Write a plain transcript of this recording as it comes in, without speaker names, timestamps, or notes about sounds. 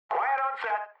on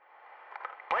set.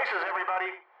 Places,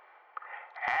 everybody.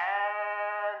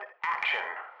 And action.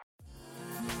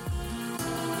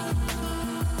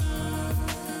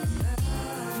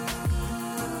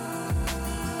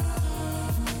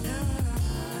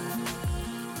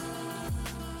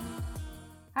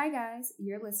 Hi guys,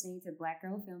 you're listening to Black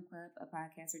Girl Film Club, a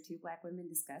podcast where two Black women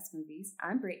discuss movies.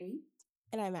 I'm Brittany.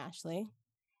 And I'm Ashley.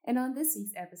 And on this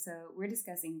week's episode, we're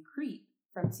discussing Creep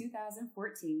from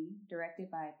 2014,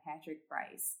 directed by Patrick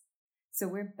Brice. So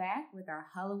we're back with our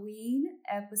Halloween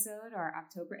episode, our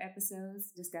October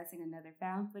episodes, discussing another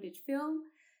found footage film.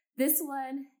 This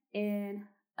one in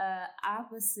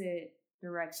opposite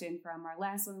direction from our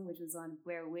last one, which was on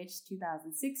Blair Witch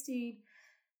 2016.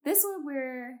 This one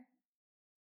we're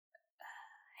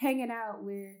hanging out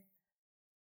with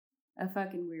a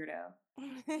fucking weirdo.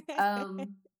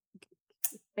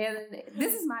 And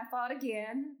this is my fault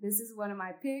again. This is one of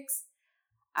my picks.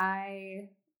 I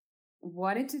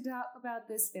wanted to talk about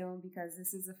this film because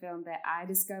this is a film that I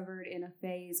discovered in a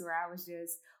phase where I was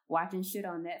just watching shit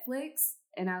on Netflix.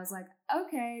 And I was like,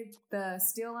 okay, the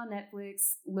still on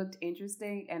Netflix looked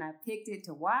interesting. And I picked it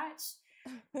to watch.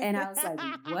 And I was like,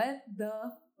 what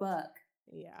the fuck?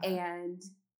 Yeah. And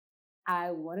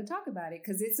I want to talk about it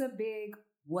because it's a big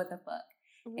what the fuck.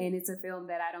 Mm-hmm. And it's a film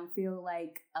that I don't feel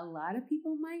like a lot of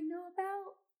people might know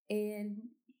about. And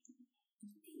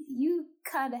you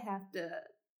kind of have to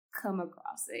come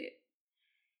across it.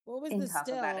 What was and the talk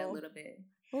still? about it a little bit.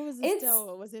 What was the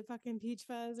still? Was it fucking Peach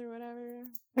Fuzz or whatever?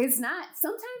 It's not.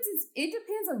 Sometimes it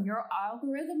depends on your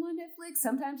algorithm on Netflix.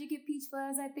 Sometimes you get Peach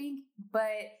Fuzz, I think.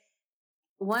 But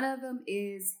one of them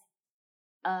is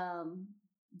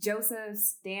Joseph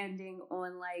standing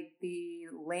on like the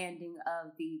landing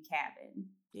of the cabin.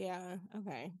 Yeah,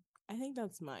 okay. I think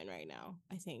that's mine right now.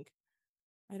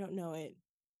 I don't know it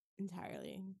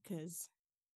entirely because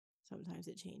sometimes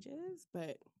it changes,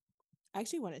 but I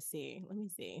actually want to see. Let me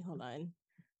see. Hold on.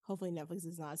 Hopefully Netflix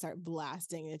does not start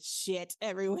blasting its shit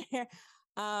everywhere.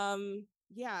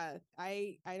 Yeah,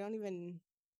 I don't even,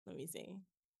 let me see.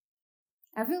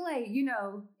 I feel like,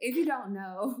 if you don't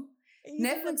know,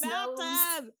 Netflix knows.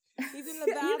 He's in the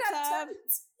bathtub.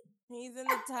 He's in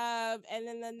the tub, and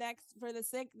then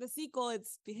the sequel,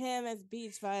 it's him as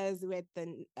Peach Fuzz with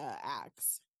the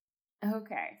axe.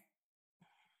 Okay.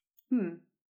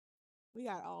 We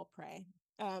got all prey.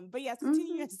 But yes,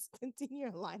 continue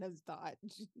your line of thought.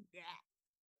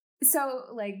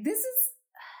 So, this is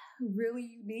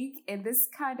really unique, and this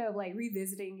kind of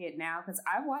revisiting it now because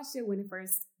I watched it when it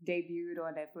first debuted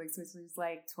on Netflix, which was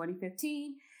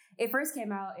 2015. It first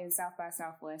came out in South by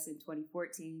Southwest in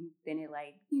 2014. Then it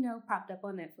popped up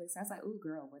on Netflix. I was like, "Oh,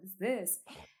 girl, what is this?"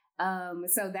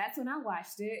 So that's when I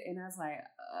watched it, and I was like,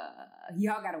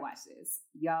 "Y'all gotta watch this.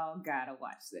 Y'all gotta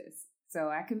watch this." So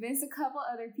I convinced a couple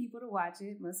other people to watch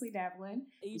it, mostly Davlin.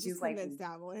 You just convinced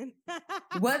Davlin.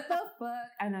 What the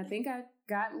fuck? And I think I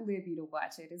got Libby to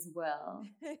watch it as well.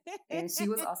 And she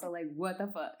was also like, what the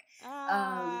fuck?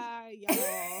 Y'all.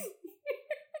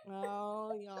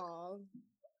 Oh, y'all.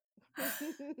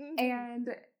 And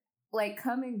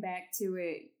coming back to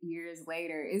it years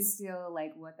later is still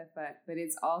what the fuck? But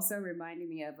it's also reminding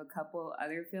me of a couple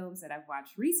other films that I've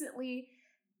watched recently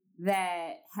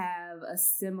that have a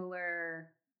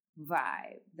similar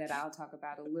vibe that I'll talk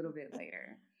about a little bit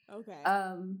later. Okay.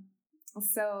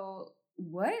 So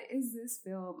what is this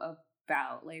film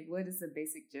about? What is the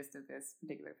basic gist of this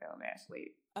particular film,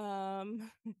 Ashley?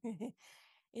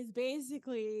 It's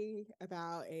basically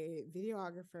about a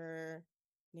videographer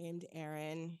named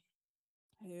Aaron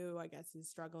who I guess is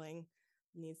struggling,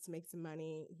 needs to make some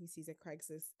money. He sees a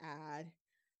Craigslist ad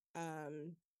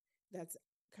that's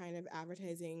kind of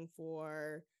advertising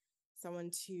for someone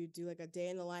to do a day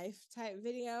in the life type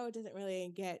video. It doesn't really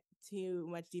get too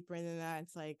much deeper than that.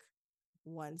 It's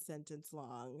one sentence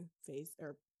long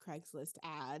or Craigslist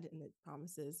ad, and it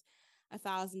promises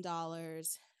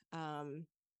 $1,000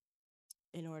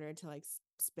 in order to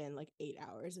spend 8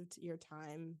 hours of your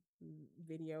time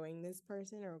videoing this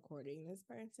person or recording this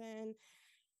person.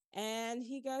 And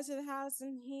he goes to the house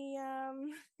and he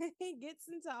he gets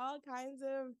into all kinds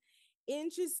of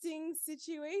interesting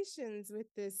situations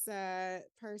with this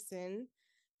person.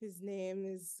 His name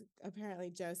is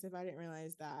apparently Joseph. I didn't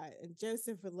realize that. And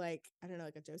Joseph with a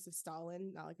Joseph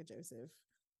Stalin, not a Joseph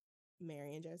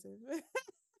Mary and Joseph.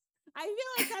 I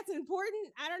feel that's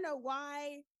important. I don't know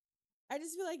why. I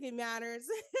just feel it matters.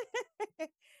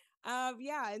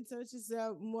 Yeah, and so it's just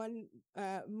one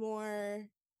more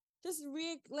just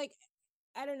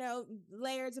I don't know,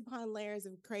 layers upon layers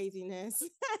of craziness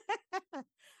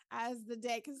as the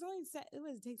day, because it only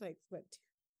takes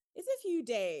it's a few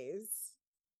days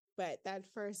But that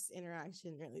first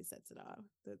interaction really sets it off.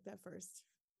 That first,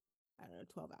 I don't know,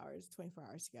 12 hours, 24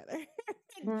 hours together.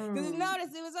 Because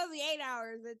notice it was only 8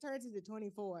 hours. It turns into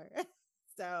 24.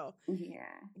 So,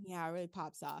 yeah, it really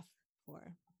pops off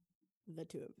for the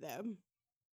two of them.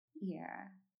 Yeah.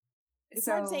 It's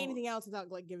hard to say anything else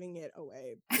without like giving it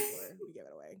away before we give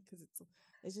it away. Because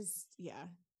it's just, yeah.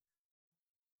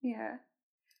 Yeah.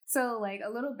 So, like, a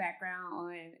little background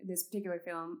on this particular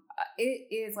film.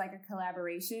 It is like a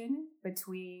collaboration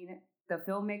between the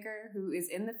filmmaker who is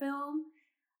in the film.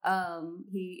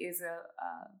 He is a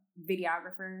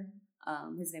videographer.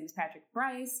 His name is Patrick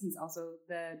Bryce. He's also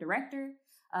the director.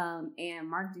 And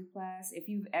Mark Duplass. If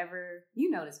you've ever,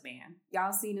 know this man.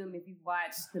 Y'all seen him if you've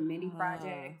watched The Mindy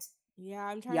Project. Yeah,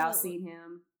 I'm trying. Y'all seen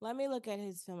him? Let me look at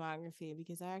his filmography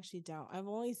because I actually don't. I've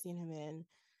only seen him in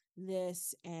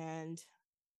this and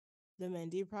The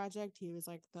Mindy Project. He was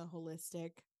like the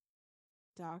holistic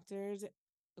doctors,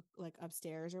 like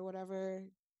upstairs or whatever.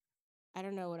 I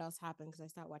don't know what else happened because I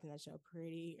stopped watching that show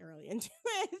pretty early into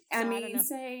it. So I mean,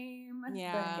 same.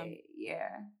 Yeah.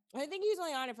 Yeah. I think he was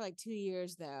only on it for like 2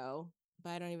 years though.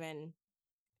 But I don't even.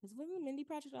 Wasn't The Mindy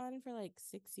Project on for like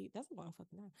 6 years? That's a long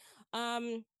fucking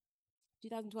time.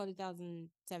 2012,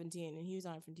 2017, and he was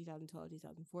on it from 2012,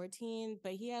 2014.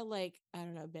 But he had like, I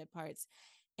don't know, bit parts.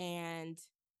 And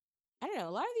I don't know, a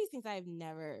lot of these things I've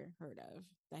never heard of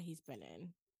that he's been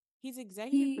in. He's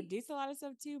executive produced a lot of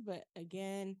stuff too, but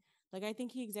again, like I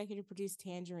think he executive produced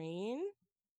Tangerine,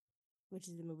 which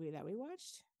is the movie that we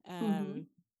watched.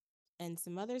 And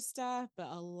some other stuff, but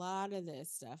a lot of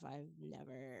this stuff I've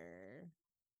never,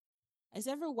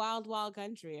 except for Wild Wild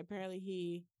Country. Apparently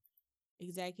he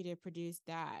executive produced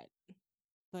that,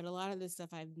 but a lot of this stuff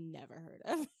I've never heard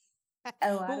of.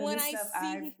 A lot of this stuff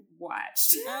I've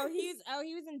watched. He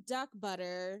was in Duck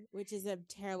Butter, which is a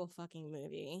terrible fucking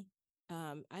movie.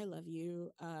 I Love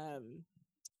You,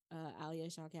 Alia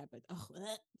Shawkat, but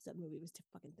that movie was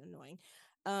fucking annoying.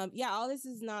 Yeah, all this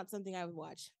is not something I would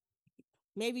watch.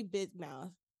 Maybe Big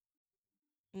Mouth,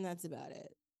 and that's about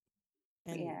it.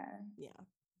 And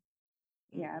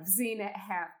yeah, I've seen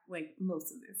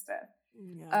most of this stuff.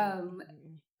 Yeah.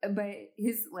 But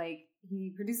his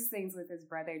he produces things with his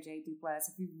brother Jay Duplass.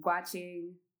 If you're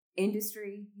watching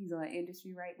Industry, he's on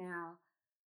Industry right now,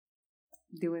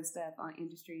 doing stuff on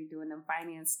Industry, doing them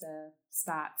finance stuff,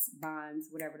 stocks, bonds,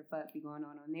 whatever the fuck be going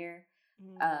on there.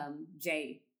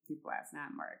 Jay Duplass,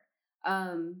 not Mark.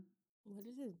 What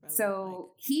is his brother?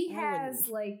 So he has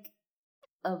like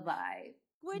a vibe.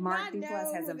 Mark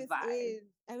Duplass has a vibe.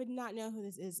 I would not know who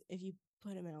this is if you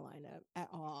put him in a lineup at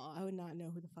all. I would not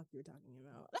know who the fuck you were talking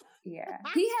about. Yeah.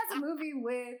 He has a movie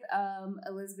with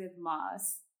Elizabeth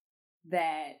Moss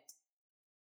that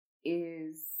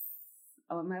is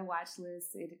on my watch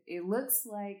list. It looks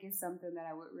like it's something that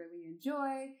I would really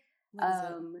enjoy.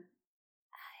 I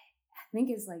think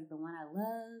it's like The One I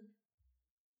Love.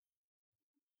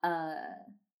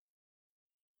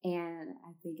 And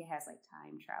I think it has like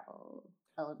time travel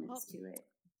elements to it.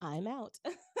 I'm out.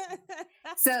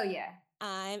 So yeah,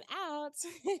 I'm out.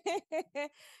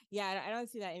 Yeah, I don't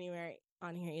see that anywhere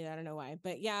on here either. I don't know why,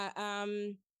 but yeah,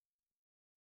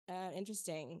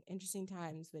 interesting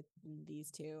times with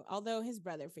these two. Although his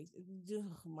brother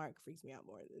Mark freaks me out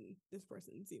more than this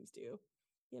person seems to.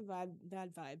 Yeah,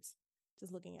 bad vibes.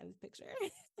 Just looking at his picture.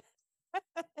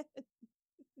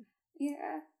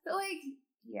 Yeah, but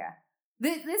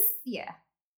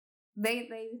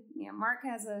Mark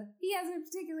has a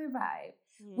particular vibe,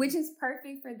 which is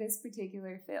perfect for this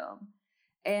particular film.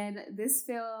 And this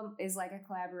film is like a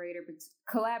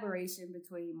collaboration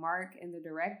between Mark and the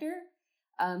director.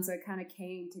 So it kind of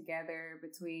came together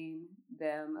between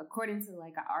them, according to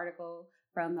like an article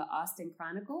from the Austin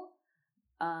Chronicle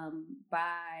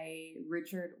by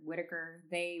Richard Whitaker.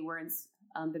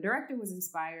 The director was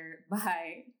inspired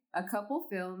by a couple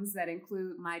films that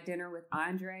include My Dinner with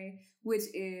Andre, which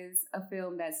is a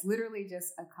film that's literally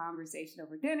just a conversation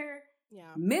over dinner.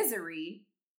 Yeah. Misery.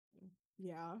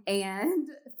 Yeah. And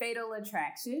Fatal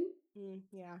Attraction.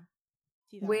 Yeah.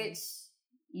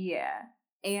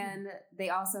 And they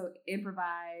also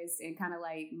improvised and kind of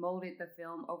like molded the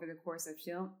film over the course of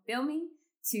filming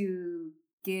to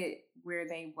get where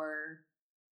they were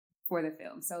for the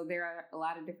film. So there are a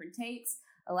lot of different takes,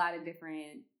 a lot of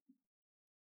different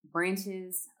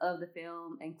branches of the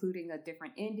film, including a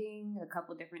different ending, a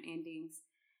couple different endings,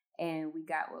 and we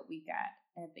got what we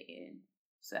got at the end.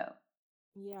 So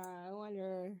yeah, I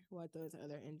wonder what those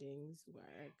other endings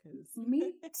were. Cause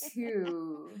me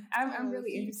too. I'm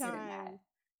really interested in that.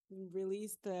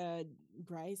 Release the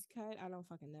Bryce cut. I don't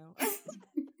fucking know.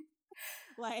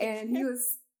 And he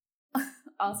was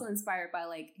also inspired by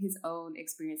like his own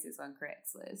experiences on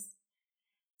Craigslist.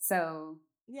 So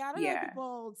Yeah, I don't know if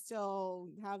people still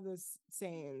have this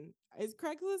same. Is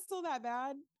Craigslist still that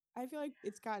bad? I feel like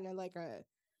it's gotten a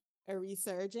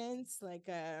resurgence, like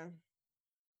the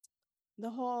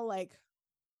whole like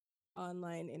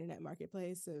online internet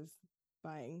marketplace of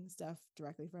buying stuff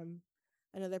directly from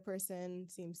another person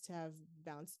seems to have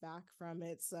bounced back from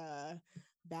its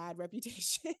bad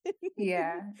reputation.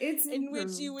 Yeah, it's in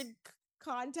improved. which you would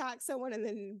contact someone and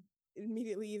then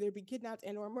immediately either be kidnapped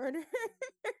and or murdered.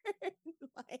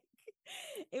 Like,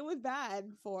 it was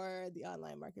bad for the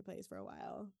online marketplace for a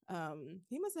while.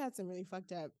 He must have had some really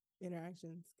fucked up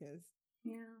interactions because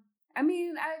yeah. I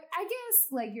mean, I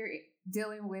guess like you're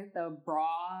dealing with a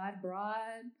broad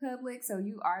public, so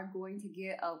you are going to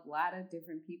get a lot of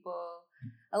different people,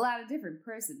 a lot of different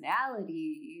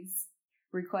personalities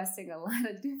requesting a lot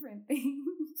of different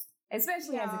things,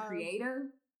 especially as a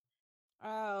creative.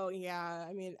 Oh yeah,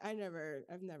 I mean, I've never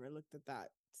looked at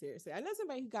that seriously. I know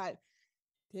somebody who got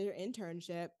their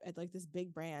internship at like this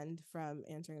big brand from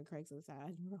answering a Craigslist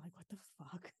ad. And we're like, what the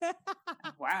fuck?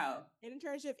 Wow.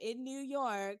 Internship in New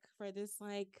York for this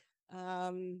like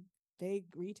big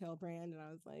retail brand. And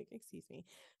I was like, excuse me.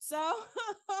 So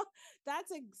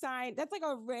that's a sign, that's like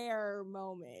a rare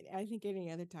moment. I think any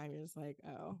other time you're just like,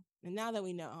 oh. And now that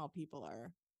we know how people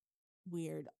are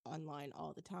weird online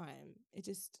all the time,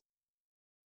 it's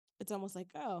almost like,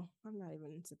 oh, I'm not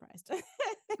even surprised.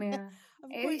 Yeah.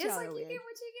 Of course, It's like you get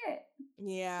what you get.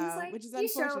 Yeah, like, which is you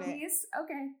showed unfortunate. me, it's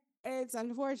okay. It's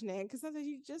unfortunate because sometimes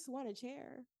you just want a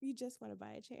chair. You just want to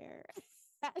buy a chair.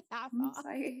 Half It's off.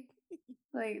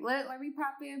 like let me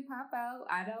pop in, pop out.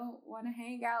 I don't want to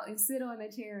hang out and sit on a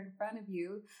chair in front of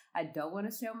you. I don't want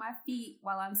to show my feet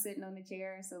while I'm sitting on the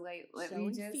chair. So like let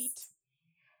me just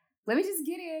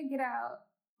get in, get out.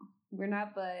 We're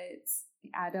not buds.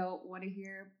 I don't want to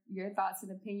hear your thoughts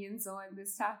and opinions on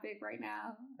this topic right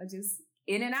now. I just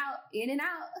in and out, in and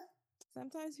out.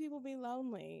 Sometimes people be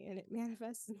lonely and it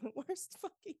manifests in the worst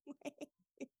fucking ways.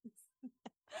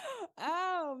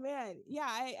 Oh man. Yeah,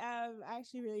 I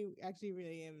actually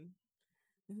really am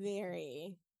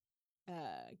very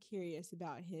curious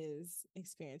about his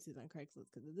experiences on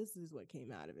Craigslist because this is what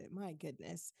came out of it. My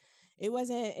goodness. It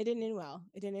didn't end well.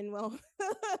 It didn't end well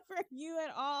for you at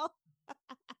all.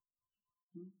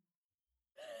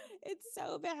 It's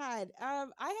so bad. I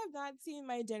have not seen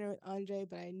My Dinner with Andre,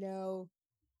 but I know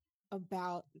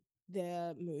about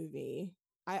the movie.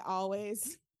 I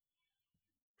always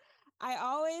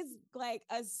like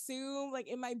assume like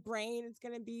in my brain it's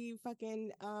gonna be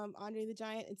fucking Andre the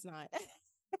Giant. It's not.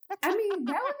 I mean,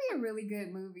 that would be a really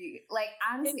good movie. Like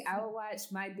honestly, I would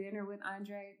watch My Dinner with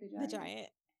Andre the Giant.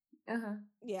 Uh-huh.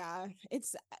 Yeah,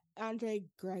 it's Andre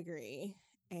Gregory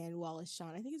and Wallace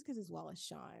Shawn. I think it's because it's Wallace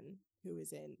Shawn who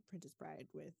was in Princess Bride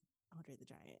with Andre the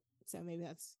Giant. So maybe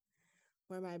that's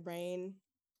where my brain,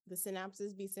 the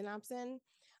synapses be synapsing.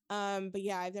 But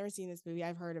yeah, I've never seen this movie.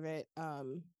 I've heard of it.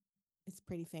 It's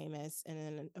pretty famous. And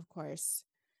then of course,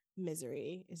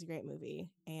 Misery is a great movie.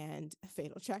 And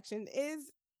Fatal Attraction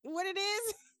is what it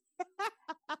is.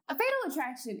 A Fatal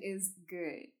Attraction is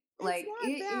good. Like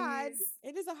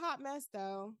it is a hot mess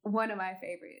though. One of my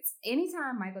favorites.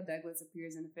 Anytime Michael Douglas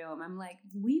appears in a film, I'm like,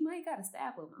 we might gotta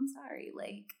stab him. I'm sorry.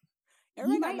 Like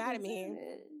everyone got mad at me.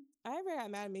 Everyone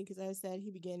got mad at me because I said he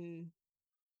began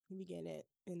it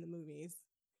in the movies.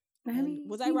 I mean,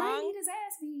 was I wrong? Might need his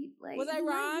ass beat. Like, was I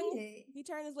wrong? He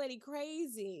turned this lady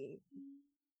crazy.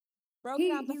 Broke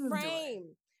it out the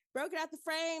frame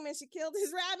and she killed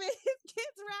his rabbit, his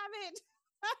kid's rabbit.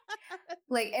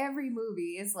 Like every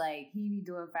movie, it's like he be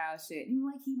doing foul shit. And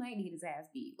like he might need his ass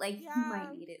beat. Like he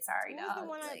might need it. Sorry, dog.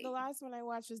 The last one I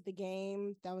watched was The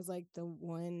Game. That was like the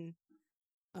one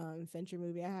Fincher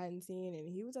movie I hadn't seen, and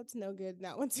he was up to no good in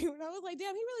that one too. And I was like,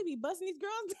 damn, he really be busting these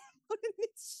girls down in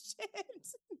this shit. And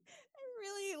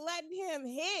really letting him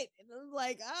hit. And I was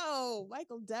like, oh,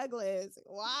 Michael Douglas,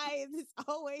 why is this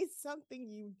always something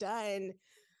you've done?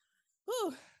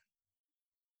 Whew.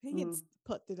 He gets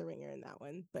put through the ringer in that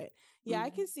one. But yeah,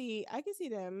 I can see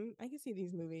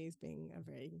these movies being a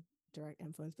very direct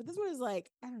influence. But this one is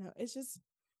like, I don't know, it's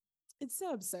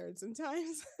so absurd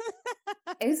sometimes.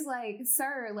 It's like,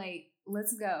 sir, like,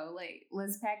 let's go. Like,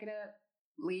 let's pack it up,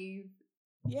 leave.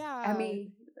 Yeah. I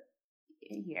mean,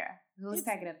 yeah. Let's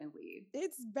pack it up and leave.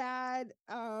 It's bad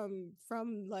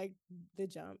from like the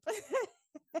jump.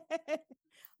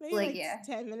 Maybe like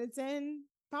 10 minutes in.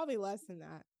 Probably less than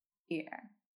that. Yeah.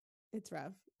 It's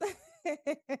rough. We could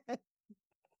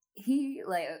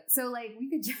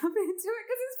jump into it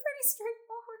because it's pretty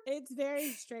straightforward. It's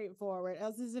very straightforward.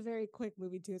 Else, this is a very quick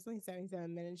movie too. It's only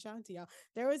 77 minutes. Shout out to y'all.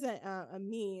 There was a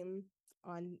meme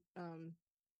on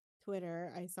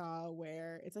Twitter I saw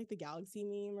where it's like the Galaxy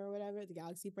meme or whatever, the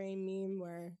Galaxy Brain meme,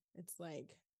 where it's like,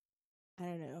 I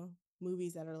don't know,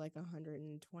 movies that are like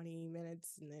 120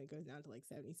 minutes and then it goes down to like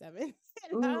 77.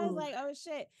 And I was Ooh, like, oh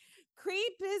shit,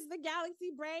 Creep is the Galaxy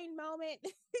Brain moment.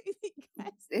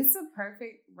 Because, it's a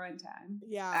perfect runtime.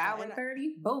 yeah, Hour and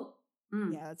 30, boom.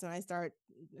 yeah, that's when I start.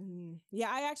 Yeah,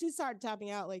 I actually start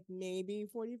tapping out like maybe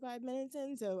 45 minutes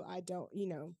in. So I don't,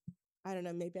 I don't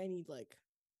know. Maybe I need like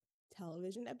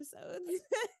television episodes,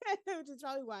 which is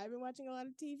probably why I've been watching a lot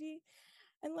of TV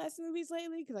and less movies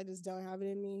lately because I just don't have it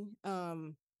in me.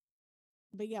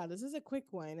 But yeah, this is a quick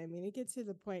one. I mean, it gets to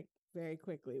the point very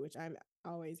quickly, which I'm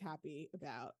always happy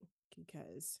about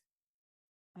because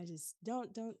I just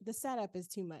don't. The setup is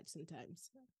too much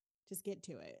sometimes. Just get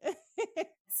to it.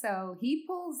 So he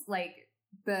pulls like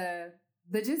the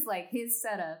just like his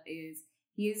setup is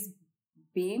he is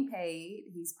being paid.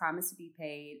 He's promised to be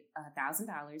paid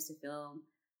 $1,000 to film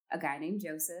a guy named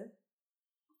Joseph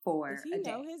for Does he a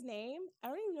know day. his name? I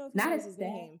don't even know if he Not knows at his that.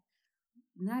 name.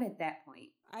 Not at that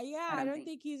point. I don't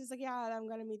think he's just like, yeah, I'm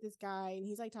gonna meet this guy, and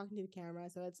he's like talking to the camera.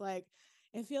 So it's like,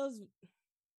 it feels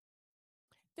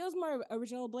more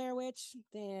original Blair Witch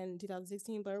than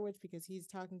 2016 Blair Witch because he's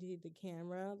talking to the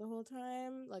camera the whole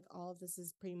time. Like all of this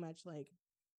is pretty much like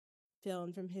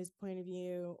filmed from his point of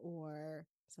view, or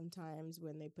sometimes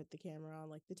when they put the camera on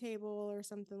like the table or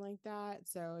something like that.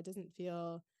 So it doesn't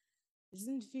feel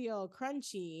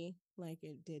crunchy like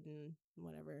it did in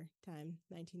whatever time,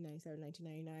 1997,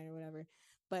 1999 or whatever,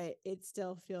 but it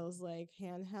still feels like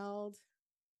handheld.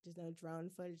 There's no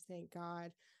drone footage, thank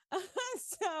God.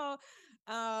 So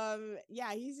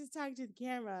yeah, he's just talking to the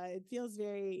camera. It feels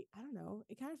very, I don't know,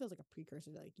 it kind of feels like a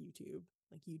precursor to like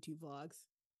YouTube vlogs.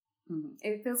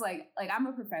 It feels like I'm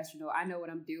a professional. I know what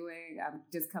I'm doing. I'm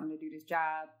just coming to do this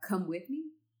job. Come with me.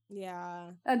 Yeah.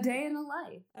 A day in the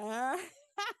life.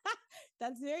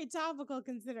 That's very topical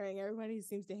considering everybody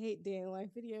seems to hate day in life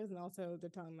videos, and also they're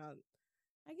talking about,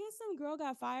 I guess some girl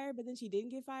got fired, but then she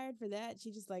didn't get fired for that.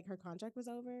 She just like her contract was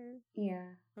over. Yeah.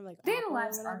 From like Day in Apple the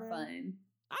lives or are whatever. fun.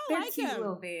 They're like cute him.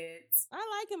 Little bits. I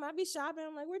like him. I be shopping.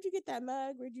 I'm like, where'd you get that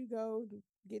mug? Where'd you go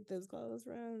get those clothes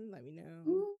from? Let me know.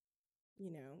 Mm-hmm.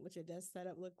 What your desk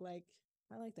setup look like.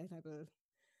 I like that type of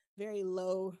very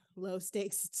low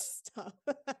stakes stuff.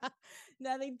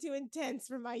 Nothing too intense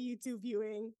for my YouTube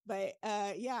viewing. But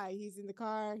yeah, he's in the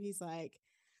car. He's like,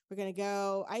 we're gonna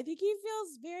go. I think he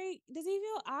feels does he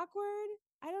feel awkward?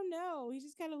 I don't know. He's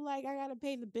just kind of like, I gotta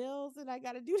pay the bills and I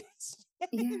gotta do this shit.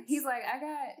 Yeah, he's like, I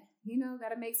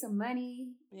gotta make some money.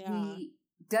 Yeah. He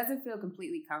doesn't feel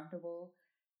completely comfortable.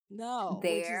 No.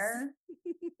 There.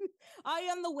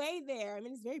 On the way there. I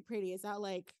mean, it's very pretty. It's not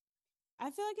like, I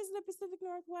feel like it's in the Pacific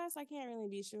Northwest. I can't really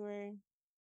be sure.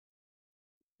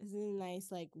 It's in a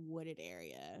nice, like, wooded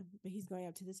area. But he's going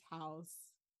up to this house.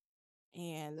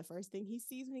 And the first thing he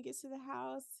sees when he gets to the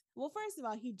house, well, first of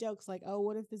all, he jokes like, oh,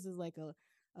 what if this is like a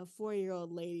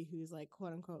 4-year-old lady who's like,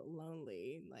 quote unquote,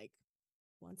 lonely and like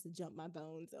wants to jump my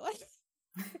bones. So like,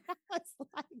 it's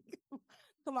like,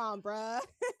 come on, bruh.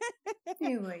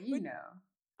 Anyway,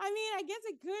 I mean, I guess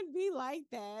it could be like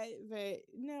that, but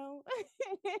no.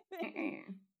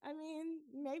 I mean,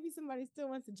 maybe somebody still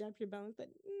wants to jump your bones, but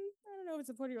I don't know if it's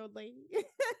a 40-year-old lady.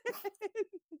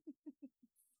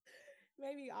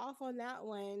 Maybe off on that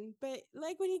one. But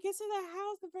like when he gets to the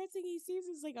house, the first thing he sees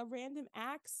is like a random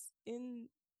axe in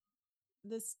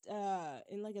this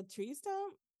in like a tree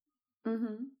stump.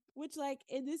 Mm-hmm. Which like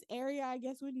in this area I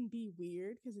guess wouldn't be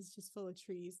weird because it's just full of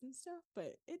trees and stuff,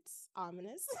 but it's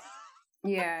ominous.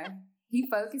 Yeah. He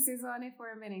focuses on it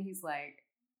for a minute. He's like,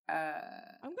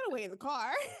 I'm gonna wait in the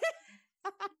car.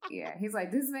 Yeah, he's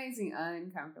like, this makes me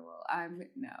uncomfortable. I'm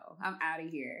out of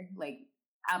here. Like,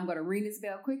 I'm gonna ring this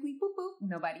bell quickly. Boop boop.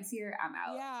 Nobody's here. I'm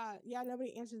out. Yeah.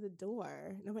 Nobody answers the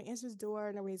door.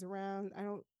 Nobody's around. I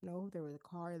don't know if there was a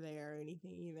car there or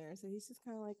anything either. So he's just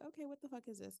kind of like, okay, what the fuck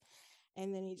is this?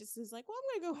 And then he just is like, well,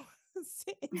 I'm gonna go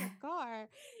sit in the car.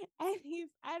 And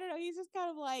I don't know. He's just kind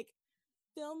of like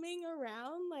filming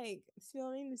around, like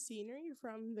filming the scenery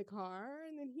from the car.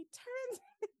 And then he turns.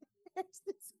 There's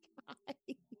this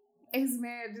guy. His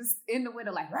man just in the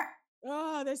window, like, rah!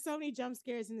 Oh, there's so many jump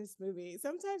scares in this movie.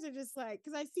 Sometimes I just like,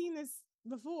 because I've seen this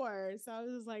before, so I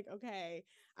was just like, okay,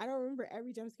 I don't remember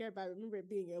every jump scare, but I remember it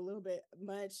being a little bit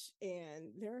much,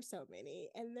 and there are so many,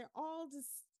 and they're all just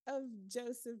of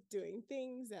Joseph doing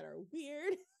things that are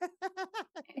weird.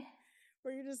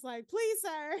 Where you're just like, please,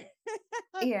 sir.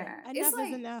 Yeah, enough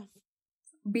is enough.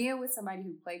 Being with somebody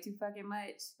who play too fucking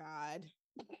much. God.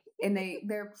 And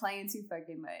they're playing too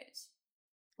fucking much.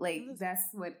 Like, that's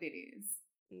what it is.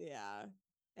 Yeah.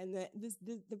 And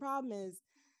the problem is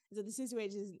that the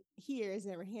situation here is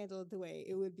never handled the way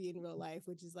it would be in real life,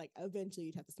 which is like eventually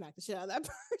you'd have to smack the shit out of that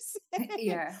person.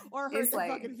 Yeah. Or hurt their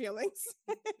fucking feelings.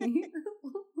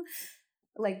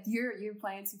 Like, you're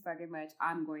playing too fucking much.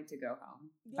 I'm going to go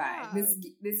home. Yeah. Bye.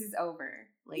 This is over.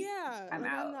 Like, yeah, I'm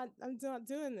like, out. I'm not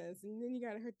doing this. And then you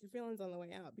gotta hurt their feelings on the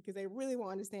way out because they really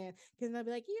won't understand. Because they'll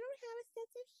be like, you don't have a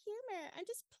sense of humor. I'm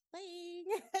just playing.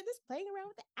 I'm just playing around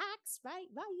with the axe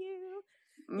value.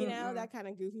 You know, that kind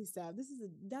of goofy stuff.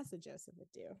 That's what Joseph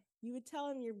would do. You would tell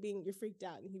him you're freaked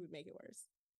out, and he would make it worse.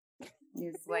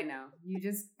 It's like, no, you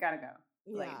just gotta go.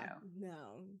 Yeah, like,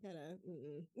 no, gotta.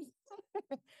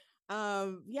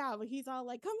 Yeah, but he's all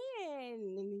like, "Come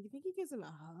in," and you think he gives him a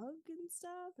hug and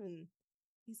stuff, and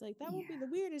he's like, "That won't be the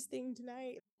weirdest thing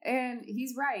tonight." And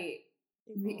he's right.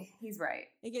 He's right.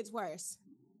 It gets worse.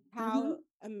 How?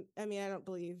 I mean, I don't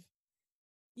believe.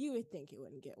 You would think it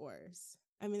wouldn't get worse.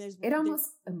 I mean, it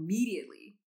almost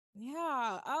immediately.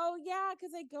 Yeah. Oh, yeah.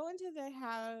 Because they go into the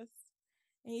house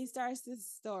and he starts this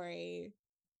story,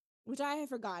 which I had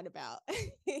forgotten about.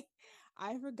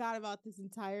 I forgot about this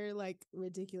entire like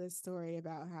ridiculous story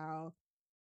about how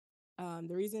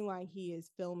the reason why he is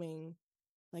filming,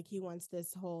 like he wants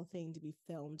this whole thing to be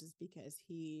filmed is because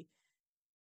he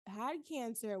had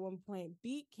cancer at one point,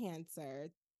 beat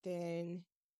cancer, then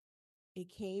it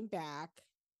came back.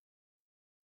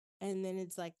 And then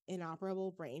it's like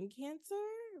inoperable brain cancer,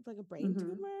 like a brain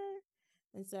tumor.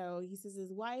 And so he says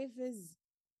his wife is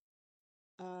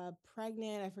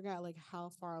pregnant. I forgot like how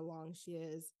far along she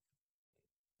is.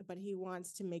 But he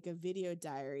wants to make a video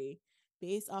diary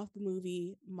based off the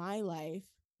movie My Life,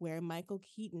 where Michael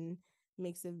Keaton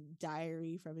makes a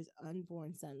diary from his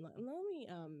unborn son. Let me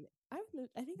I think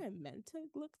I meant to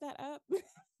look that up.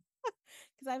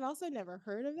 Because I've also never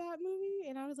heard of that movie.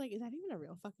 And I was like, is that even a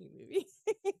real fucking movie?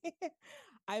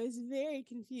 I was very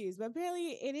confused. But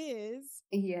apparently it is.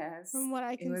 Yes. From what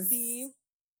I can see.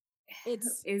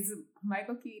 Is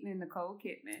Michael Keaton and Nicole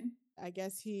Kidman. I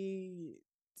guess he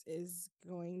is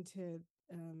going to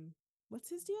what's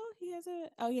his deal? He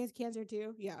has cancer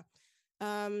too. Yeah.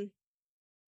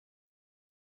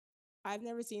 I've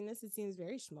never seen this. It seems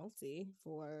very schmaltzy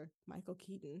for Michael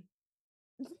Keaton.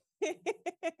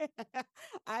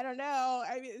 I don't know.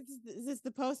 I mean, is this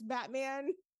the post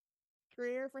Batman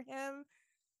career for him?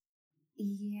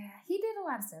 Yeah, he did a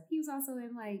lot of stuff. He was also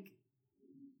in like,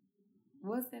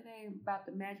 what's the name about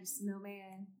the Magic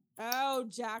Snowman? Oh,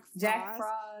 Jack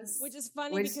Frost. Which is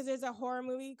funny because there's a horror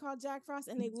movie called Jack Frost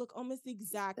and they look almost the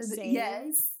exact same.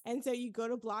 Yes. And so you go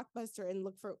to Blockbuster and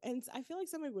look for, and I feel like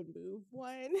somebody would move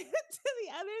one to the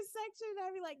other section.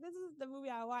 I'd be like, this is the movie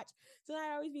I watch. So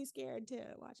I'd always be scared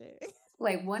to watch it.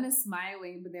 Like one is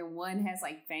smiling, but then one has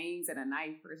like fangs and a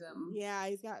knife or something. Yeah,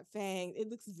 he's got fangs. It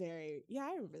looks I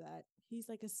remember that. He's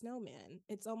like a snowman.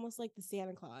 It's almost like the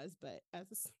Santa Claus, but as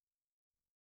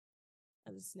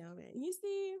a snowman. You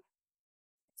see,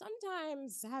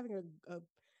 sometimes having a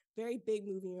very big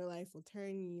movie in your life will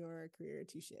turn your career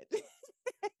to shit.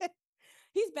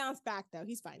 He's bounced back though.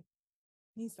 He's fine.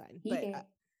 But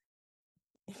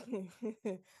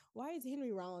why is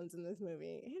Henry Rollins in this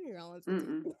movie? Henry Rollins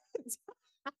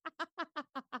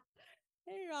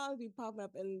Henry Rollins be popping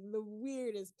up in the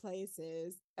weirdest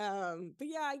places. But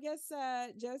yeah, I guess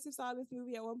Joseph saw this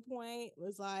movie at one point,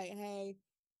 was like, hey,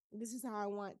 this is how I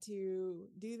want to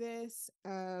do this.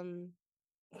 Let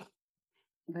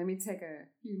me take a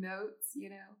few notes,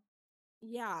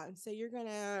 Yeah, so you're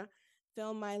gonna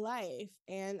film my life.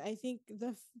 And I think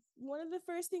one of the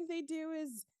first things they do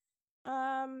is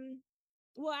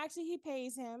well, actually he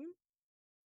pays him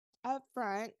up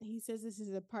front. He says this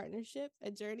is a partnership,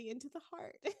 a journey into the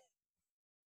heart.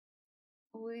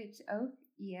 Which,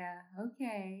 yeah,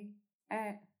 okay.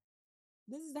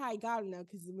 This is how I got him though,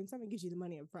 because when someone gives you the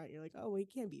money up front, you're like, oh, well, it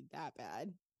can't be that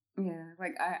bad. Yeah,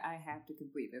 like I have to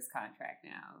complete this contract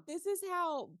now. This is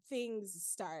how things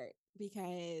start,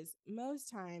 because most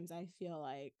times I feel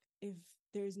like if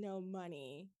there's no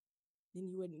money, then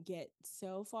you wouldn't get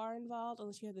so far involved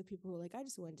unless you have the people who are like, I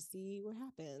just wanted to see what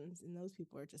happens. And those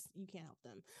people are just, you can't help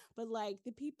them. But like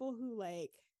the people who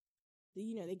like,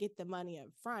 they get the money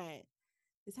up front,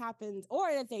 this happens, or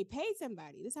if they pay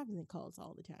somebody, this happens in cults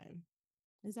all the time.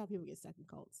 This is how people get stuck in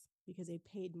cults, because they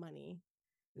paid money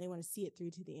and they want to see it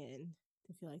through to the end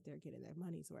to feel like they're getting their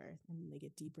money's worth. And then they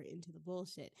get deeper into the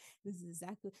bullshit. This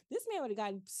man would have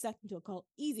gotten sucked into a cult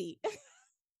easy.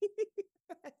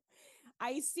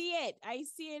 I see it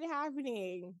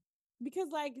happening, because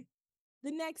like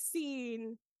the next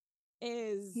scene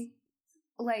is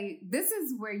like, this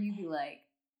is where you be like,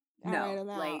 All no, right, I'm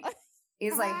like, out.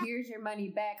 it's like, here's your money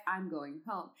back. I'm going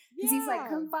home. Because he's like,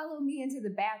 come follow me into the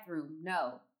bathroom.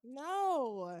 No,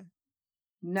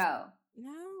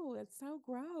 it's so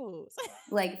gross.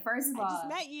 Like, first of all, I just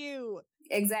met you.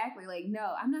 Exactly. Like,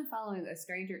 no, I'm not following a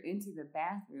stranger into the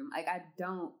bathroom. Like, I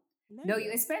don't know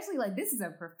you, especially like this is a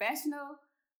professional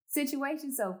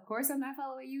situation. So of course I'm not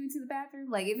following you into the bathroom.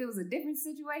 Like, if it was a different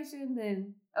situation,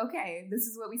 then okay, this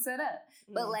is what we set up.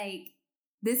 But like,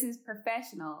 this is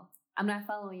professional. I'm not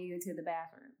following you into the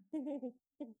bathroom.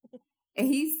 And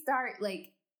he start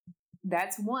like,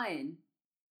 that's one.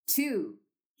 Two,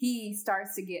 he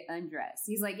starts to get undressed.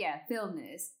 He's like, yeah, film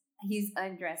this. He's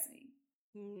undressing.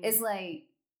 It's like,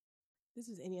 this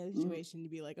was any other situation to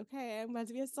be like, okay, I'm about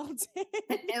to be assaulted.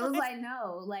 It was like,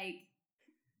 no, like,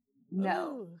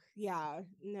 no. Ooh, yeah,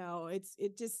 no, it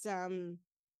just, I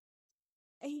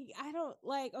don't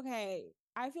like, okay,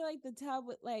 I feel like the tub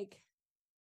would like,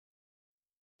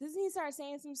 doesn't he start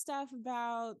saying some stuff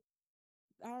about,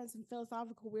 I don't know, some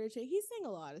philosophical weird shit? He's saying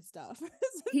a lot of stuff.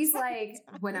 He's like,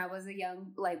 when I was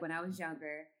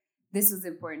younger, this was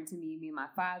important to me. Me and my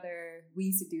father, we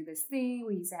used to do this thing.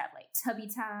 We used to have like tubby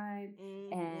time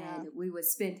and we would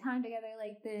spend time together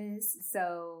like this.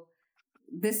 So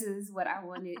this is what I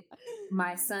wanted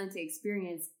my son to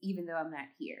experience, even though I'm not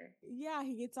here. Yeah,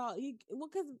 he gets all,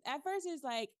 because at first it's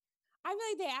like, I feel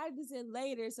like they added this in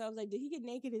later. So I was like, did he get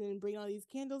naked and then bring all these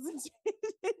candles into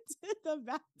the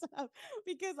bathtub?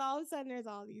 Because all of a sudden there's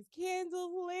all these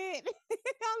candles lit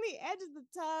on the edge of the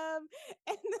tub.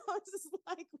 And I was just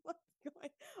like, what's going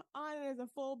on? And there's a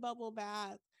full bubble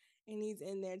bath. And he's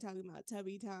in there talking about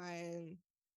tubby time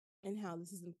and how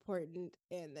this is important.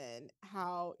 And then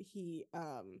how he's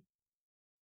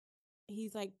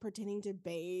like pretending to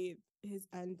bathe his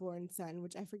unborn son,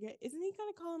 which I forget. Isn't he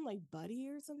gonna call him like Buddy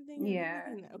or something? Yeah,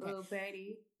 okay. little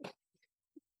Betty.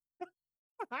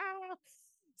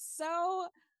 So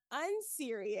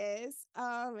unserious.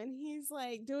 And he's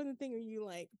like doing the thing where you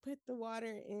like put the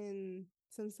water in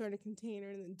some sort of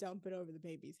container and then dump it over the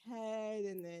baby's head,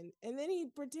 and then he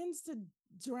pretends to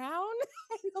drown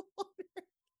in the water.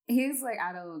 He's like,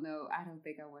 I don't know. I don't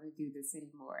think I want to do this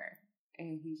anymore.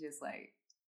 And he just like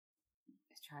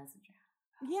tries to drown.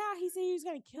 Yeah, he said he was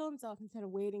gonna kill himself instead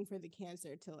of waiting for the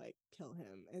cancer to like kill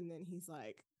him. And then he's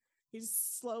like, he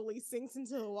just slowly sinks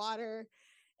into the water,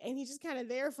 and he's just kind of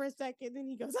there for a second. Then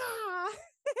he goes, ah!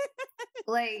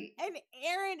 Like, and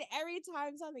Aaron, every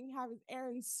time something happens,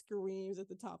 Aaron screams at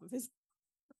the top of his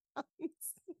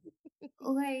lungs.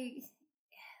 Like,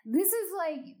 this is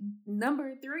like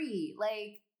number 3.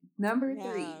 Like, number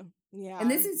 3. Yeah.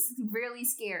 And this is really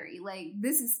scary. Like,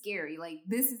 this is scary. Like,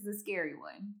 this is the scary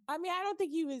one. I mean, I don't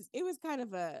think it was kind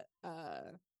of a,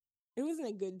 it wasn't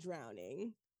a good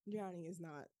drowning. Drowning is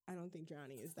not, I don't think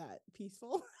drowning is that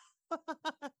peaceful.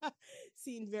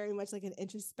 Seemed very much like an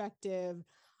introspective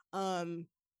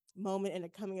moment in a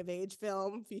coming of age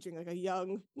film featuring like a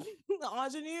young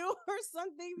ingenue or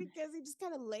something, because he just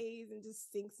kind of lays and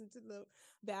just sinks into the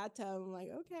bathtub. I'm like,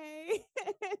 okay.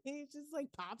 He just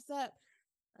like pops up,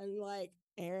 and like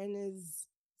Aaron is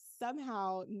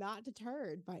somehow not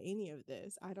deterred by any of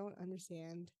this. I don't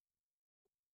understand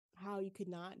how you could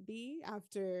not be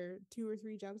after 2 or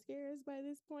 3 jump scares by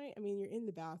this point. I mean, you're in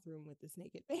the bathroom with this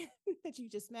naked man that you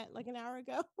just met like an hour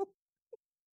ago.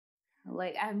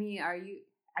 Like, I mean,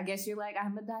 I guess you're like,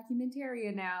 I'm a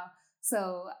documentarian now,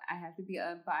 so I have to be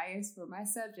unbiased for my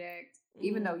subject,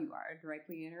 even though you are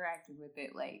directly interacting with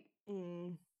it. Like,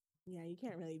 yeah, you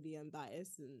can't really be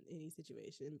unbiased in any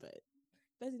situation, but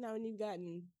especially now when you've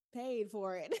gotten paid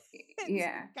for it.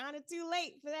 Yeah. It's kind of too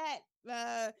late for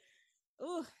that.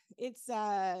 It's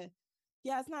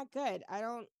it's not good.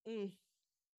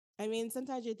 I mean,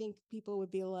 sometimes you think people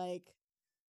would be like,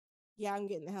 yeah, I'm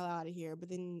getting the hell out of here, but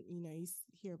then you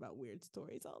hear about weird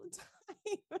stories all the time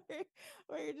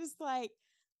where you're just like,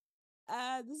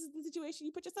 this is the situation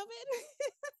you put yourself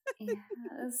in.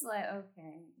 Yeah, it's like,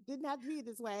 okay, didn't have to be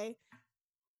this way.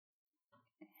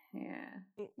 Yeah.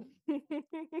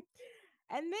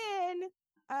 And then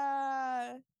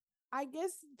I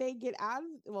guess they get out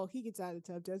of, he gets out of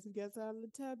the tub. Joseph gets out of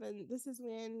the tub, and this is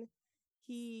when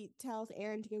he tells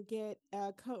Aaron to go get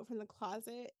a coat from the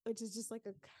closet, which is just like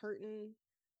a curtain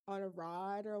on a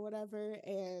rod or whatever.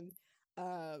 And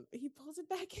he pulls it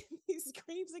back and he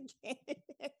screams again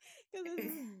because it's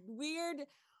this weird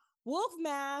wolf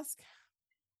mask.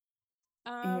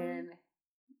 And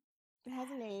it has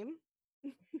a name.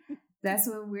 That's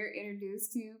when we're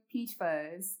introduced to Peach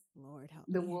Fuzz. Lord help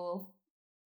the me. Wolf.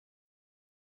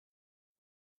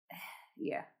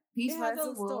 Yeah. Peach Fuzz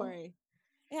the wolf. Story.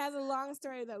 It has a long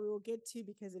story that we will get to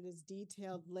because it is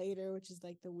detailed later, which is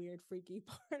like the weird, freaky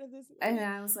part of this movie. And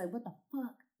I was like, what the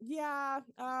fuck? Yeah,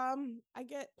 I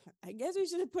guess we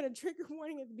should have put a trigger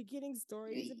warning at the beginning,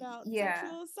 stories about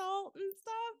sexual assault and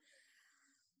stuff.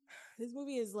 This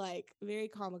movie is like very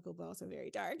comical, but also very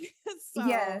dark. So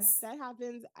yes, that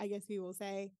happens. I guess we will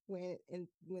say when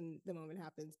the moment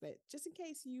happens. But just in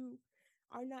case you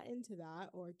are not into that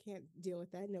or can't deal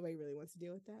with that, nobody really wants to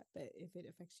deal with that. But if it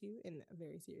affects you in a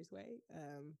very serious way,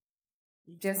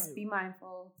 just be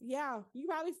mindful. Yeah, you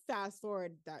probably fast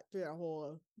forward that through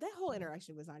that whole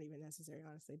interaction was not even necessary,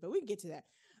 honestly. But we can get to that.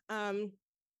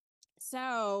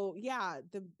 So yeah,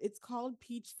 it's called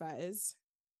Peach Fuzz.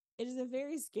 It is a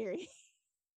very scary.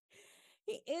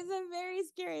 It is a very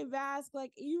scary mask.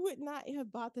 Like, you would not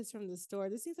have bought this from the store.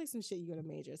 This seems like some shit you would have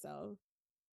made yourself.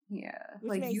 Yeah,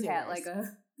 Which like you had like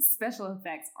a special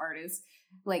effects artist,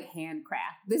 like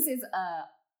handcraft. This is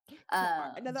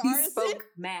another bespoke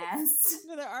mask.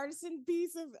 Another artisan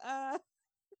piece of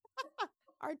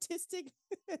artistic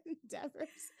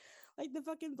endeavors, like the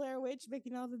fucking Blair Witch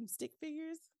making all them stick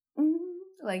figures. Mm-hmm.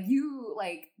 Like you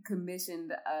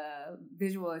commissioned a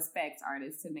visual effects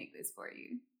artist to make this for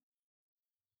you.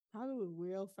 Probably with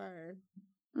real fur.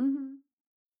 Mm-hmm.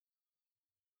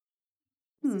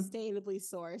 Sustainably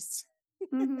sourced.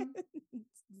 Mm-hmm.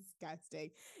 It's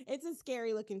disgusting. It's a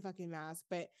scary looking fucking mask,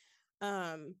 but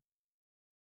I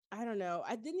don't know.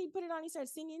 Didn't he put it on? He started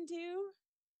singing too.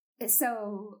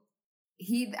 So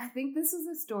I think this was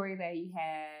a story that he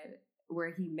had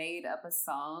where he made up a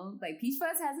song. Like Peach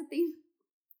Fuzz has a theme.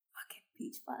 Fucking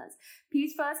Peach Fuzz.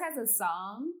 Peach Fuzz has a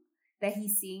song that he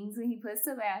sings when he puts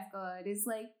the mask on. It's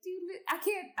like, dude, I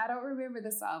don't remember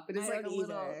the song, but it's like a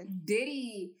little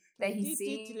ditty that he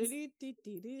sings with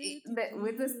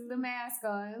the mask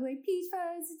on. Like Peach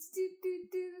Fuzz, it's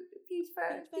Peach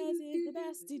Fuzz is the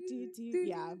best.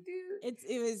 Yeah,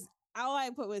 it was. All I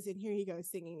put was, "in here he goes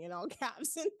singing" in all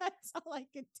caps, and that's all I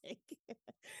could take.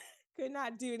 Could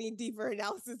not do any deeper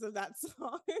analysis of that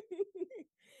song.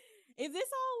 Is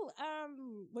this all?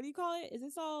 What do you call it? Is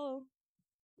this all?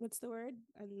 What's the word?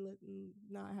 I'm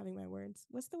not having my words.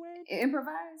 What's the word?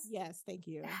 Improvise? Yes, thank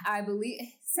you. I believe.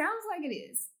 Sounds like it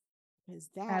is. Is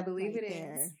that? I believe right it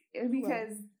there? Is.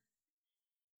 Because,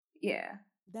 yeah.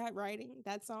 That writing,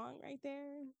 that song right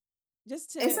there.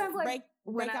 Just to it sounds like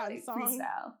break out in song.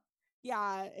 Freestyle.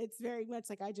 Yeah, it's very much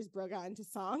like I just broke out into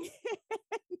song.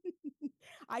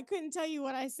 I couldn't tell you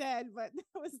what I said, but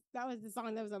that was the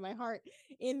song that was on my heart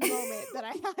in the moment that I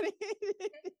had it.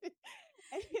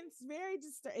 And it's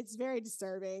very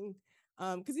disturbing.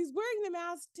 Because he's wearing the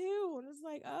mask too, and it's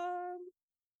like,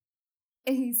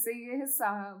 and he's singing his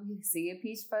song. He's singing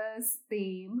Peach Fuzz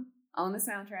theme on the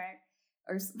soundtrack,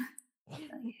 or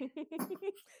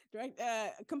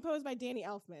composed by Danny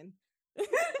Elfman.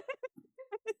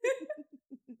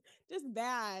 Just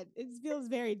bad. It feels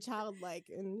very childlike,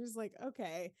 and just like,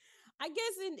 okay, I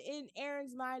guess in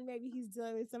Aaron's mind, maybe he's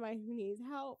dealing with somebody who needs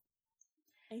help,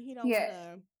 and he don't want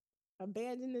to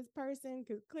abandon this person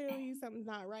because clearly something's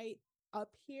not right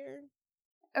up here.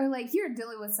 Or like you're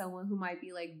dealing with someone who might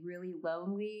be like really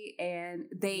lonely, and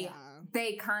they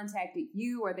contacted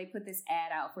you, or they put this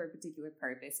ad out for a particular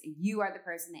purpose, and you are the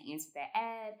person that answered that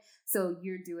ad, so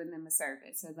you're doing them a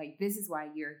service. So like, this is why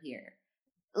you're here.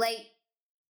 Like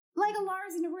a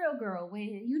Lars and the Real Girl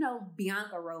when,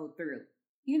 Bianca rolled through.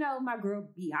 My girl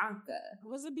Bianca.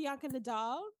 Was it Bianca the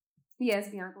doll? Yes,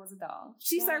 Bianca was a doll.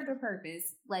 She served her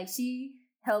purpose. Like, she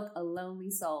helped a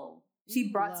lonely soul.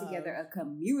 She brought together a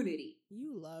community.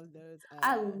 You love those.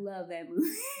 I love that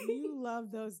movie. You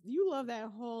love those. You love that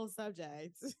whole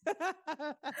subject. I love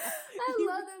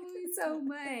that movie so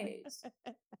much.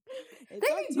 They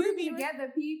be bringing together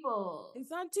people.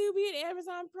 It's on Tubi and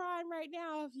Amazon Prime right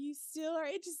now. If you still are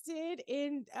interested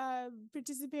in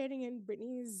participating in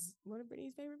one of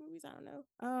Brittany's favorite movies, I don't know.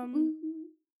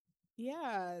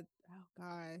 Yeah. Oh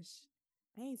gosh,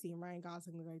 I ain't seen Ryan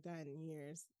Gosling look like that in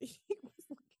years.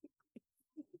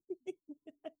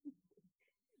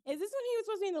 Is this when he was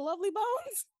supposed to be in The Lovely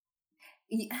Bones?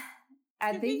 Yeah,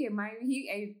 I think it might.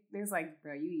 There's like,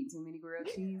 bro, you eat too many grilled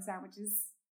cheese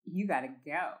sandwiches. You gotta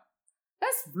go.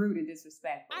 That's rude and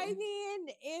disrespectful. I mean,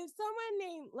 if someone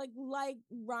named like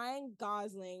Ryan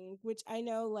Gosling, which I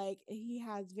know like he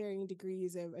has varying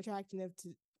degrees of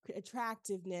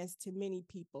attractiveness to many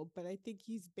people, but I think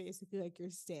he's basically like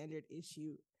your standard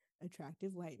issue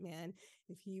attractive white man.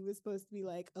 If he was supposed to be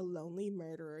like a lonely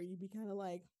murderer, you'd be kind of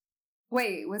like,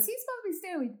 wait, was he supposed to be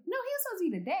Stanley? No, he was supposed to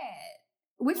be the dad,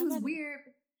 which was weird.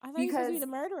 I thought he was supposed to be the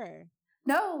murderer.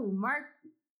 No, Mark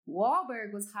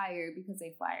Wahlberg was hired because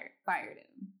they fired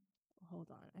him. hold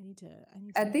on. I need to.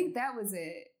 I think that was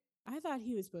it. I thought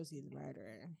he was supposed to be the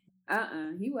murderer.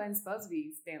 He wasn't supposed to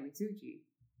be Stanley Tucci.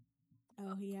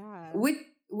 Oh yeah. Which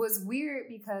was weird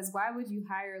because why would you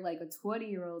hire like a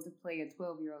 20-year-old to play a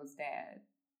 12-year-old's dad?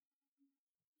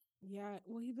 Yeah,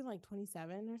 well, he'd been like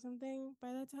 27 or something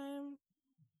by that time.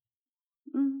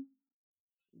 Mm-hmm.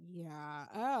 Yeah.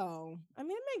 Oh, I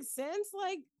mean, it makes sense.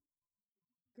 Like,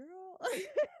 girl,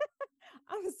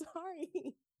 I'm sorry.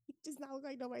 He does not look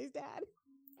like nobody's dad.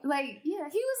 Like, yeah,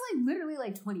 he was like literally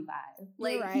like 25.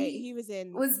 Like, You're right. He was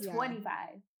 25.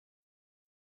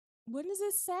 When is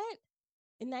this set?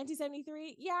 In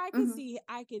 1973? Yeah,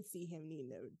 I could see him needing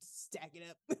to stack it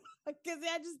up. Because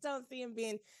I just don't see him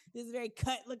being this very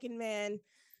cut-looking man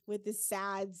with this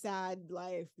sad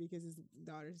life because his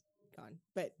daughter's gone.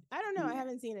 But I don't know. I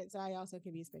haven't seen it, so I also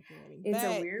could be speculating. It's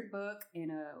a weird book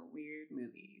and a weird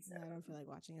movie. So. I don't feel like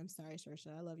watching. I'm sorry, Saoirse.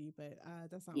 I love you, but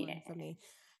that's not one for me.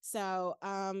 So,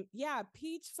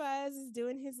 Peach Fuzz is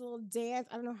doing his little dance.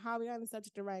 I don't know how we got on the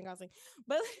subject of Ryan Gosling,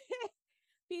 but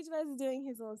Peach Fuzz is doing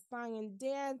his little song and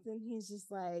dance, and he's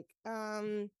just like,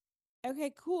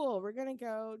 okay, cool. We're gonna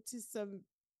go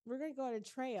on a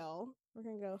trail. We're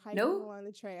gonna go hiking along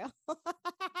the trail.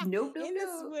 Nope. The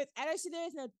woods. I don't. There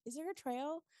is no. Is there a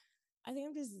trail? I think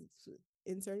I'm just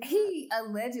inserting. He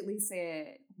allegedly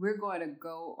said we're going to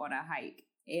go on a hike,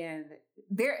 and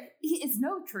it's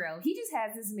no trail. He just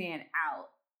has this man out.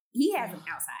 He has him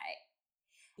outside.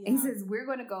 Yeah. And he says we're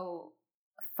going to go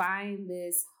find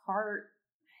this heart.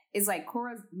 It's like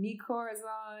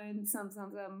Corazon,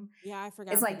 something. Yeah, I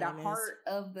forgot. It's like the heart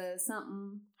of the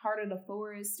something, heart of the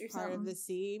forest or something. Heart of the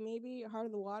sea, maybe? Heart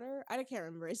of the water? I can't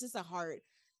remember. It's just a heart.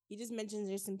 He just mentions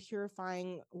there's some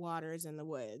purifying waters in the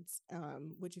woods.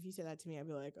 Which if you said that to me, I'd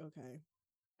be like, okay.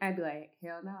 I'd be like,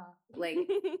 hell no. Like,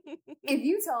 if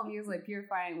you told me it was like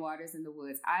purifying waters in the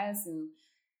woods, I assume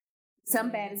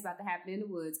something bad is about to happen in the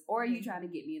woods, or are you trying to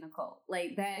get me in a cult?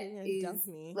 Like that is dunk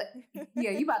me. Like, yeah,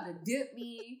 you about to dip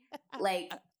me.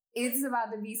 Like it's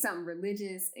about to be something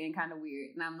religious and kind of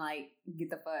weird. And I'm like, get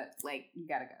the fuck, like you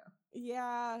gotta go.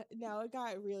 Yeah, no, it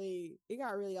got really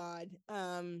odd.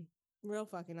 Real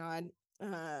fucking odd.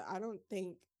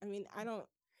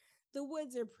 The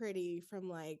woods are pretty from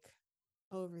like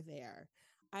over there.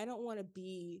 I don't want to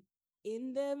be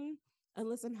in them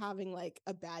unless I'm having like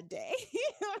a bad day.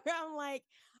 Or I'm like,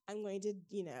 I'm going to,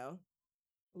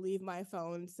 leave my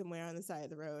phone somewhere on the side of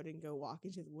the road and go walk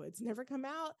into the woods, never come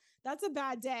out. That's a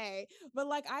bad day. But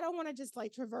like, I don't want to just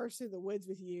like traverse through the woods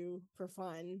with you for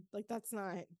fun. Like that's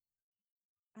not,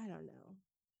 I don't know.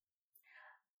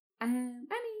 I mean,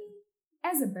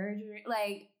 as a birder,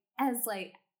 as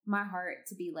my heart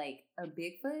to be like a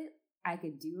Bigfoot, I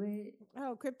could do it.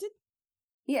 Oh, cryptid?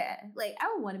 Yeah, like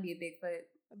I would want to be a Bigfoot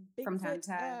from time to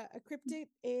time. A cryptid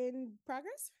in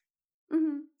progress?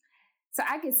 Mm-hmm. So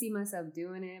I could see myself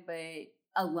doing it,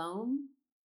 but alone.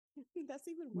 That's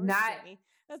even worse.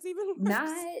 That's even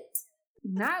worse.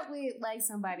 Not with like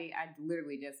somebody I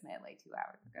literally just met like 2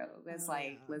 hours ago. That's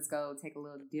let's go take a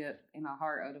little dip in the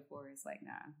heart of the forest. Like,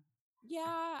 nah.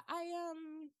 Yeah, I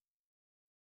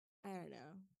don't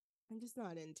know. I'm just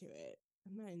not into it.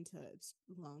 I'm not into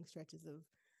long stretches of.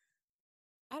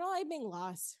 I don't like being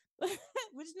lost,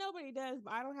 which nobody does.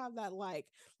 But I don't have that like.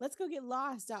 Let's go get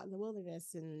lost out in the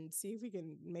wilderness and see if we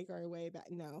can make our way back.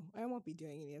 No, I won't be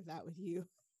doing any of that with you,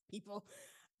 people.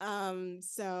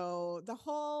 So the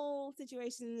whole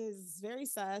situation is very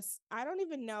sus. I don't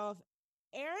even know if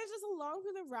Aaron's just along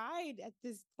for the ride at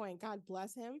this point. God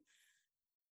bless him.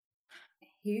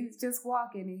 He's just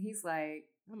walking and he's like,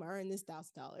 I'm gonna earn this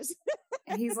 $1,000.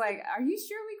 And he's like, are you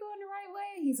sure we going the right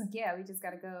way? He's like, yeah, we just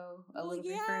gotta go a little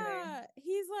bit further.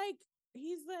 He's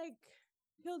like,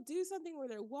 he'll do something where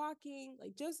they're walking.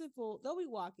 Like they'll be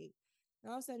walking.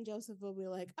 And all of a sudden Joseph will be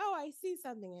like, oh, I see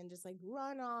something, and just like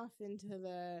run off into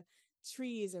the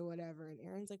trees or whatever. And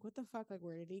Aaron's like, what the fuck? Like,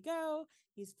 where did he go?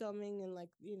 He's filming and like,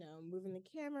 moving the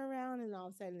camera around, and all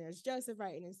of a sudden there's Joseph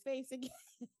right in his face again,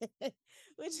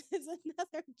 which is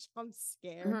another jump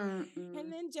scare. Mm-hmm.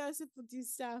 And then Joseph will do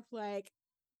stuff like,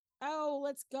 oh,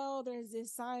 let's go. There's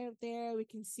this sign up there. We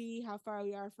can see how far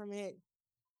we are from it.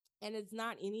 And it's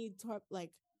not any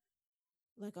like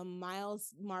a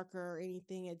miles marker or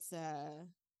anything. It's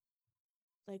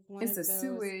like one it's of a those,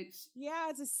 sewage. Yeah,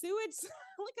 it's a sewage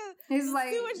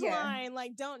sewage line.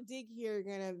 Like, don't dig here. You're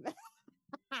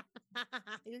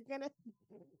gonna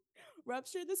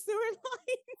rupture the sewer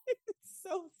line. It's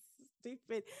so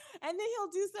stupid. And then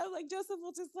he'll do stuff like Joseph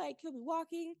will just like, he'll be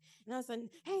walking and all of a sudden,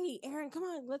 hey Aaron, come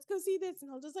on, let's go see this.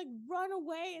 And he'll just like run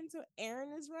away. And so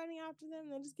Aaron is running after them.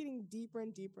 And they're just getting deeper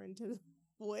and deeper into the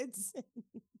woods.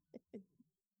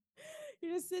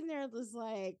 You're just sitting there just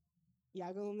like,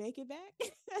 y'all gonna make it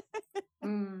back?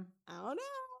 Mm. I don't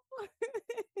know.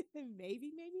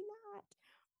 Maybe, maybe not.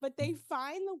 But they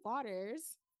find the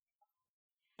waters.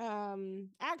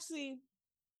 Actually,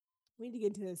 we need to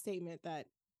get into the statement that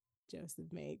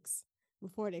Joseph makes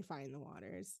before they find the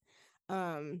waters.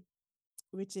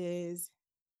 Which is,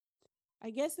 I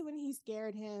guess when he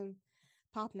scared him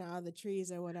popping out of the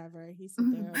trees or whatever, he said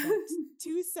there about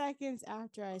 2 seconds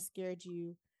after I scared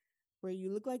you, where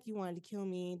you look like you wanted to kill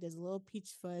me, there's a little peach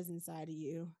fuzz inside of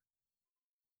you.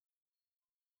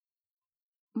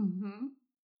 Mm-hmm.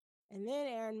 And then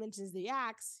Aaron mentions the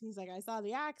axe. He's like, I saw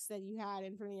the axe that you had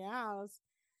in front of your house.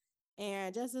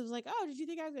 And Joseph's like, oh, did you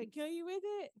think I was going to kill you with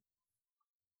it?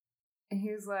 And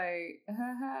he's like,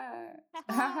 ha ha,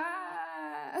 ha ha.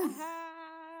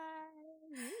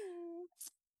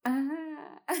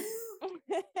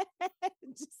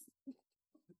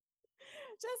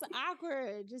 Just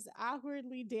awkward, just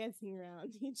awkwardly dancing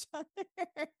around each other.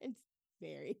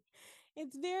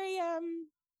 It's very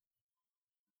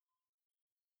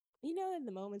you know, in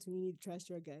the moments when you need to trust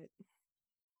your gut.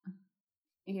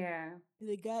 Yeah.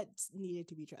 The gut needed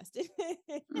to be trusted.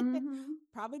 Mm-hmm.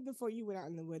 Probably before you went out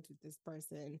in the woods with this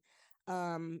person.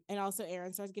 And also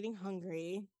Aaron starts getting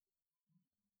hungry.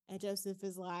 And Joseph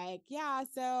is like, yeah,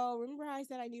 so remember how I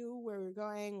said I knew where we were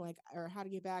going, like, or how to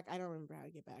get back? I don't remember how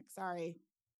to get back. Sorry.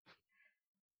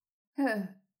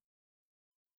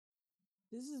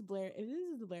 This is the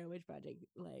Blair Witch Project,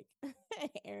 like,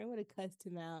 Aaron would have cussed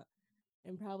him out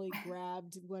and probably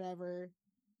grabbed whatever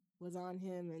was on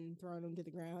him and thrown him to the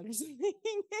ground or something.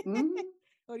 Mm-hmm.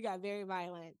 Would have got very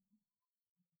violent.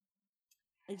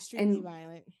 Extremely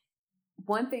violent.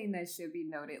 One thing that should be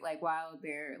noted, like while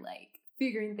they're like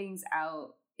figuring things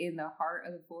out in the heart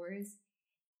of the forest,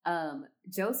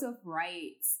 Joseph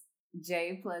writes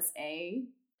J plus A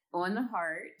on the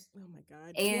heart. Oh my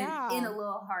God. And in a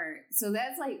little heart. So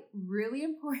that's like really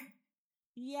important.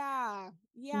 Yeah.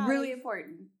 Really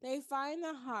important. They find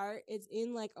the heart. It's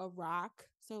in like a rock.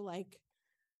 So like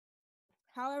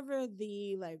however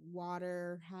the like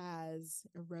water has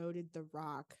eroded the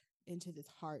rock into this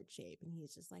heart shape. And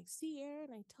he's just like, see, Aaron,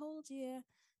 I told you.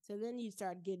 So then you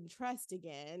start getting trust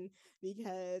again,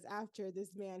 because after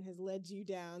this man has led you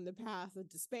down the path of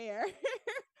despair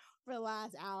for the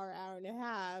last hour and a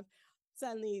half,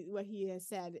 suddenly what he has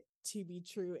said to be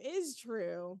true is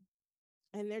true.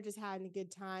 And they're just having a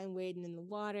good time wading in the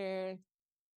water.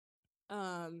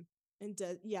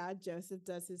 Joseph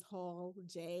does his whole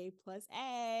J plus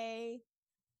A,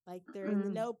 like they're in the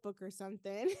Notebook or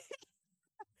something.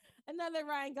 Another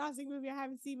Ryan Gosling movie I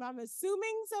haven't seen, but I'm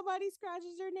assuming somebody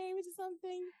scratches their name into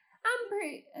something. I'm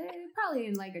pretty probably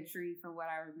in like a tree from what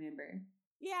I remember.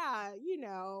 Yeah, you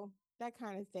know, that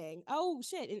kind of thing. Oh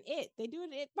shit, and they do it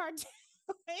in It Part 2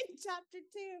 in Chapter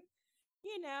 2.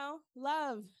 You know,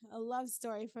 a love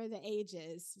story for the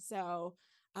ages. So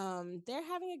they're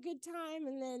having a good time,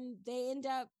 and then they end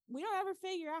up, we don't ever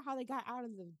figure out how they got out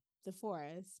of the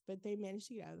forest, but they managed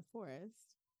to get out of the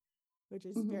forest, which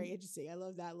is very interesting. I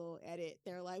love that little edit.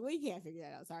 They're like, well, you can't figure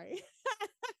that out, sorry.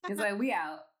 It's like, we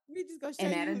out. We just go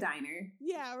straight and at a diner.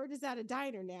 Yeah, we're just at a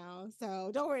diner now. So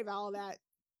don't worry about all that,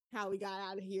 how we got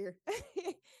out of here.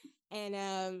 And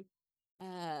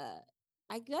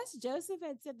I guess Joseph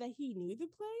had said that he knew the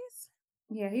place.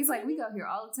 Yeah, he's like, we go here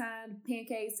all the time.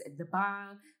 Pancakes at the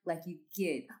bomb. Like, you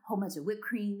get a whole bunch of whipped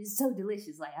cream. It's so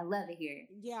delicious. Like, I love it here.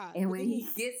 Yeah. And when he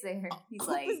gets there, he's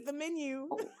like, opens the menu.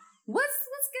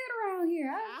 What's good around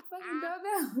here? I fucking don't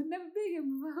know. Never been here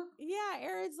before. Yeah,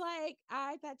 Aaron's like,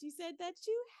 I thought you said that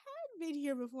you had been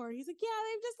here before. He's like, yeah,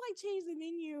 they've just like changed the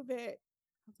menu a bit.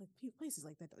 I was like, places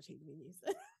like that don't change menus.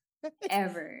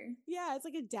 Ever. Yeah, it's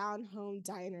like a down home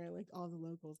diner like all the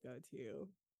locals go to.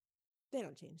 They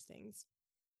don't change things.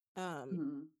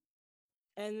 And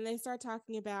they start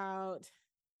talking about,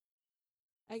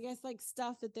 I guess, like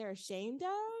stuff that they're ashamed of.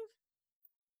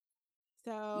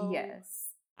 So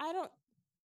yes, I don't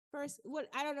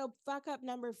know, fuck up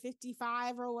number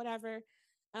 55 or whatever.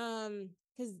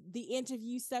 Because the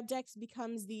interview subject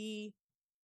becomes the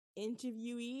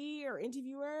interviewee or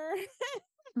interviewer.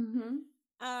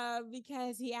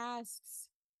 Because he asks,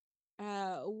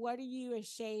 what are you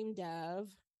ashamed of?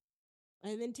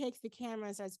 And then takes the camera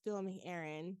and starts filming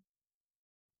Aaron.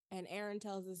 And Aaron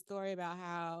tells a story about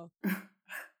how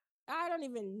I don't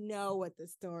even know what the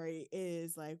story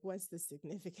is. Like, what's the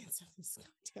significance of this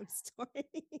goddamn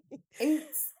story?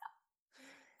 It's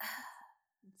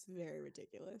very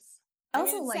ridiculous.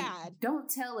 Also, like, sad. Don't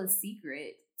tell a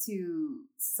secret to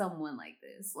someone like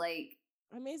this. Like,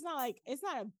 I mean, it's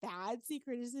not a bad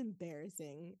secret. It's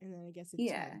embarrassing. And then I guess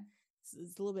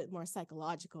it's a little bit more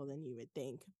psychological than you would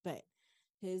think. But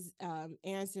his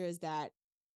answer is that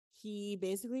he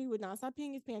basically would not stop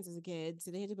peeing his pants as a kid,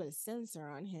 so they had to put a sensor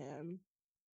on him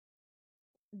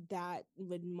that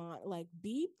would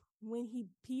beep when he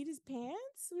peed his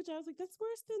pants, which I was like, that's way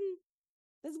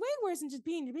worse than just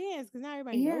peeing your pants, because now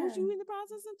everybody knows you in the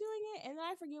process of doing it. And then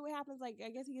I forget what happens. Like, I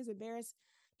guess he gets embarrassed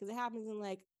because it happens in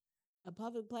like a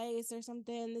public place or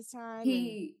something this time.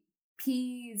 He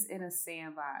pees in a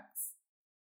sandbox.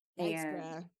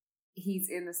 Extra. And he's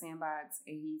in the sandbox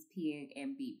and he's peeing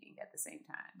and beeping at the same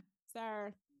time.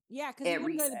 Sir. Yeah, because he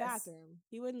wouldn't go to the bathroom.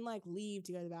 He wouldn't like leave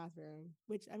to go to the bathroom,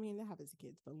 which, I mean, that happens to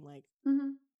kids, but I'm like,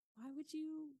 why would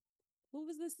you? What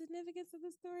was the significance of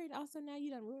the story? And also, now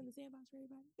you done ruined the sandbox for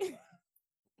everybody.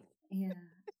 Yeah.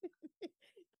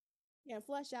 Yeah,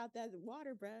 flush out that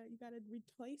water, bro. You got to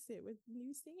replace it with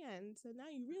new sand. So now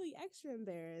you're really extra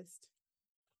embarrassed.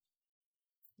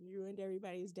 You ruined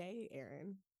everybody's day,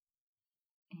 Aaron.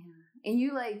 Yeah. And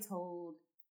you told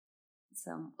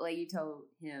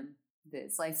him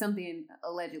this, like something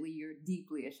allegedly you're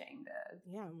deeply ashamed of.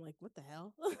 Yeah, I'm like, what the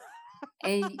hell?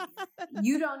 And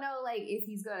you don't know if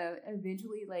he's gonna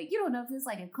eventually you don't know if it's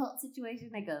a cult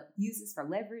situation, use this for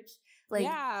leverage.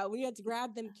 Yeah, when you have to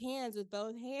grab them cans with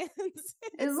both hands. It's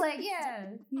boom,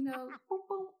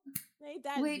 boom.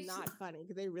 That's not funny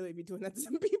because they really be doing that to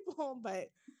some people,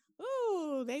 but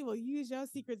ooh, they will use your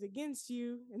secrets against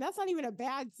you. And that's not even a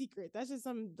bad secret. That's just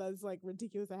something that's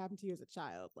ridiculous that happened to you as a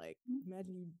child.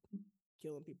 Imagine you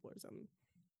killing people or something.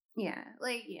 Yeah,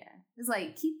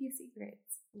 it's keep your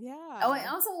secrets. Yeah. Oh, and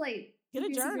also get a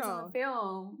journal on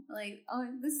film.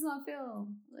 This is on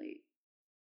film.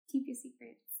 Keep your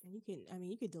secrets. And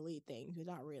you could delete things, but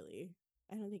not really.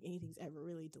 I don't think anything's ever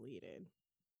really deleted.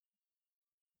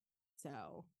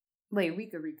 So we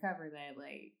could recover that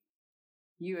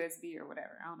USB or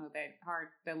whatever. I don't know,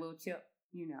 that little chip,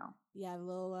 Yeah, the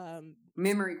little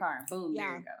memory card. Boom,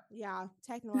 there you go. Yeah,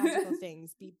 technological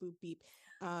things. Beep boop beep.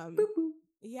 Boop boop.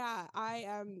 Yeah,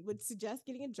 I would suggest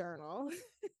getting a journal.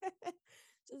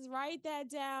 Just write that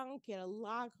down, get a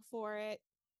lock for it.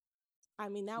 I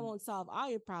mean, that won't solve all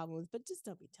your problems, but just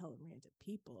don't be telling random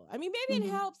people. I mean, maybe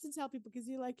it helps to tell people because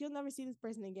you'll never see this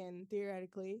person again,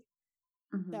 theoretically.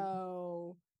 Mm-hmm.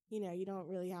 So, you don't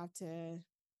really have to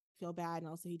feel bad. And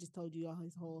also, he just told you all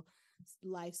his whole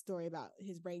life story about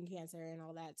his brain cancer and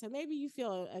all that. So maybe you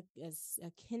feel a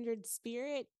kindred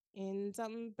spirit in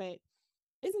something, but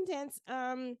it's intense.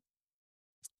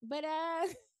 But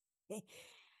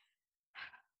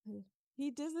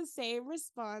he does the same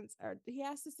response, or he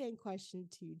asks the same question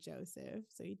to Joseph.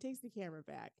 So he takes the camera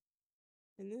back,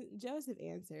 and then Joseph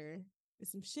answer is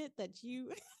some shit that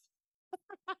you.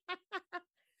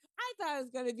 I thought it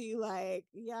was gonna be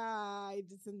yeah, I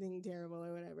did something terrible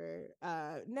or whatever.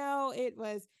 No, it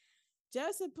was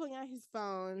Joseph pulling out his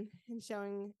phone and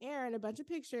showing Aaron a bunch of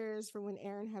pictures from when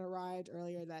Aaron had arrived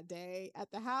earlier that day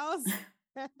at the house.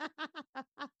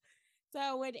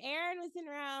 So when Aaron was sitting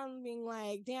around being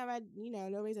like, damn,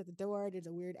 nobody's at the door. There's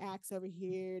a weird axe over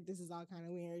here. This is all kind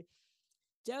of weird.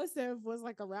 Joseph was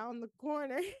around the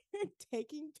corner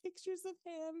taking pictures of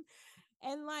him.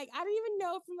 And I don't even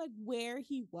know from where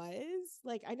he was.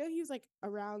 I know he was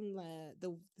around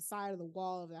the side of the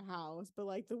wall of the house, but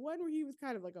the one where he was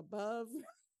kind of above.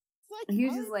 He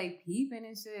was just peeping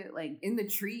and shit, in the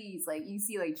trees. You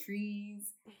see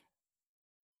trees.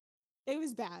 It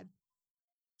was bad.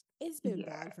 It's been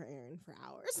bad for Aaron for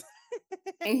hours.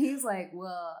 And he's like,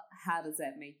 well, how does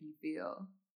that make you feel?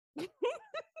 It's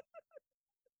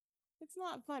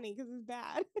not funny because it's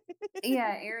bad.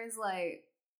 Yeah, Aaron's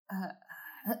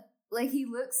he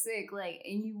looks sick,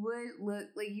 and you would look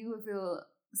you would feel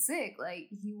sick,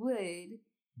 he would.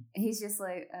 And he's just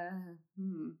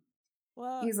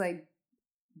Well, he's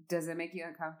does it make you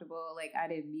uncomfortable? I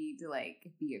didn't mean to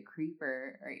be a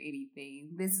creeper or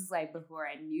anything. This is before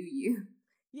I knew you.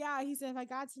 Yeah, he said, if I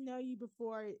got to know you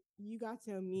before you got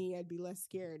to know me, I'd be less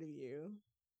scared of you.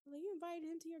 You invited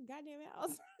him to your goddamn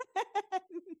house.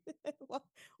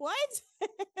 What?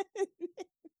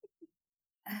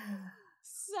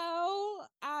 So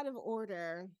out of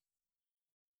order.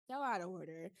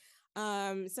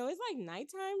 So it's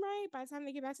nighttime, right? By the time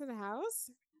they get back to the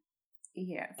house?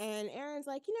 Yeah. And Aaron's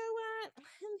like, you know what?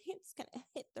 I'm just gonna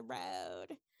hit the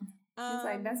road. He's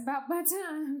that's about my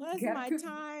time. That's my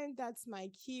time. That's my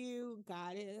cue.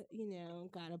 Got it.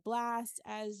 Got a blast,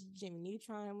 as Jimmy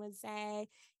Neutron would say.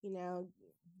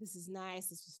 This is nice.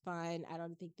 This was fun. I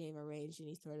don't think they've arranged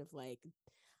any sort of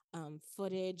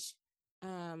footage,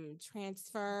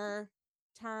 transfer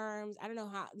terms. I don't know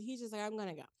how. He's just I'm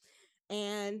gonna go,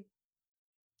 and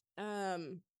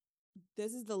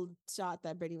this is the shot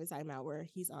that Brittany was talking about where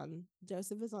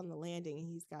Joseph is on the landing and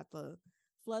he's got the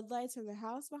floodlights from the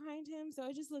house behind him. So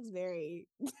it just looks very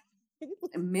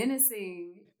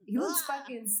menacing. He looks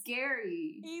fucking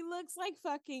scary. He looks like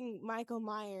fucking Michael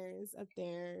Myers up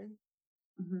there.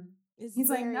 Mm-hmm. He's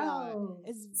like, no,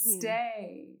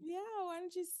 stay. Yeah, why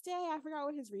don't you stay? I forgot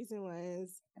what his reason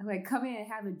was. Like, come in and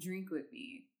have a drink with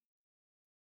me.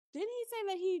 Didn't he say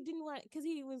that he didn't want, because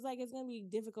he was like, it's going to be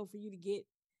difficult for you to get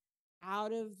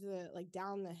out of the, like,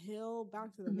 down the hill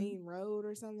back to the main road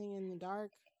or something in the dark?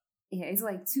 Yeah, it's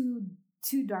like too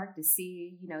dark to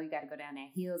see. You know, you got to go down that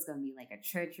hill. It's going to be like a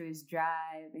treacherous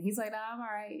drive. And he's like, no, I'm all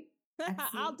right.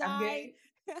 I'll die.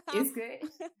 It's good.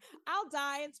 I'll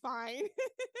die. It's fine.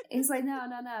 It's like, no.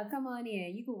 Come on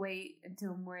in. You can wait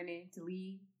until morning to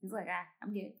leave. He's like,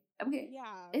 I'm good.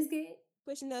 Yeah. It's good.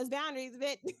 Pushing those boundaries a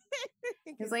bit.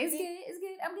 He's like, it's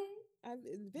good. I'm good.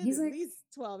 It's been at least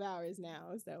 12 hours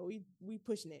now, so we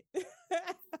pushing it.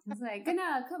 It's like,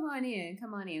 no, come on in.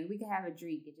 We can have a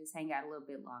drink and just hang out a little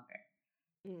bit longer.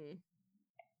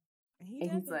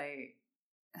 He's like,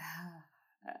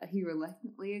 he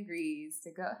reluctantly agrees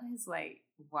to go. He's like,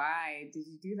 why did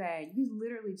you do that? You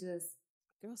literally just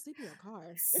girl sleep in your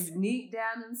car. Sneak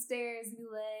down them stairs and be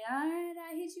like, all right,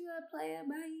 I hit you up, player,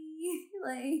 bye.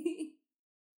 Like,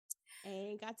 I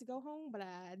ain't got to go home, but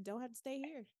I don't have to stay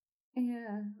here.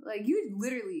 Yeah, like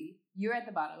you're at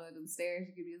the bottom of them stairs.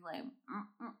 You could be like,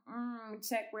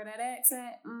 check where that X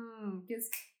at. Just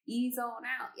ease on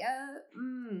out. Yeah.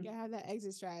 You gotta have that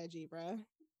exit strategy, bro.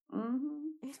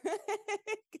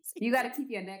 You got to keep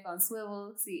your neck on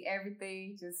swivel, see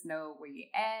everything, just know where you're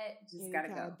at. Just gotta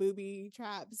go. Booby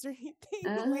traps or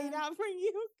anything laid out for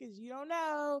you because you don't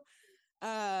know.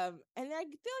 And I feel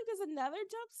like there's another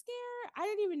jump scare. I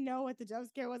didn't even know what the jump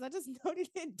scare was. I just noted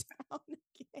it down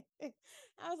again.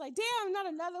 I was like, damn, not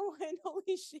another one.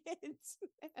 Holy shit.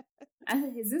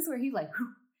 Is this where he like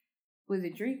with a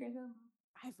drink or something?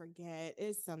 I forget.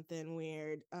 It's something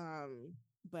weird.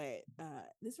 But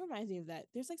this reminds me of that.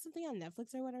 There's like something on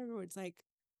Netflix or whatever where it's like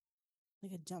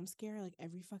a jump scare like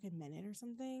every fucking minute or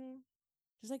something.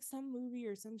 There's like some movie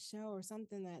or some show or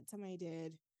something that somebody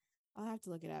did. I'll have to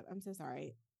look it up. I'm so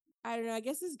sorry. I don't know. I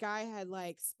guess this guy had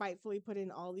like spitefully put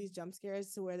in all these jump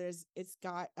scares to where it's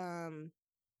got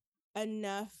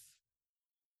enough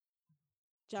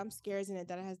jump scares in it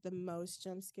that it has the most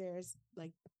jump scares,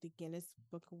 like the Guinness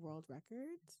Book of World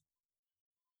Records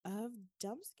of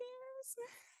jump scares.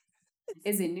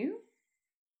 Is it new?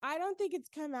 I don't think it's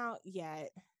come out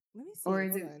yet. Let me see. Or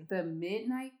is it the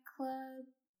Midnight Club?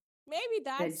 Maybe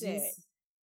that's it.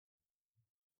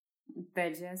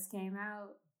 That just came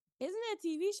out. Isn't it a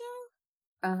TV show?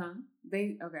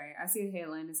 Okay. I see a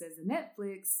headline that says the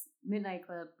Netflix Midnight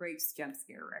Club breaks jump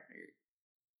scare record.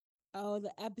 Oh,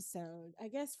 the episode. I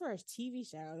guess for a TV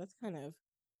show, that's kind of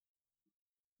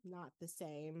not the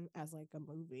same as like a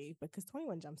movie because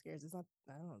 21 jump scares is not,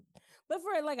 I don't know. But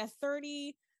for like a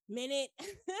 30-minute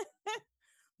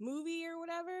movie or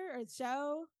whatever, or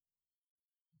show.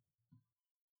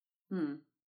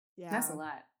 Yeah. That's a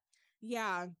lot.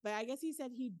 Yeah, but I guess he said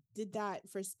he did that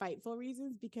for spiteful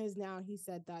reasons because now he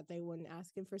said that they wouldn't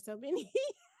ask him for so many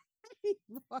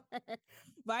anymore.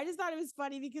 But I just thought it was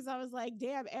funny because I was like,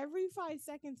 damn, every 5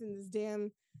 seconds in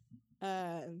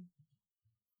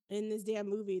this damn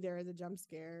movie there is a jump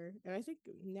scare. And I think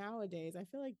nowadays I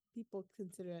feel like people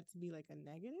consider that to be like a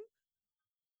negative.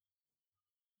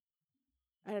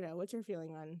 I don't know. What's your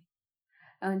feeling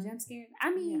on jump scares?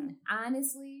 I mean,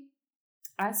 honestly,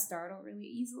 I startle really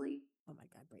easily. Oh my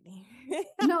God, Brittany.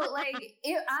 No, like,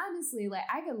 it honestly, like,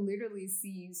 I could literally see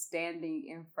you standing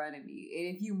in front of me.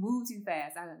 And if you move too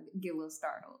fast, I get a little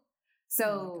startled.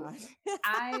 So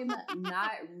I'm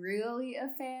not really a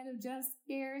fan of jump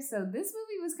scares. So this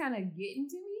movie was kind of getting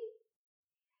to me.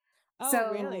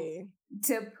 Oh, really?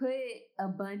 To put a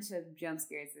bunch of jump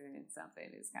scares in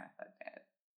something is kind of fucked up.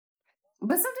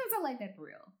 But sometimes I like that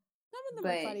thrill. Some of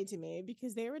them are funny to me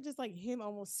because they were just like him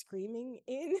almost screaming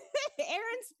in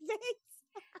Aaron's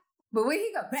face. But when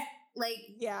he go back, like,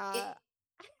 yeah,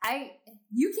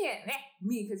 you can't back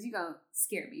me because you gonna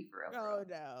scare me for real. Oh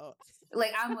no,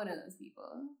 like I'm one of those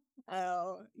people.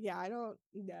 Oh yeah, I don't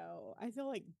know. I feel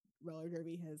like roller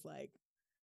derby has like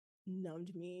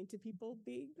numbed me to people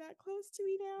being that close to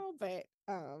me now. But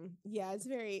yeah, it's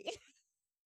very.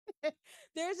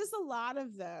 There's just a lot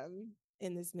of them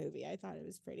in this movie. I thought it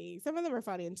was pretty. Some of them are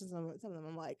funny, and some of them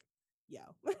I'm like, yo,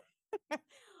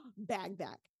 bag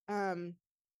back.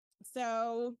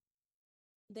 So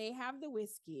they have the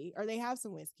whiskey, or they have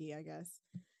some whiskey, I guess,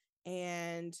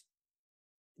 and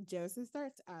Joseph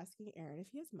starts asking Aaron if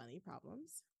he has money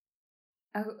problems.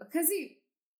 Oh, because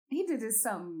he did this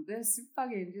something this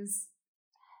fucking just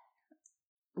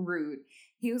rude.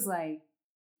 He was like,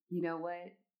 you know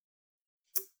what?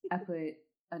 I put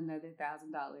another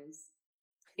 $1,000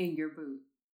 in your boot.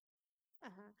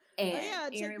 And oh yeah,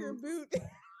 check Aaron, your boot.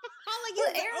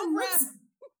 Aaron looks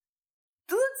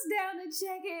down to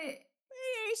check it.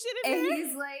 Yeah, and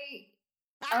he's like,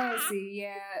 oh, see,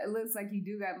 yeah, it looks like you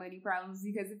do got money problems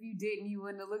because if you didn't, you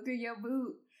wouldn't have looked at your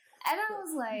boot. And I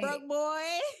was like, broke boy.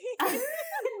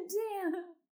 damn.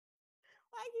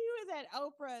 Like he was at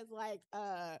Oprah's, like,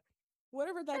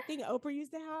 whatever that thing Oprah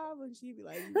used to have when she'd be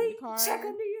like, you Like, get a car. check under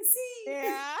your seat.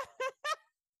 Yeah.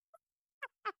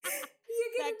 You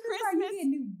get that a new Christmas, car, you get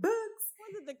new books.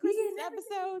 Was it the Christmas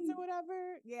episodes everything. or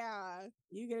whatever? Yeah.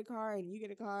 You get a car and you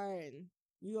get a car and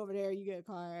you over there, you get a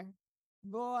car.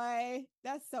 Boy,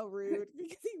 that's so rude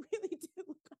because he really did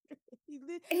look under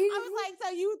it. I was like, so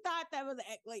you thought that was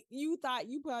like, you thought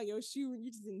you put on your shoe and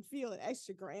you just didn't feel an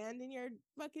extra grand in your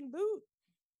fucking boot?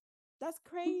 That's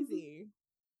crazy.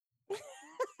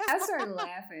 I started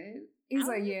laughing. He's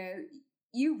like, yeah,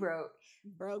 you broke.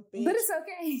 Broke, bitch. But it's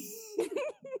okay.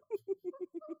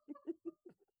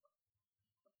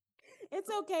 It's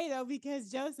okay, though,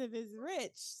 because Joseph is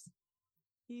rich.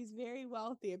 He's very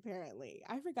wealthy, apparently.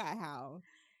 I forgot how.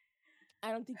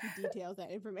 I don't think he details that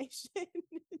information.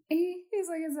 He's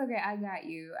like, it's okay. I got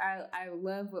you. I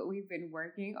love what we've been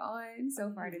working on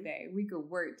so far today. We could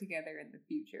work together in the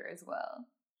future as well.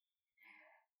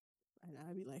 And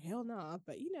I'd be like, hell no.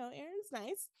 But, you know, Aaron's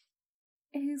nice.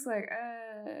 And he's like,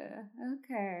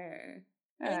 okay.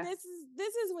 And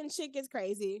this is when shit gets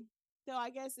crazy. So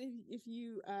I guess if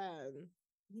you,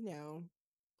 you know,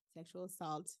 sexual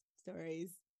assault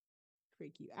stories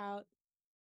freak you out,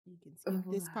 you can skip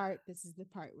this part. This is the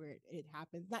part where it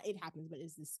happens. Not it happens, but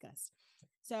it's discussed.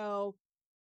 So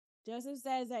Joseph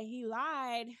says that he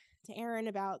lied to Aaron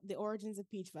about the origins of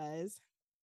Peach Fuzz.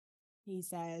 He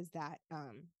says that,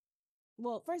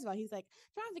 well, first of all, he's like,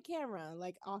 turn off the camera,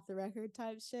 like off the record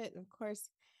type shit. And of course,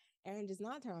 Aaron does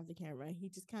not turn off the camera. He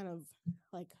just kind of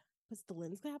like puts the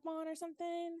lens cap on or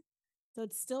something. So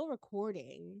it's still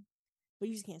recording, but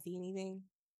you just can't see anything.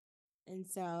 And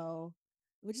so,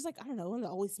 which is like, I don't know, one of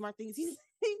the always smart things he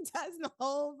does in the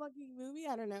whole fucking movie.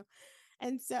 I don't know.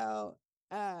 And so,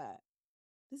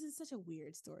 this is such a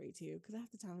weird story too, because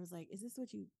half the time I was like, is this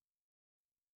what you,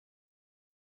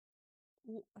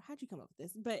 how'd you come up with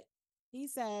this? But he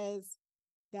says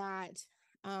that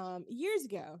years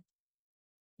ago,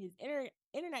 his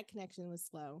internet connection was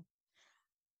slow.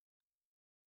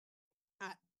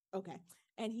 Okay.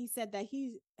 And he said that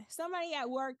somebody at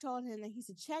work told him that he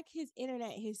should check his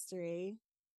internet history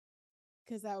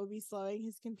because that would be slowing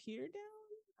his computer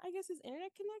down. I guess his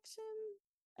internet connection.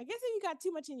 I guess if you got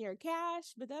too much in your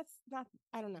cache, but that's not,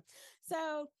 I don't know.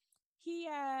 So he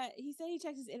said he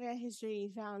checked his internet history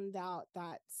and found out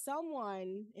that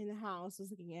someone in the house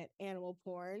was looking at animal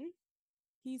porn.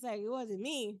 He's like, it wasn't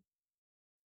me.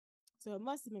 So it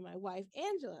must have been my wife,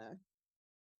 Angela.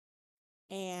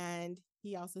 And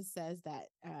he also says that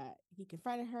he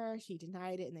confronted her. She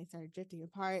denied it, and they started drifting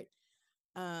apart.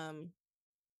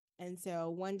 And so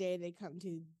one day they come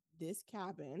to this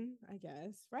cabin, I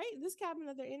guess, right? This cabin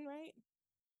that they're in, right?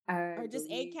 Or just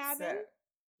a cabin? So.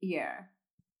 Yeah.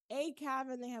 A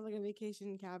cabin. They have like a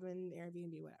vacation cabin,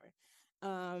 Airbnb, whatever.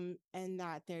 And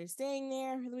that they're staying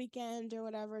there for the weekend or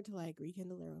whatever to like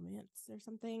rekindle their romance or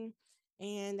something.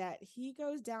 And that he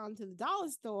goes down to the dollar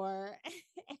store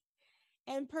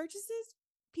and purchases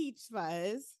Peach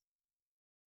Fuzz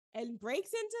and breaks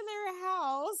into their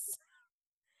house,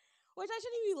 which I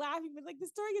shouldn't even be laughing, but like the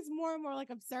story gets more and more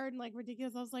like absurd and like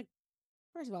ridiculous. I was like,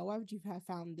 first of all, why would you have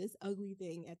found this ugly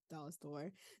thing at the dollar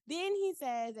store? Then he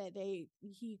says that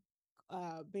he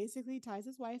basically ties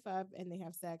his wife up and they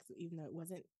have sex, even though it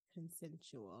wasn't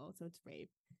consensual, so it's rape.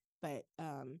 But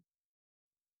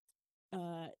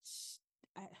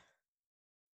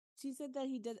she said that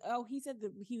he did. Oh, he said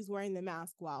that he was wearing the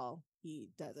mask while he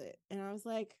does it. And I was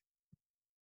like,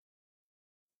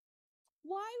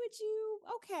 why would you?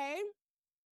 Okay.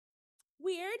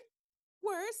 Weird.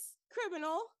 Worse.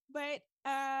 Criminal. But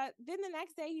then the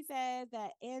next day he says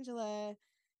that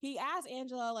he asked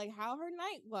Angela like how her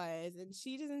night was. And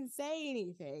she doesn't say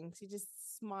anything. She just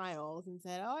smiles and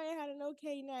said, oh, I had an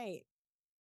okay night.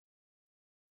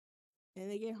 And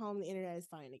they get home, the internet is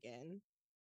fine again.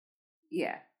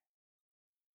 Yeah.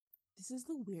 This is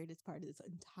the weirdest part of this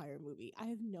entire movie. I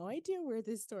have no idea where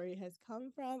this story has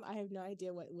come from. I have no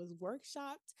idea what was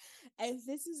workshopped. If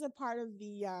this is a part of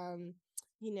the,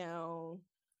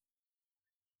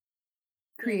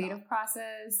 creative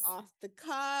process. Off the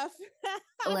cuff.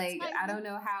 Like, I don't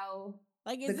know how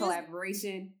Like, the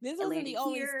collaboration. This it wasn't landed the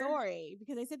only here. story,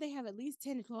 because they said they have at least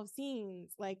 10 to 12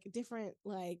 scenes, like different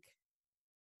like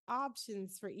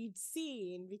options for each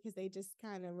scene, because they just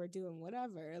kind of were doing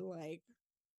whatever. Like,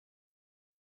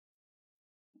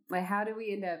 how do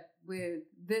we end up with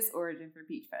this origin for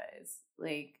Peach Fuzz?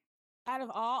 Like, out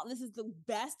of all, this is the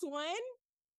best one.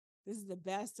 This is the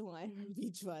best one from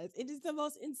Peach Fuzz. It is the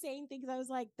most insane thing, because I was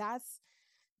like,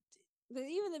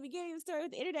 even the beginning of the story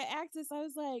with the internet access, I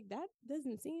was like, that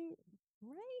doesn't seem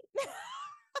right.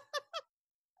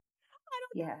 I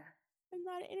don't know. I'm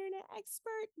not an internet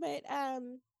expert, but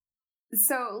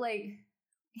so like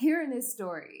hearing this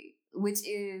story, which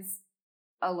is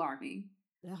alarming.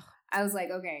 Ugh. I was like,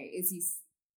 okay, is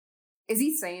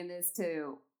he saying this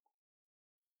to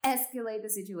escalate the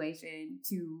situation,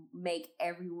 to make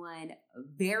everyone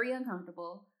very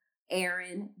uncomfortable,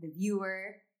 Aaron, the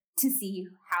viewer, to see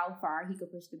how far he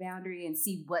could push the boundary and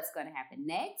see what's going to happen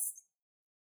next?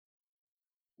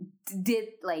 Did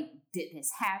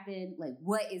this happen? Like,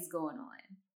 what is going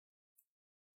on?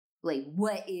 Like,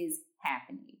 what is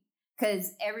happening?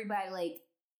 Because everybody, like,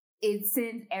 it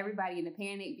sends everybody into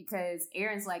panic, because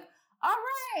Aaron's like, all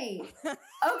right,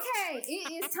 okay,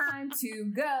 it is time to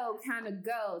go, time to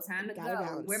go.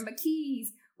 Bounce. Where my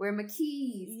keys?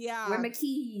 Yeah. Where my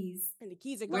keys? And the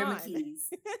keys are Where gone. my keys?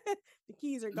 The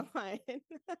keys are gone. I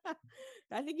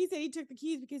think he said he took the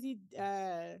keys because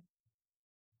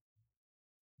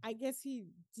I guess he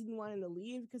didn't want him to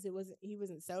leave because he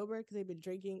wasn't sober, because they'd been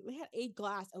drinking. They had a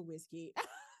glass of whiskey.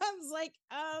 I was like,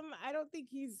 I don't think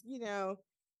he's,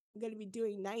 going to be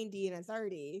doing 90 and a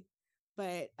 30.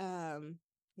 But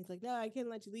he's like, no, I can't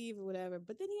let you leave or whatever.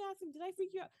 But then he asked him, did I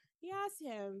freak you out? He asked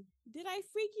him, did I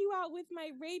freak you out with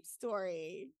my rape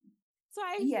story? So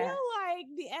I feel like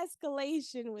the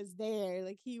escalation was there.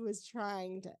 Like, he was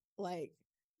trying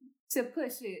to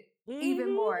push it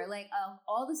even more. Like,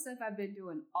 all the stuff I've been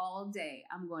doing all day,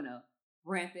 I'm going to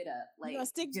ramp it up. Like,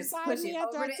 just push it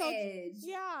over the edge.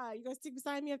 Yeah, you're going to stick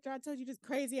beside me after I told you this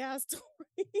crazy ass story.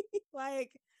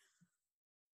 Like,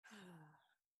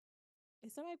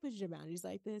 if somebody pushes your boundaries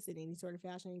like this in any sort of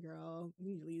fashion, girl,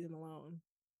 you need to leave them alone.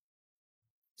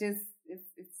 Just,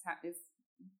 it's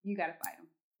you got to fight them.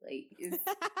 Like,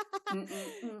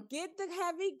 get the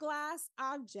heavy glass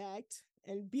object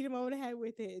and beat him over the head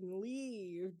with it and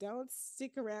leave. Don't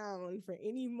stick around for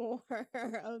any more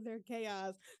of their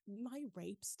chaos. My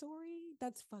rape story?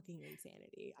 That's fucking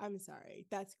insanity. I'm sorry.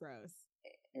 That's gross.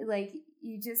 Like,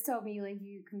 you just told me, like,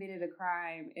 you committed a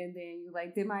crime, and then you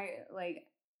like, did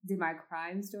my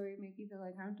crime story make you feel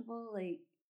uncomfortable? Like,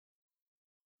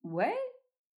 what?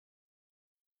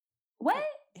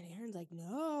 And Aaron's like,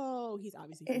 no. He's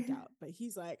obviously freaked out, but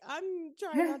he's like, I'm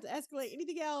trying not to escalate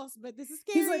anything else, but this is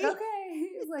scary. He's like, okay.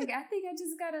 He's like, I think I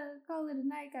just gotta call it a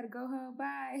night. Gotta go home.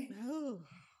 Bye. Oh.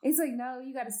 It's like, no,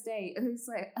 you gotta stay. It's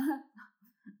like,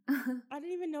 I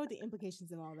didn't even know what the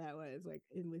implications of all that was, like,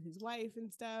 with his wife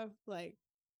and stuff. Like,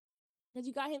 because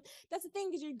you got him. That's the thing,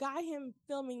 because you got him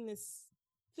filming the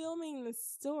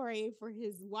story for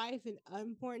his wife and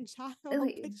unborn child,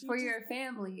 for your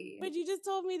family. But you just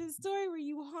told me the story where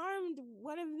you harmed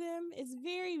one of them. It's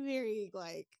very, very,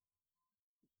 like,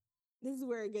 this is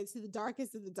where it gets to the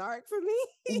darkest of the dark for me.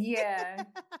 Yeah.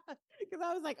 Because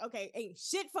I was like, okay, ain't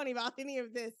shit funny about any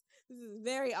of this. This is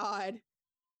very odd.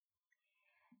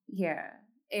 Yeah.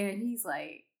 And he's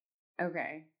like,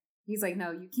 okay. He's like,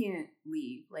 no, you can't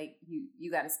leave. Like,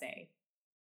 you gotta stay.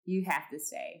 You have to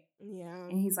stay. Yeah.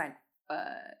 And he's like, fuck.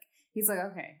 He's like,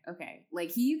 okay.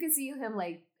 Like, you can see him,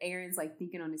 like, Aaron's, like,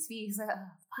 thinking on his feet. He's like,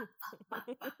 oh,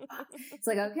 fuck. It's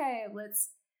like, okay, let's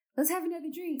have another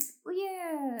drink. Well,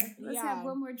 yeah. Let's have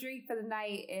one more drink for the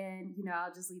night, and,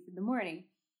 I'll just leave in the morning.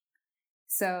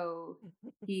 So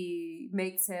he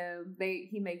makes him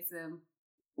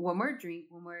one more drink,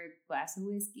 one more glass of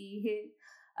whiskey.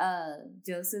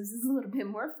 Joseph's is a little bit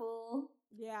more full.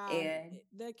 Yeah, and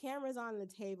the camera's on the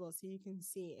table, so you can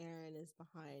see Aaron is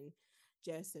behind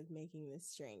Joseph making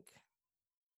this drink.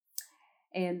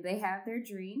 And they have their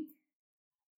drink,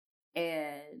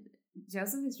 and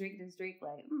Joseph is drinking his drink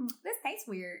like, this tastes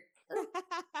weird.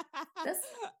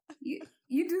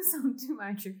 You do something to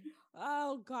my drink.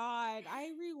 Oh God,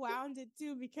 I rewound it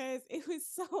too because it was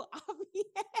so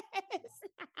obvious.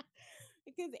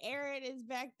 Because Aaron is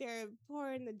back there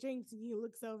pouring the drinks, and he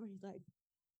looks over. He's like,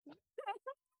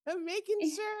 I'm making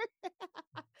sure.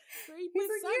 So he put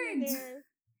something in there.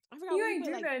 I forgot. You ain't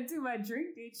do that to my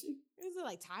drink, did you? Is it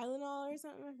like Tylenol or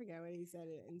something? I forgot what he said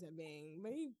it ends up being,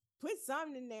 but he put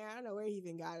something in there. I don't know where he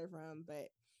even got it from,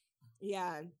 but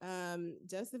yeah.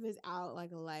 Joseph is out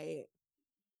like a light,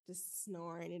 just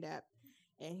snoring it up,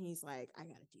 and he's like, I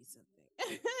gotta do something.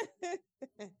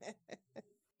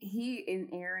 He and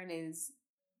Aaron is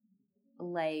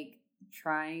like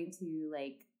trying to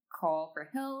like call for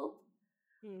help.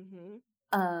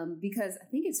 Because I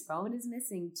think his phone is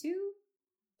missing too.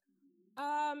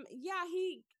 Yeah,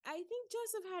 I think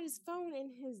Joseph had his phone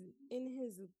in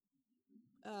his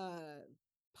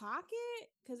pocket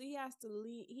because he has to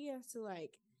leave. He has to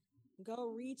like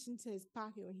go reach into his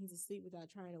pocket when he's asleep without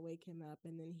trying to wake him up,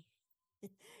 and then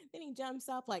then he jumps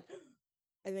up like,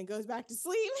 and then goes back to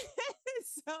sleep.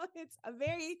 So it's a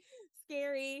very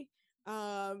scary.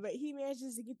 But he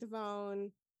manages to get the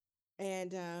phone,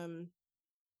 and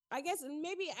I guess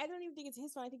maybe I don't even think it's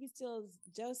his phone. I think he steals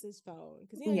Joseph's phone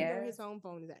because he don't even know where his own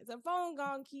phone is at. So phone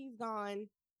gone, keys gone.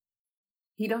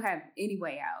 He don't have any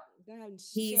way out. Don't have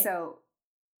He shit. so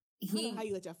I don't know he how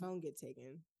you let your phone get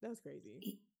taken. That was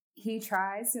crazy. he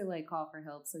tries to like call for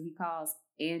help, so he calls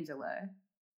Angela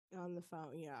On the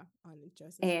phone, yeah, on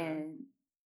Joseph's and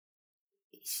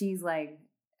she's like,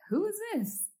 "Who is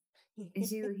this?" And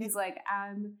he's like,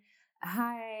 I'm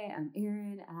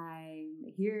Aaron. I'm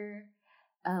here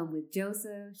with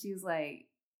Joseph. She's like,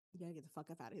 you gotta get the fuck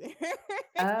up out of there.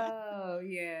 oh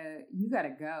yeah, you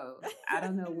gotta go. I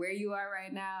don't know where you are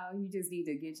right now. You just need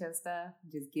to get your stuff.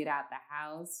 Just get out the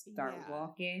house. Start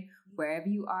walking. Wherever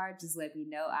you are, just let me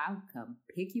know. I'll come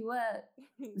pick you up.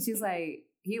 She's like,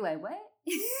 he like, what?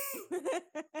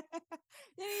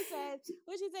 Then he said,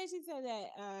 what she say? She said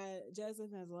that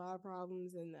Joseph has a lot of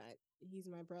problems and that he's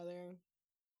my brother.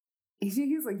 He's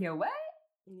like, yo, what?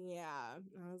 Yeah.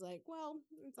 I was like, well,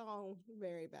 it's all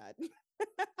very bad.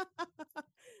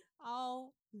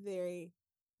 All very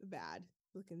bad.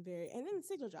 Looking very, and then the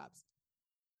signal drops.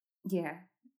 Yeah.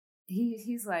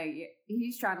 He's like,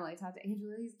 he's trying to like talk to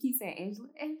Angela. He keeps saying Angela.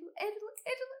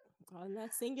 On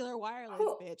that singular wireless,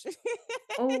 bitch.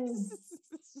 Oh, it's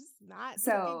just not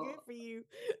looking good for you.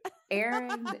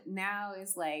 Aaron now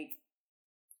is like,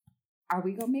 are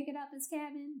we gonna make it out this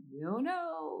cabin? We don't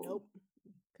know. Nope.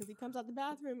 Because he comes out the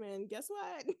bathroom and guess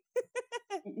what?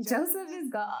 Joseph is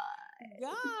gone.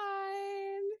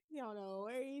 You don't know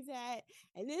where he's at.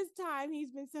 And this time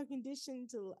he's been so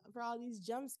conditioned for all these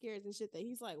jump scares and shit that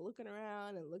he's like looking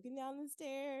around and looking down the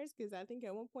stairs. Because I think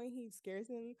at one point he scares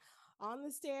him on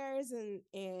the stairs and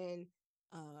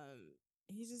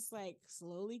he's just like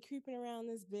slowly creeping around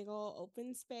this big old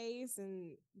open space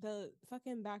and the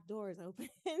fucking back door is open.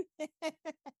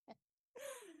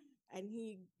 And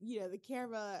he, the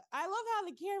camera, I love how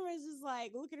the camera is just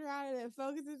like looking around and it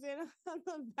focuses in on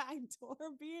the back door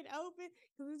being open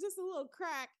because it's just a little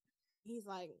crack. He's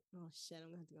like, oh shit,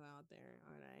 I'm gonna have to go out there,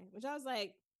 aren't I? Which I was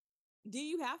like, do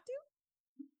you have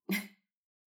to?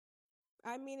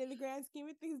 I mean, in the grand scheme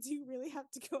of things, do you really have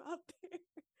to go out there?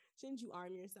 Shouldn't you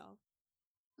arm yourself?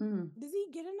 Does he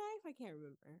get a knife? I can't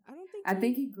remember. I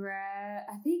think he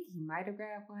might have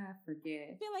grabbed one. I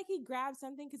forget. I feel like he grabbed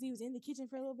something because he was in the kitchen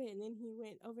for a little bit and then he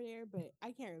went over there, but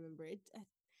I can't remember it.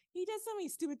 He does so many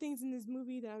stupid things in this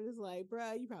movie that I'm just like,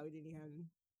 bruh, you probably didn't even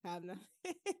have nothing.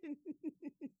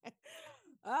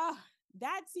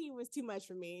 That scene was too much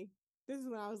for me. This is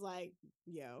when I was like,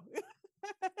 yo.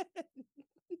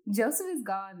 Joseph is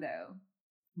gone though,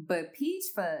 but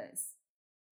Peach Fuzz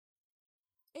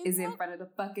is in front of the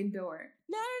fucking door.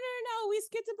 No. We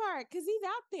skipped a part because he's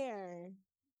out there.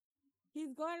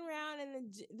 He's going around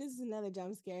and this is another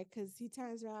jump scare because he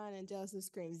turns around and Joseph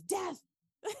screams, death!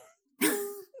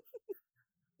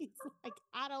 He's like,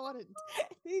 I don't want to.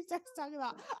 He starts talking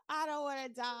about, I don't want to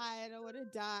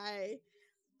die.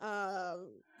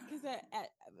 Because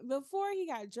before he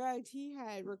got drugged, he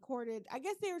had recorded, I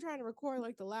guess they were trying to record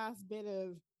like the last bit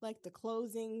of like the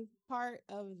closing part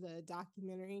of the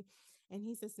documentary. And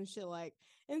he says some shit like,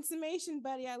 in summation,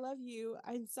 buddy, I love you.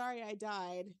 I'm sorry I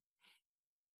died.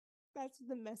 That's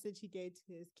the message he gave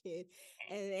to his kid.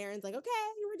 And Aaron's like, okay,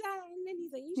 you were dying. And then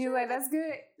he's like, You're like, that's good.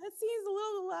 That seems a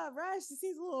little rushed. It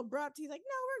seems a little abrupt. He's like,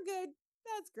 no, we're good.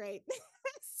 That's great.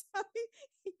 So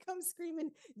he comes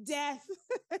screaming, death.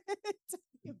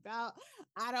 Talking about,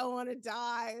 I don't want to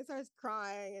die. And starts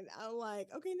crying. And I'm like,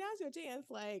 okay, now's your chance.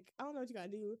 Like, I don't know what you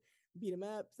got to do. Beat him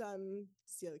up, something,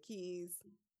 steal the keys.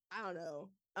 I don't know.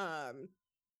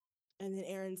 And then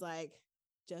Aaron's like,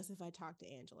 Joseph, I talked to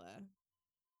Angela.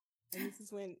 And this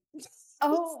is when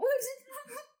runs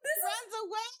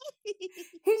away. He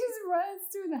just runs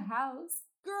through the house.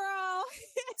 Girl.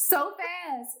 So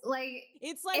fast. Like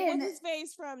it's like what's his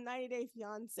face from 90 Day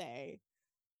Fiance,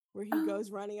 where he goes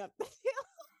running up the hill.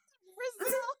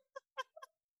 Brazil.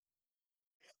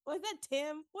 Was that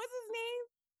Tim? What's his name?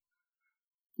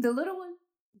 The little one?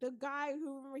 The guy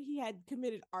who, remember, he had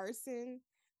committed arson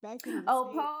back in the Oh,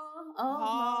 States. Paul.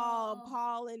 Oh,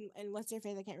 Paul and what's her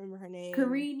face? I can't remember her name.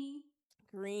 Carini.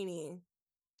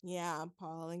 Yeah,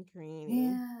 Paul and Carini.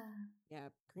 Yeah. Yeah,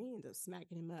 Carini ended up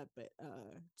smacking him up, but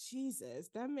Jesus,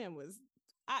 that man was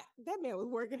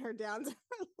working her down to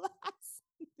her last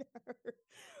nerve.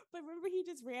 But remember, he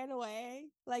just ran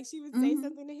away. Like she would say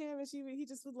something to him, and he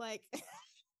just would like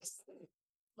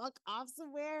fuck off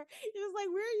somewhere. He was like,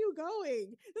 "Where are you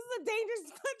going? This is a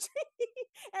dangerous country."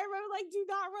 Everyone was like, "Do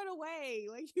not run away.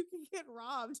 Like you can get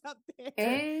robbed up there."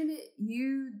 And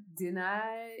you did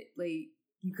not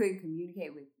you couldn't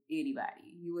communicate with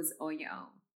anybody. You was on your own.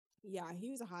 Yeah,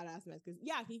 he was a hot ass mess because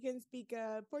he couldn't speak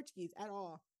Portuguese at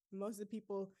all. Most of the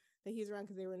people that he was around,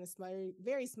 because they were in a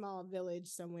very small village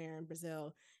somewhere in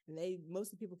Brazil, and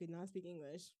most of the people could not speak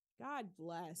English. God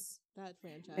bless that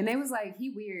franchise. And they was like, he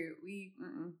weird.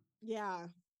 Yeah,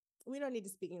 we don't need to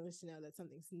speak English to know that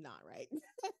something's not right.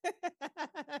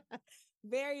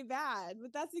 Very bad.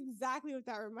 But that's exactly what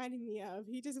that reminded me of.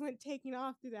 He just went taking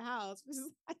off through the house. Which is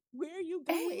like, where are you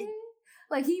going?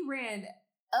 Like he ran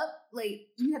up, like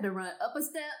you had to run up a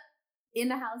step in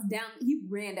the house, down. He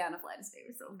ran down a flight of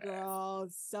stairs so fast. Girl,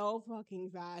 so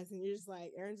fucking fast. And you're just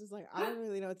like, Aaron's just like, I don't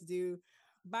really know what to do.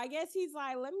 But I guess he's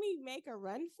like, let me make a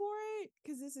run for it.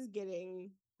 Because this has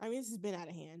been out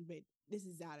of hand, but this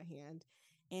is out of hand.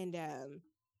 And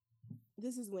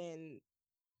this is when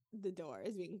the door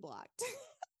is being blocked.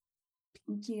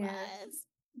 Yes.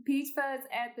 Peach Fuzz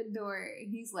at the door.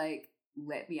 He's like,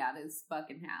 let me out of this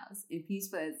fucking house. And Peach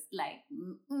Fuzz like,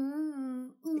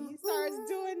 he starts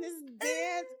doing this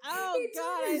dance. Oh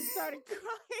God, I started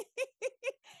crying.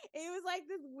 It was like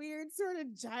this weird sort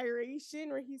of gyration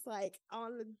where he's like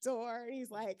on the door and he's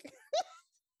like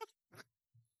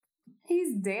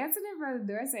he's dancing in front of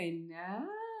the door saying no.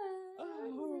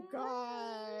 Oh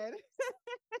God.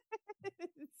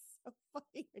 It's so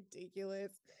fucking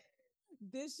ridiculous.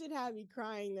 This should have me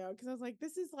crying though, because I was like,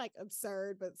 this is like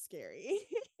absurd but scary.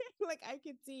 Like I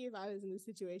could see if I was in this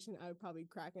situation, I would probably be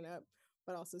cracking up,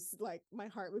 but also like my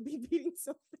heart would be beating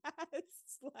so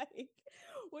fast. Like,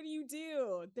 what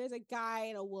do? There's a guy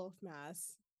in a wolf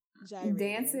mask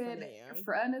dancing in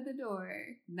front of the door,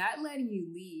 not letting you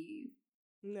leave.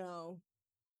 No,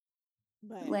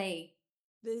 but like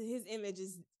his image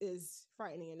is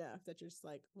frightening enough that you're just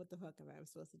like, what the fuck am I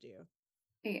supposed to do?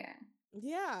 Yeah.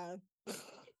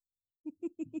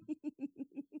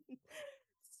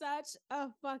 Such a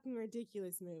fucking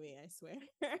ridiculous movie, I swear.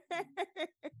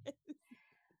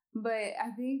 But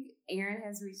I think Aaron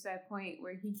has reached that point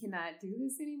where he cannot do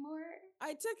this anymore.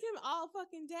 I took him all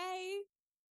fucking day.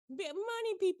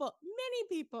 Many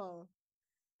people,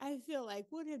 I feel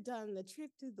like would have done the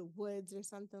trip through the woods or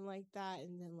something like that.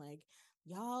 And then like,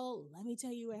 y'all, let me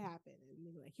tell you what happened.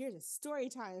 And like, here's a story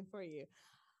time for you.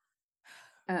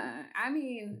 I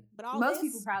mean, but most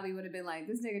people probably would have been like,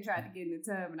 this nigga tried to get in the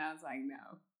tub. And I was like,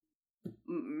 no.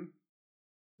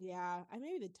 Yeah,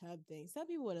 maybe the tub thing. Some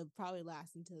people would have probably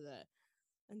lasted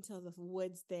until the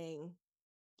woods thing.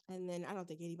 And then I don't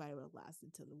think anybody would have lasted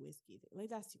until the whiskey thing. Like,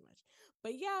 that's too much.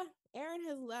 But yeah, Aaron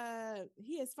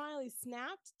he has finally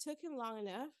snapped. Took him long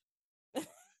enough.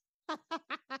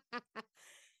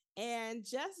 And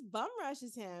just bum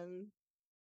rushes him.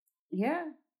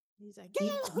 Yeah. He's like,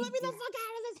 let me the fuck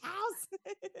out of this house.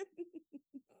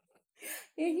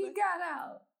 And he got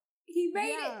out. He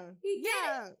made it. He did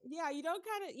it. Yeah, you don't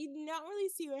really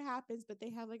see what happens, but they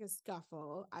have like a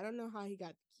scuffle. I don't know how he got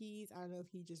the keys. I don't know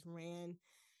if he just ran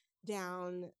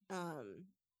down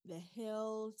the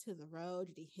hill to the road.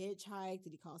 Did he hitchhike?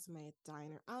 Did he call somebody at the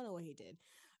diner? I don't know what he did.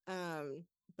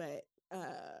 But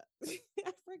I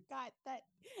forgot that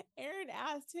Aaron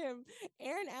asked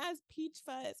Peach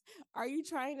Fuzz, are you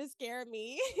trying to scare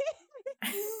me?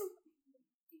 And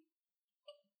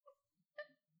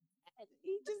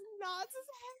he just nods his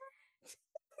head,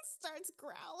 starts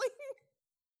growling.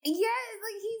 Yeah,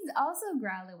 like he's also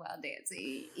growling while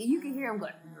dancing. You can hear him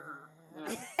going.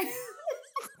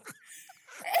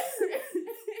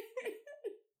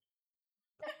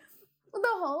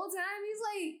 The whole time he's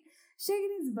like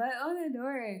shaking his butt on the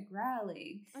door and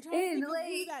growling. I'm trying to think of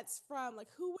who that's from. Like,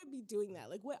 who would be doing that?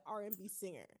 Like, what R&B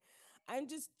singer? I'm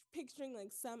just picturing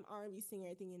like some R&B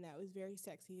singer thinking that was very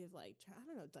sexy. Is like, I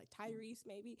don't know, like Tyrese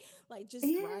maybe, like just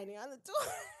grinding on the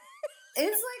door.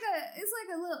 It's like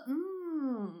a little.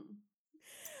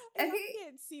 I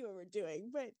can't see what we're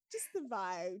doing, but just the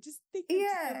vibe. Just think of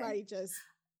somebody just.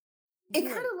 It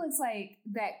kind of looks like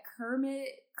that Kermit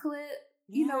clip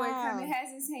you know, where Kermit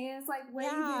has his hands like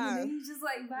waving and then he's just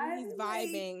like vibing. He's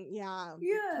vibing, yeah.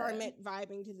 Kermit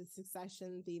vibing to the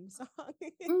Succession theme song.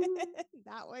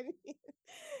 That one.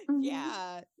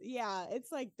 Yeah.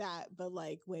 It's like that, but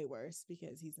like way worse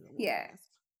because he's in a wolf mask.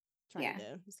 Trying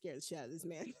to scare the shit out of this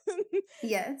man.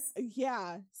 Yes.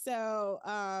 Yeah. So,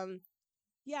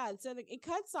 so it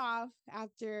cuts off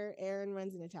after Aaron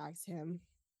runs and attacks him.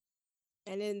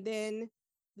 And then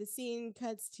the scene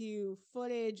cuts to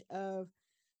footage of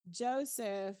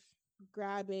Joseph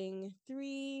grabbing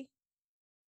 3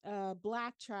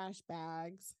 black trash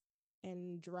bags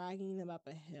and dragging them up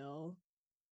a hill.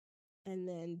 And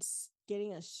then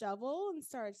getting a shovel and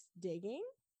starts digging.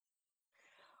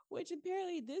 Which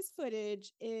apparently this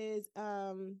footage is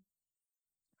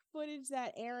footage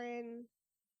that Aaron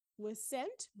was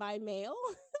sent by mail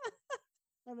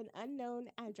from an unknown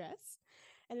address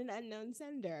and an unknown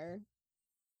sender.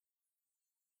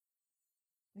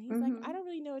 And he's like, I don't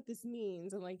really know what this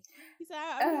means. I'm like, he said,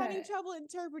 I'm having trouble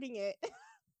interpreting it.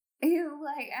 He was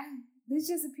like, this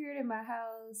just appeared in my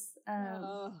house.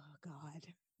 Oh God.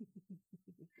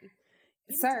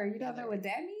 Sir, you don't know what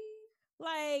that means?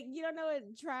 Like, you don't know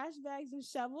what trash bags and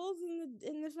shovels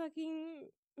in the fucking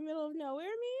middle of nowhere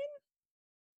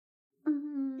mean?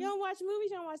 Mm-hmm. You don't watch movies,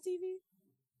 you don't watch TV?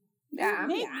 Yeah,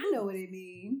 I know what it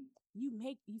means. You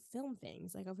film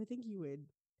things. Like, I would think you would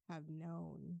have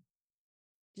known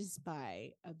just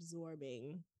by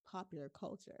absorbing popular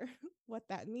culture what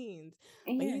that means.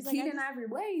 And but he's like, Keaton Ivory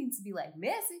Wayne to be like,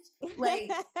 message?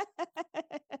 Like,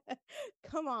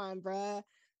 come on, bruh.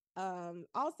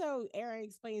 Also, Aaron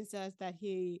explains to us that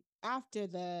after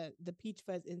the Peach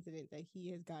Fuzz incident, that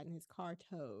he has gotten his car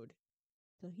towed.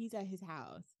 So he's at his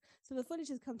house. So the footage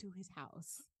has come to his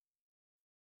house.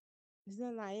 It's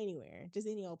not anywhere, just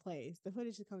any old place. The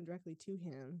footage has come directly to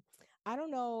him. I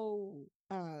don't know.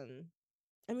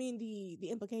 I mean, the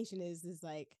implication is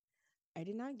like, I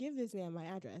did not give this man my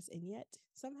address, and yet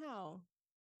somehow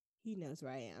he knows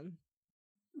where I am.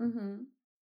 Mm-hmm.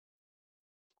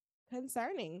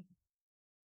 Concerning.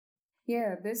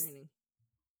 Yeah, this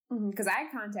because I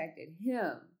contacted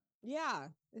him. Yeah,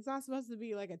 it's not supposed to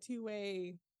be like a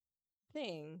 2-way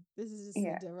thing. This is just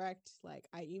a direct. Like,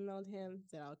 I emailed him,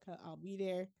 said I'll be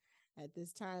there at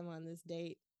this time on this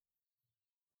date.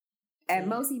 At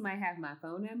most, he might have my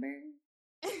phone number.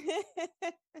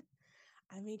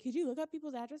 I mean, could you look up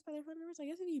people's address by their phone numbers? I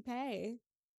guess if you pay,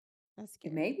 that's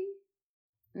scary. Maybe.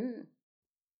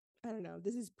 I don't know.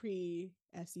 This is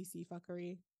pre-FCC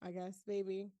fuckery, I guess,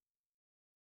 baby.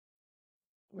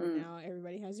 Where now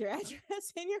everybody has your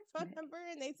address and your phone number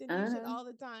and they send you shit all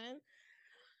the time.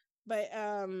 But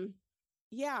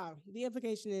yeah, the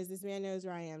implication is this man knows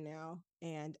where I am now.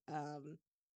 And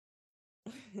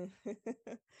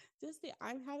just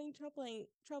I'm having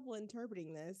trouble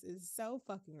interpreting this is so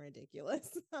fucking ridiculous.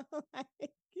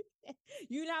 Like,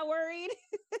 you not worried?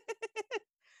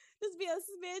 Just be a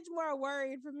smidge more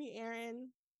worried for me, Aaron.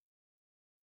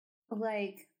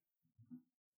 Like,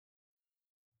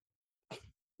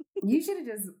 you should have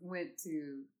just went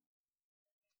to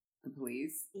the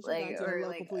police, like, or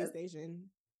like police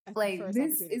station. Like,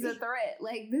 this is a threat.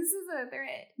 Like, this is a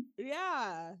threat.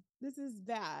 Yeah, this is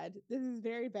bad. This is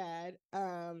very bad.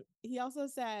 He also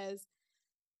says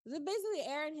that basically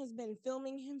Aaron has been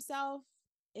filming himself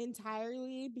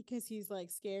entirely because he's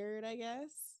like scared, I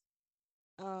guess,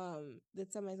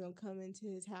 that somebody's gonna come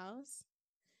into his house.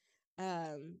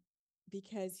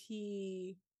 Because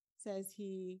he says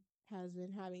he has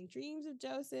been having dreams of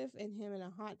Joseph and him in a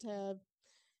hot tub,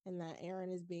 and that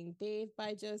Aaron is being bathed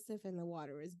by Joseph and the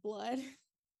water is blood.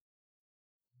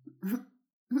 And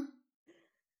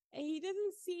he does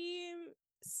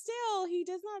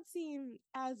not seem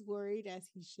as worried as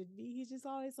he should be. He's just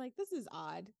always like, this is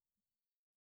odd.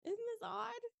 Isn't this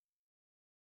odd?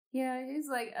 Yeah, he's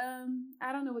like,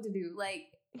 I don't know what to do.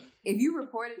 Like, if you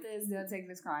reported this, they'll take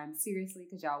this crime seriously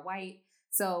because y'all white.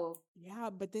 So yeah,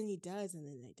 but then he does, and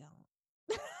then they don't.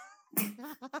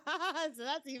 So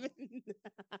that's even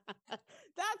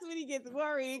that's when he gets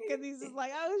worried because he's just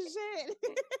like, oh shit,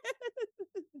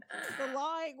 the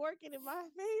law ain't working in my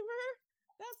favor.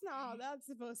 That's not how that's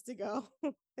supposed to go.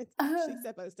 It's actually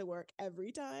supposed to work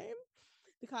every time.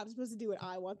 The cop's supposed to do what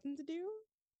I want them to do.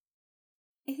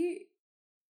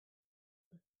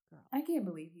 I can't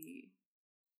believe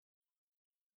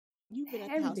you've been at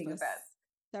the house for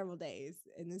several days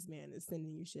and this man is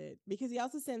sending you shit, because he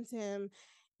also sends him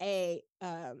a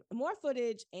more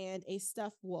footage and a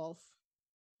stuffed wolf.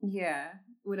 Yeah,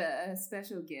 with a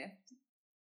special gift.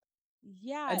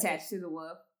 Yeah, attached to the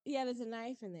wolf. Yeah, there's a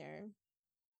knife in there.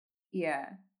 Yeah,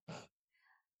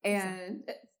 and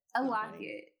a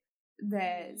locket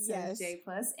that says Yes. J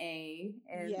plus A,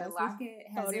 and Yes, the with locket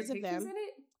has their photos of pictures them. in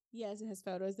it. Yes, it has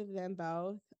photos of them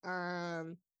both.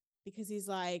 Because he's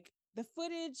like, the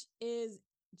footage is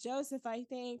Joseph, I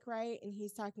think, right? And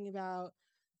he's talking about,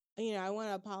 I want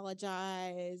to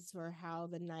apologize for how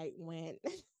the night went.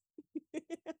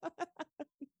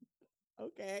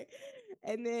 Okay.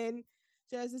 And then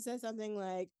Joseph says something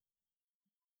like,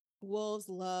 wolves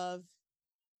love,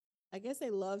 I guess they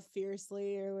love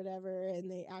fiercely or whatever,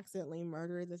 and they accidentally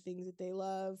murder the things that they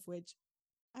love, which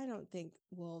I don't think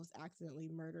wolves accidentally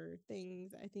murder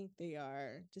things. I think they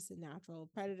are just a natural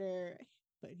predator,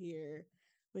 but here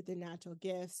with the natural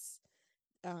gifts.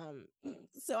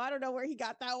 So I don't know where he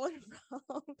got that one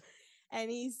from.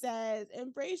 And he says,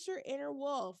 embrace your inner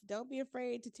wolf. Don't be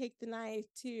afraid to take the knife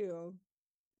too.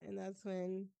 And that's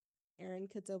when Aaron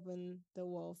cuts open the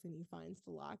wolf and he finds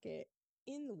the locket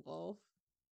in the wolf.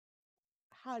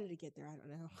 How did it get there? I don't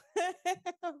know.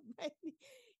 But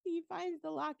he finds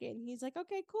the locket and he's like,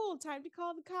 okay, cool. Time to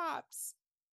call the cops.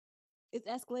 It's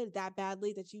escalated that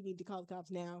badly that you need to call the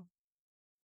cops now.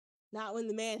 Not when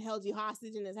the man held you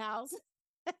hostage in his house.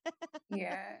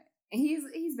 Yeah.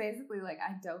 He's basically like,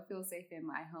 I don't feel safe in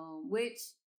my home, which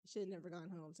should have never gone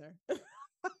home, sir.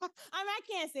 I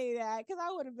can't say that because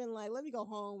I would have been like, let me go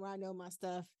home where I know my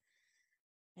stuff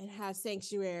and have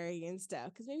sanctuary and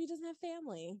stuff. Because maybe he doesn't have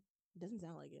family. It doesn't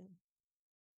sound like it.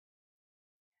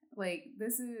 Like,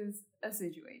 this is a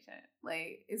situation.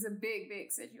 Like, it's a big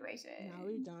situation. No,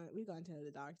 we've gone to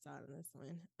the dark side on this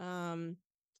one.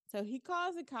 So he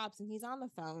calls the cops and he's on the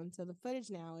phone. So the footage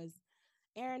now is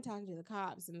Aaron talking to the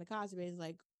cops, and the cops are basically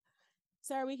like,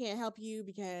 sir, we can't help you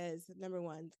because number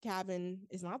one, the cabin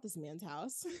is not this man's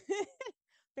house.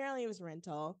 Apparently it was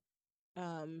rental.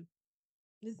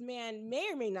 This man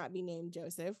may or may not be named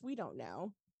Joseph. We don't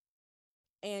know.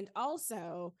 And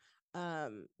also,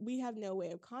 we have no way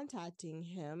of contacting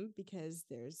him because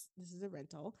this is a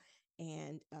rental.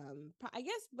 And I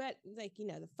guess, but like,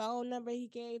 the phone number he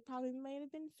gave probably might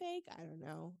have been fake. I don't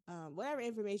know. Whatever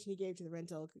information he gave to the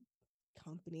rental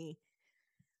company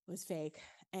was fake.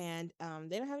 And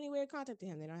they don't have any way of contacting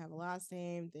him. They don't have a last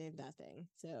name. They have nothing.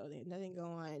 So they have nothing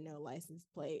going on, no license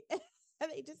plate.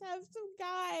 They just have some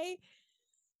guy,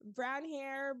 brown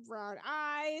hair, brown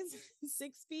eyes,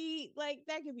 6 feet. Like,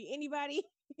 that could be anybody.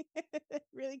 It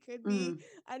really could be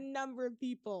a number of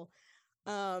people.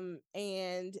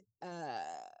 And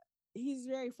he's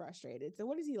very frustrated. So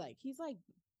what is he like? He's like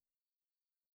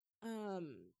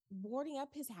boarding up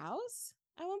his house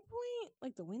at one point,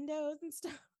 like the windows and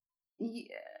stuff.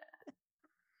 Yeah.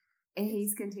 And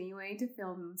he's continuing to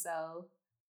film himself.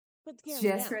 But the camera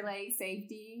just down. for like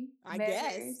safety I measures.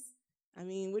 guess. I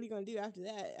mean, what are you gonna do after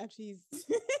that? After he's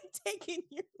taking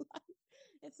your life?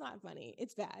 It's not funny.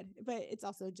 It's bad, but it's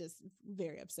also just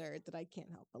very absurd that I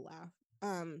can't help but laugh.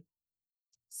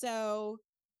 So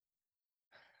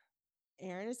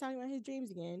Aaron is talking about his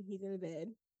dreams again. He's in the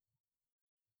bed,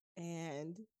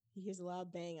 and he hears a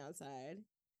loud bang outside,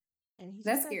 and he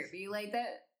that scared me. Like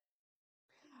that.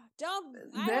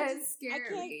 That's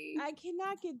scary. I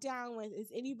cannot get down with,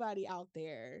 is anybody out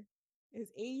there?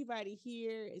 Is anybody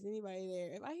here? Is anybody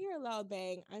there? If I hear a loud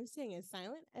bang, I'm staying as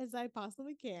silent as I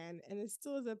possibly can and as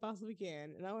still as I possibly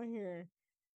can. And I want to hear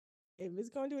if it's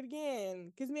going to do it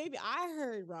again. Because maybe I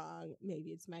heard wrong.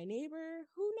 Maybe it's my neighbor.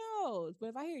 Who knows? But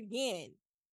if I hear it again,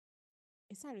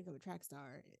 it's time to become a track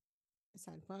star. It's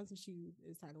time to put on some shoes.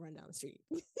 It's time to run down the street.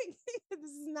 This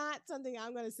is not something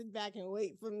I'm going to sit back and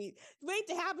wait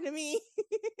to happen to me.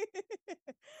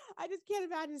 I just can't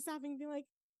imagine stopping and being like,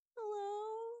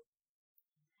 hello.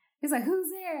 He's like, who's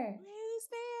there? Who's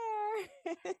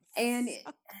there? And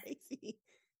so crazy.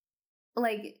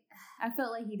 Like, I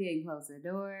felt like he didn't close the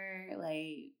door.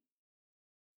 Like,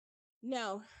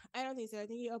 no, I don't think so. I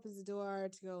think he opens the door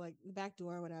to go like the back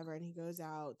door or whatever, and he goes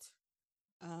out.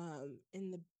 In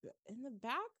the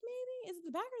back, maybe? Is it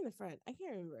the back or in the front? I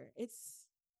can't remember.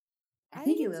 I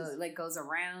think he like goes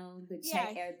around the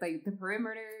check at like the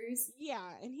perimeters. Yeah,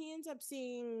 and he ends up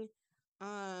seeing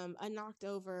a knocked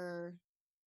over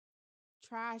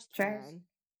trash can,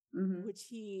 which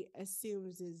he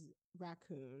assumes is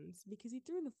raccoons because he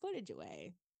threw the footage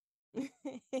away.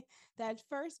 That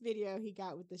first video he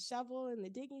got with the shovel and the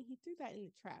digging, he threw that in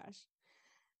the trash.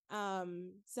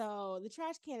 So the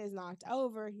trash can is knocked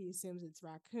over. He assumes it's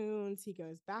raccoons. He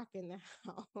goes back in the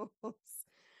house.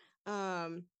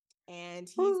 And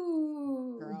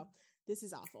girl, this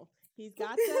is awful. He's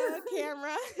got the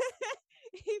camera.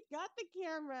 He's got the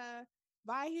camera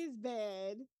by his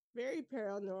bed. Very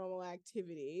paranormal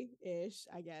activity-ish,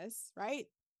 I guess, right?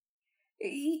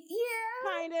 Yeah.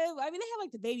 Kind of. I mean, they have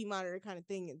like the baby monitor kind of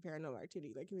thing in Paranormal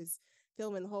Activity. Like, it was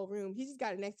filming the whole room. He just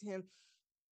got it next to him.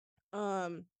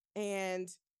 And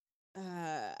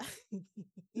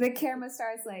the camera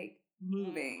starts like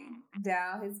moving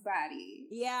down his body.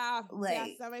 Yeah.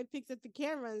 Like Somebody picks up the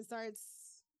camera and starts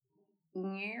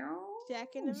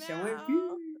checking him showing out. feet.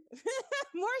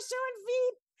 More showing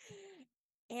feet.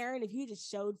 Aaron, if you just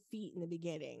showed feet in the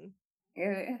beginning,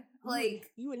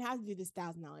 like you wouldn't have to do this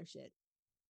 $1,000 shit.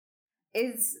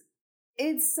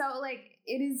 It's so like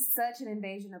it is such an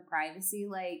invasion of privacy.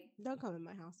 Like, don't come in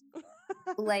my house.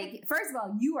 Like, first of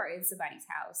all, you are in somebody's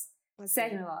house. That's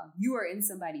Second of all, you are in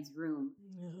somebody's room.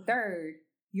 Third,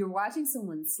 you're watching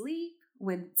someone sleep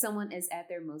when someone is at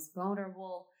their most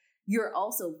vulnerable. You're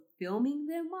also filming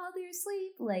them while they're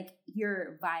asleep. Like,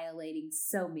 you're violating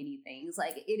so many things.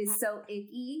 Like, it is so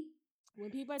icky.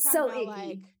 When people are talking So about icky.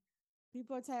 like,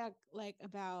 people talk like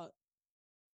about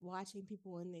watching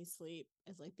people when they sleep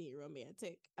as like being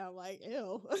romantic. I'm like,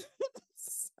 ew.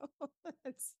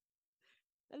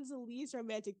 That is the least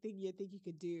romantic thing you think you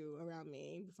could do around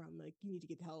me before I'm like, you need to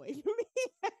get the hell away from me.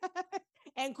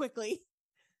 And quickly.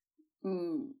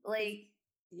 Like,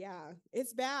 yeah,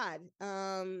 it's bad.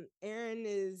 Aaron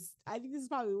is, I think this is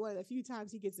probably one of the few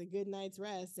times he gets a good night's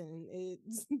rest, and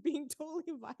it's being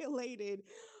totally violated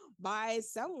by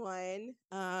someone.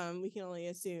 We can only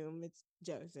assume it's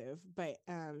Joseph, but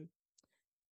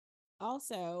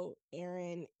also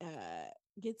Aaron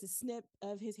gets a snip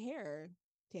of his hair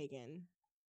taken.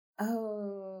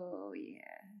 oh yeah.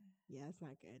 Yeah, it's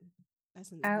not good.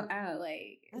 That's when I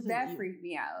like that freaked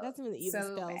me out. That's when the evil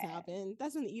so spells bad. happen.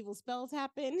 That's when the evil spells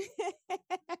happen.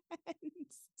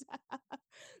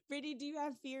 Brittany, do you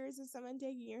have fears of someone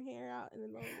taking your hair out in the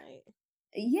middle of the night?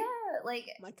 Yeah, like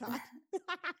My God.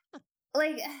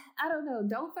 Like, I don't know.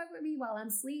 Don't fuck with me while I'm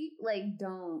asleep. Like,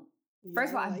 don't.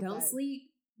 First of all, I don't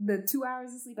sleep. The 2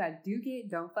 hours of sleep I do get,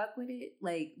 don't fuck with it.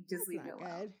 Like, just leave me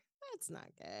alone. That's not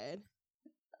good.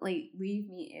 Like, leave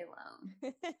me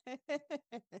alone.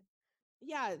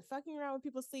 Yeah, fucking around with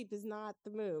people's sleep is not the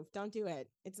move. Don't do it.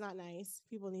 It's not nice.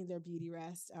 People need their beauty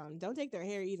rest. Don't take their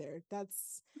hair either.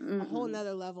 That's a whole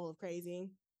nother level of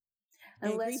crazy.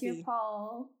 Unless you're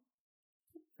Paul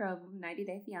from 90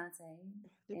 Day Fiance.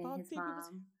 And his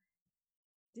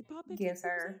mom gives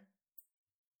her.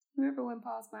 Remember when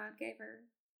Paul's mom gave her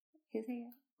his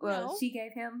hair? Well, no. She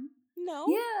gave him. No.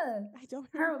 Yeah. I don't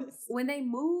remember this. When they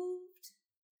moved,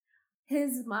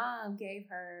 his mom gave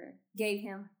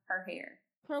him her hair.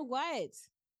 For what?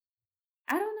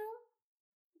 I don't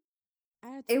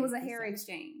know. It was a hair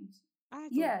exchange. I have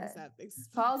to look this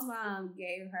up. Paul's mom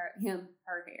gave him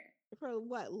her hair. For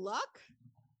what? Luck?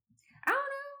 I don't know.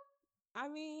 I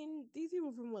mean, these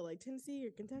people from what, like Tennessee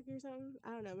or Kentucky or something? I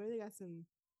don't know. Maybe they got some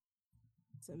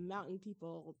mountain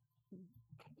people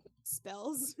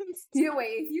spells. Yeah,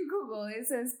 wait. If you Google, it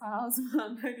says Paul's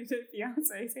mom 90 Day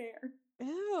Fiance's hair.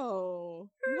 Oh,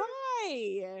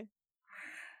 why?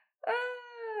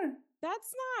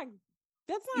 That's not.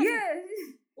 Yeah.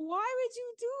 Why would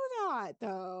you do that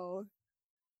though?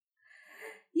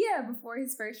 Yeah, before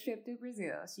his first trip to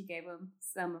Brazil, she gave him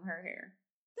some of her hair.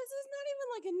 This is not even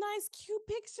like a nice, cute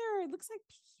picture. It looks like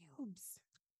pubes.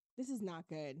 This is not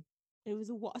good. It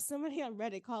was somebody on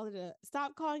Reddit called it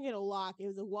stop calling it a lock. It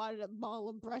was a wadded up ball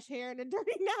of brush hair and a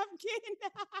dirty napkin.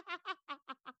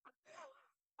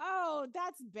 Oh,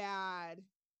 that's bad.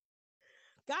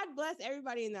 God bless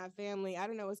everybody in that family. I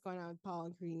don't know what's going on with Paul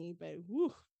and Karini, but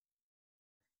whew,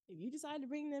 if you decide to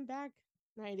bring them back,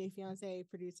 90 Day Fiance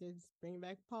producers, bring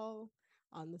back Paul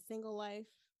on The Single Life,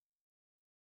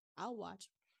 I'll watch.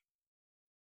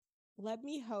 Let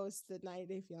me host the 90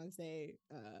 Day Fiance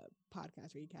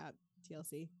podcast recap,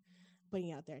 TLC. Putting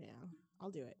it out there now. I'll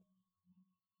do it.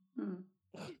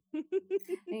 I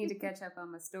need to catch up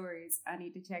on my stories. I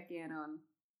need to check in on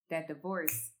that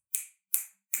divorce.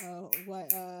 Oh, what?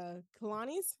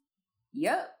 Kalani's?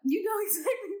 Yep. You know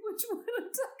exactly which one I'm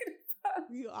talking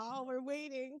about. We all were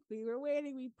waiting. We were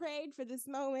waiting. We prayed for this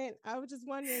moment. I was just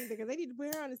wondering because they need to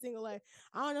put her on a single life.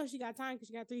 I don't know if she got time because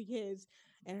she got 3 kids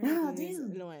and her husband is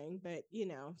annoying. But, you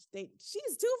know,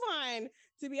 she's too fine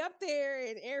to be up there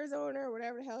in Arizona or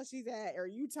whatever the hell she's at, or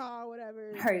Utah,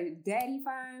 whatever. Her daddy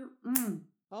fine.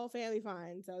 Whole family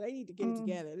fine. So they need to get it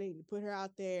together. They need to put her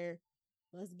out there.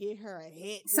 Let's get her a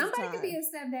hit. Somebody could be a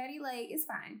stepdaddy. Like, it's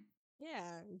fine.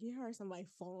 Yeah, get her somebody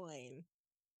fine.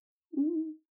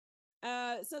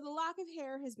 Mm-hmm. So the lock of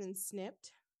hair has been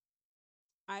snipped.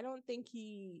 I don't think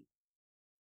he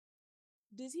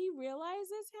does he realize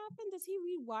this happened? Does he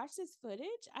rewatch this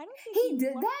footage? I don't think He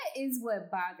did. That is what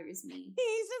bothers me.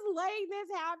 He's just letting this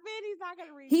happen. He's not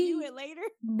going to He review it later.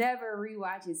 Never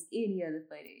rewatches any of the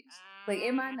footage. Like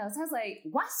in my notes, I was like,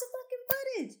 watch the fucking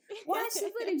footage. Watch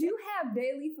the footage. You have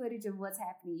daily footage of what's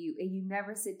happening to you, and you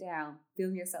never sit down,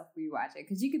 film yourself rewatch it.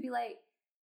 Because you could be like,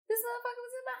 this motherfucker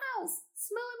was in my house,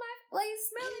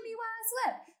 smelling me while I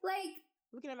slept. Like,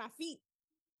 looking at my feet.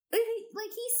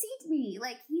 Like he seen me.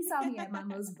 Like he saw me at my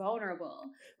most vulnerable.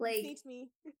 Like he me.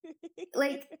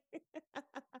 Like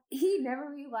he never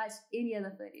rewatched any of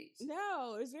the footage.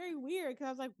 No, it's very weird because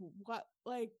I was like, what?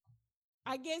 Like,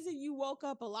 I guess if you woke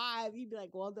up alive, you'd be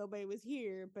like, well, nobody was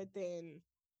here. But then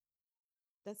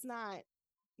that's not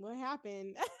what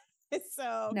happened.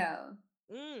 So no.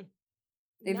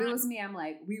 If it was me, I'm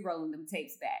like re-rolling them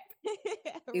tapes back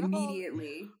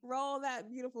immediately. Roll that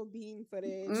beautiful bean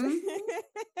footage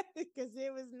because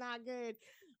it was not good.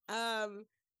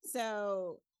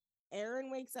 So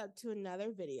Aaron wakes up to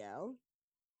another video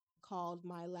called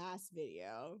My Last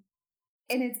Video,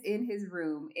 and it's in his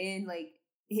room, in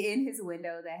his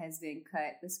window that has been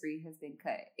cut. The screen has been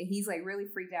cut, and he's like really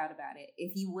freaked out about it.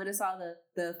 If he would have saw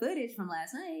the footage from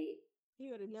last night, he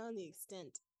would have known the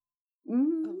extent.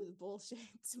 Mm-hmm. Of his bullshit,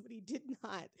 but he did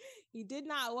not. He did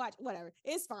not watch. Whatever,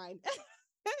 it's fine.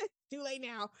 Too late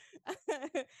now.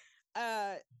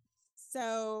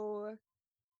 So,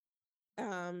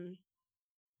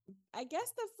 I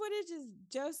guess the footage is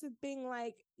Joseph being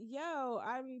like, "Yo,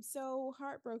 I'm so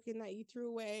heartbroken that you threw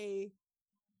away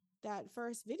that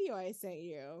first video I sent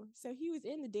you." So he was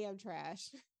in the damn trash,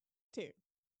 too.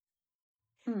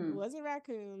 It wasn't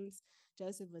raccoons.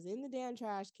 Joseph was in the damn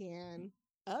trash can,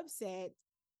 upset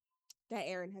that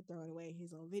Aaron had thrown away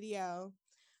his old video.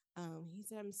 He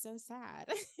said, "I'm so sad."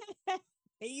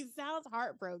 He sounds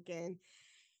heartbroken.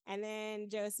 And then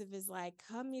Joseph is like,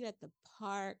 "Come meet at the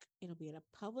park. It'll be in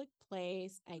a public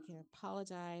place. I can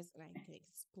apologize and I can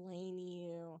explain to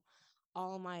you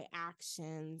all my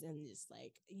actions." And just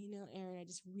like, Aaron, I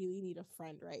just really need a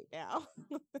friend right now.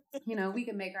 We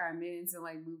can make our amends and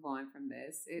like move on from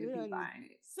this. It'll be fine.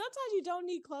 Sometimes you don't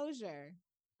need closure.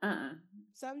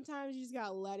 Sometimes you just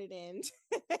gotta let it end.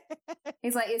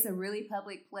 It's like, it's a really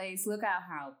public place. Look out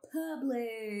how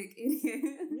public it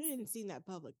is. We didn't see that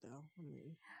public though.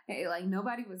 Like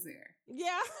nobody was there.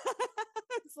 Yeah.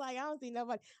 It's like, I don't see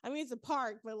nobody. I mean, it's a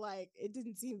park, but like it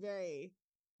didn't seem very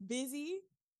busy.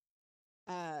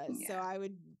 So I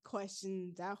would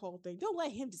question that whole thing. Don't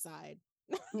let him decide.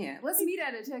 Yeah, let's meet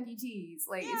at a Chuck E. Cheese.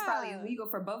 Like, it's probably illegal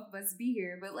for both of us to be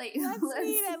here, but like, let's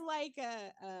meet at like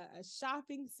a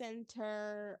shopping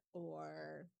center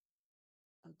or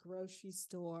a grocery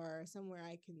store, somewhere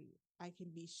I can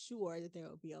be sure that there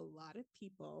will be a lot of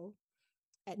people.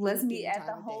 Let's meet at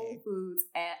the Whole Foods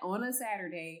on a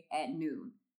Saturday at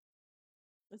noon.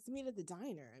 Let's meet at the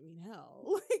diner. I mean, hell,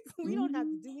 like we don't have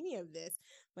to do any of this.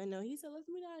 But no, he said, let's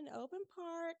meet at an open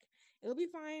park. It'll be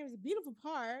fine. It's a beautiful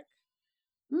park.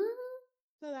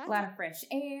 So that's a lot of fresh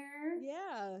air.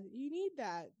 Yeah, you need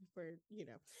that for,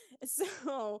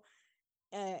 So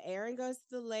Aaron goes to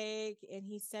the lake and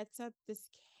he sets up this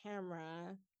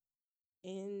camera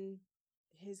in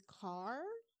his car.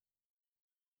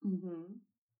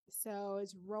 So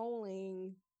it's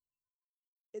rolling.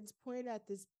 It's pointed at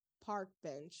this park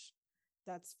bench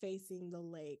that's facing the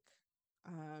lake.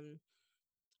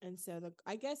 And so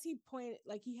I guess he pointed,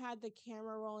 like he had the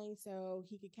camera rolling so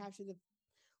he could capture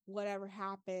whatever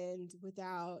happened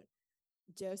without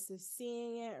Joseph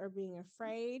seeing it or being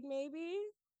afraid maybe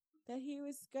that he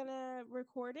was gonna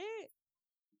record it.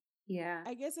 Yeah.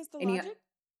 I guess that's the logic.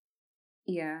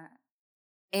 Yeah.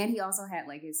 And he also had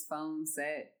like his phone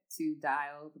set to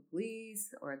dial the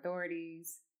police or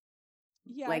authorities.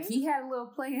 Yeah. Like he had a little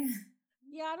plan.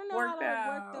 Yeah, I don't know how that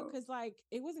worked though, because like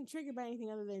it wasn't triggered by anything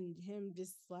other than him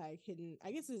just like hitting.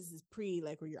 I guess this is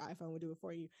like where your iPhone would do it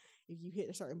for you if you hit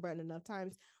a certain button enough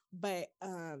times. But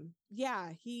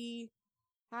yeah, he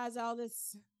has all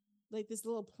this like this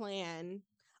little plan.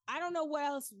 I don't know what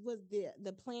else was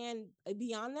the plan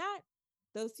beyond that.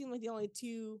 Those seem like the only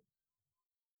two.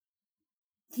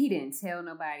 He didn't tell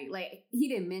nobody. Like he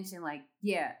didn't mention like,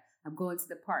 yeah, I'm going to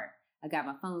the park. I got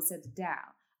my phone set to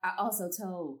dial. I also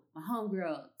told my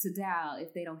homegirl to dial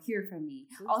if they don't hear from me.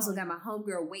 Also got my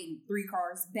homegirl waiting 3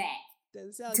 cars back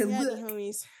to look.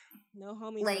 Homies. No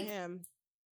homies like, for him.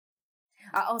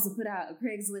 I also put out a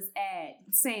Craigslist ad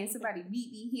saying somebody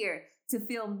meet me here to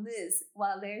film this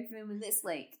while they're filming this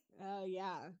lake. Oh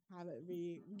yeah, have it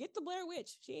be get the Blair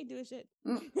Witch. She ain't doing shit.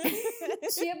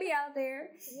 She'll be out there.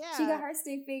 Yeah, she got her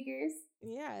stick figures.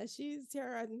 Yeah, she's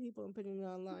terrorizing people and putting it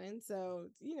online. So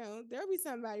there'll be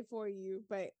somebody for you.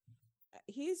 But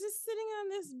he's just sitting on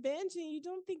this bench and you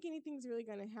don't think anything's really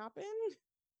going to happen.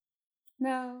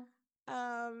 No.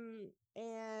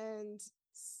 And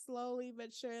slowly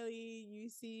but surely you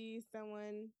see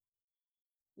someone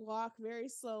walk very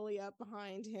slowly up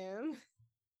behind him.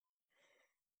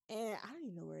 And I don't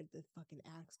even know where the fucking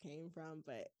axe came from,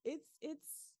 but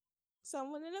it's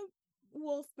someone in a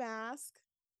wolf mask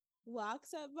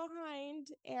walks up behind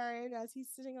Aaron as he's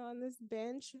sitting on this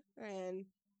bench and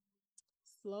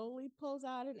slowly pulls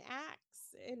out an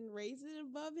axe and raises it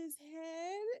above his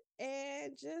head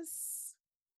and just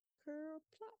curl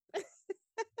plop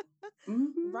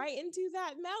right into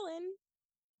that melon.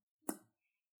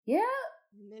 Yeah.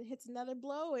 And then hits another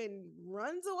blow and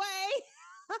runs away.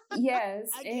 Yes.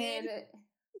 Again. And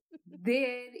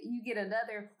then you get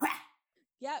another whack.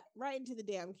 Yep, right into the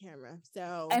damn camera.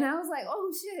 So, and I was like,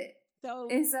 oh shit. So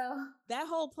that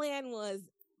whole plan was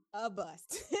a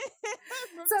bust.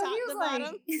 From so top he was to like,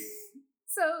 bottom.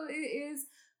 So it is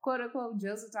quote unquote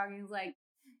Joseph talking. He's like,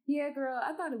 yeah, girl,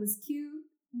 I thought it was cute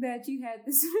that you had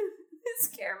this this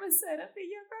camera set up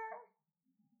in your car.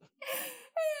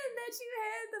 And that you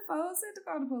had the phone set to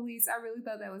call the police. I really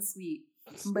thought that was sweet.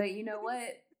 But you know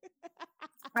what?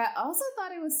 I also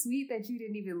thought it was sweet that you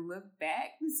didn't even look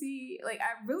back to see. Like,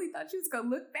 I really thought you was going to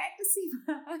look back to see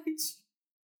behind you.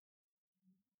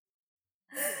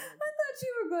 I thought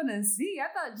you were going to see. I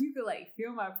thought you could, like,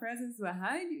 feel my presence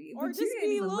behind you. Or just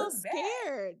be a little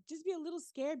scared. Just be a little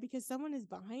scared because someone is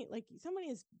behind. Like, someone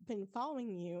has been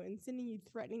following you and sending you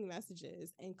threatening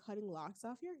messages and cutting locks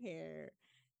off your hair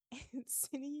and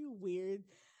sending you weird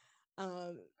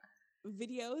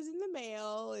videos in the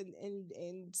mail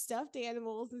and stuffed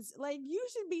animals. And, like, you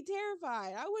should be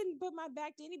terrified. I wouldn't put my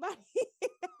back to anybody.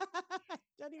 I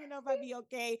don't even know if I'd be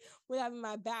okay with having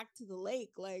my back to the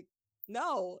lake. Like,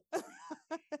 no.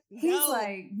 He's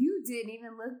like, you didn't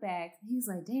even look back. He's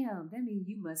like, damn, that means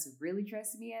you must have really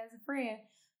trusted me as a friend.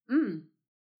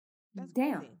 That's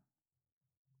damn. Crazy.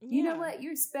 You know what?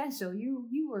 You're special.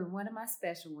 You were one of my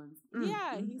special ones.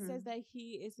 He says that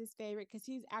he is his favorite because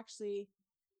he's actually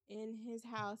in his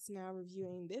house now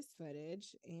reviewing this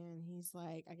footage. And he's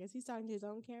like, I guess he's talking to his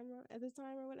own camera at this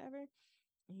time or whatever.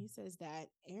 And he says that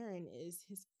Aaron is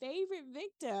his favorite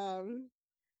victim.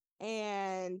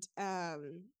 And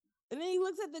then he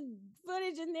looks at the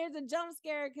footage and there's a jump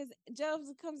scare because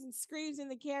Joseph comes and screams in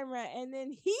the camera, and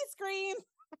then he screams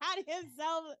at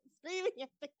himself, screaming at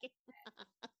the camera.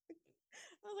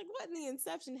 I was like, what in the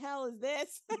Inception hell is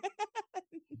this?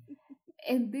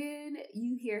 And then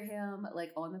you hear him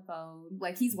like on the phone,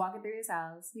 like he's walking through his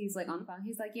house. He's like on the phone.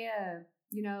 He's like, yeah,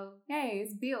 hey,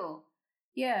 it's Bill.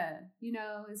 Yeah,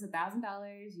 it's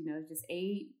 $1,000, just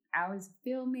 8 hours of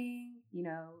filming,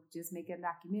 just making a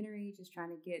documentary, just trying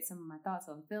to get some of my thoughts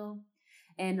on film.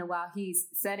 And while he's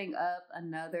setting up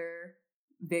another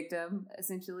victim,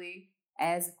 essentially,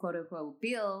 as quote unquote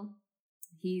Bill,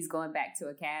 he's going back to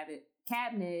a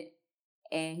cabinet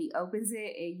and he opens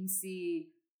it and you see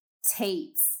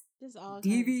tapes, just all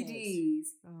DVDs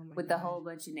with a whole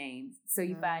bunch of names. So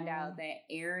you find out that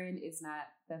Aaron is not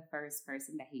the first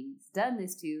person that he's done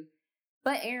this to,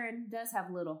 but Aaron does have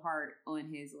a little heart on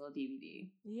his little DVD.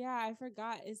 Yeah, I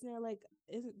forgot. Isn't there like,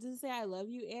 does it say I love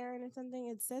you, Aaron, or something?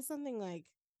 It says something like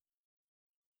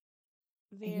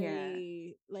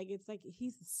very, like, it's like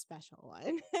he's the special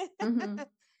one.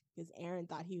 Because Aaron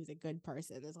thought he was a good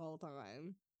person this whole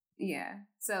time. Yeah.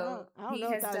 So I don't he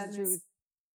know has done this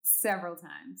several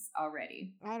times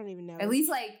already. I don't even know. At least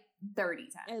like 30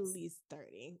 times. At least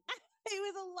 30. It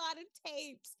was a lot of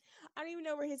tapes. I don't even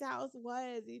know where his house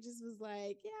was. He just was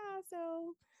like, yeah,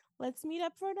 so let's meet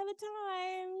up for another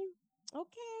time.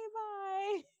 Okay,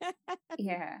 bye.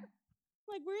 Yeah.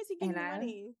 Like, where is he getting the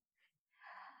money?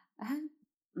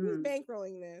 Who's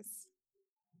bankrolling this?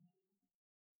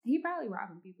 He probably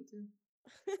robbing people too.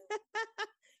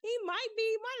 He might be.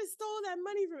 He might have stole that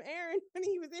money from Aaron when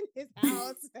he was in his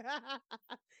house.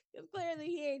 Because clearly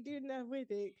he ain't doing enough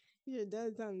with it. He should have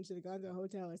done something. Should have gone to a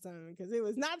hotel or something because it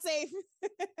was not safe.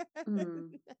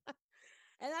 And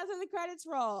that's when the credits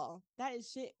roll. That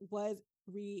shit was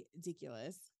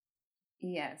ridiculous.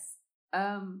 Yes.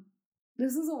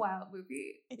 This is a wild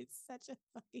movie. It's such a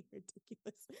fucking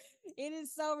ridiculous. It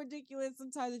is so ridiculous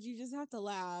sometimes that you just have to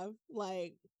laugh.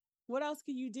 Like, what else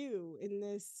could you do in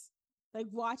this? Like,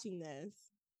 watching this.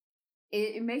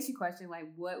 It makes you question,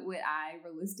 like, what would I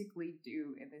realistically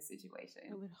do in this situation?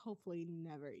 I would hopefully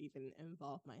never even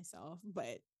involve myself,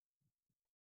 but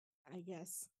I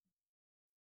guess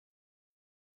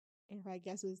if I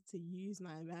guess was to use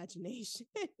my imagination,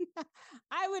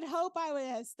 I would hope I would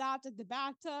have stopped at the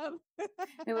bathtub.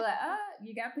 They were like,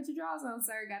 you gotta put your drawers on,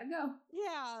 sir. Gotta go.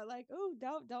 Yeah, like, oh,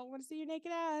 don't want to see your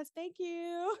naked ass. Thank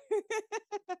you.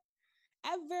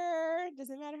 Ever.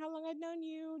 Doesn't matter how long I've known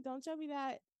you. Don't show me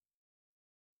that.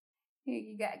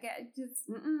 You got just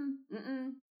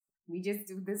We just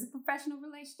do this is a professional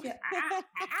relationship.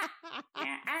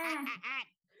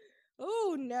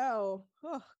 Oh no.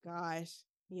 Oh gosh.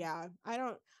 Yeah. I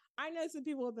know some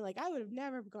people have been like, I would have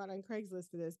never gone on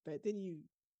Craigslist for this, but then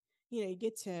you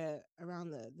get to around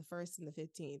the 1st and the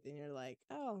 15th and you're like,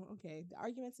 oh, okay. The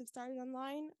arguments have started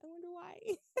online. I wonder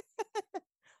why.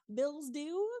 Bills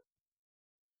due.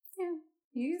 Yeah.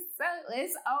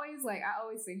 It's always like I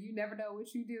always say, you never know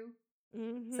what you do.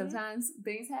 Mm-hmm. Sometimes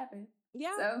things happen.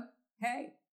 Yeah. So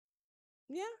hey.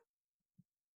 Yeah.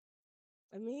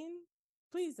 I mean,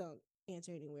 please don't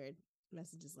answer any weird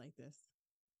messages like this.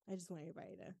 I just want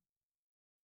everybody to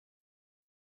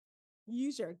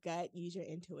use your gut, use your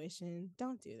intuition.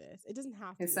 Don't do this. It doesn't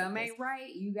have to. If something ain't right,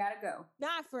 you gotta go.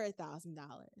 Not for $1,000.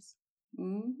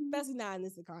 Mm-hmm. Especially not in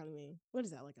this economy. What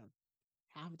is that, like a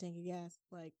half a tank of gas?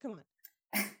 Like, come on.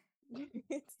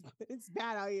 it's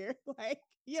bad out here. Like,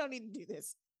 you don't need to do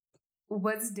this.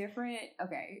 What's different?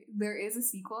 Okay, there is a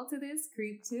sequel to this,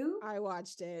 Creep 2. I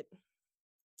watched it.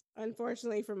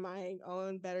 Unfortunately, from my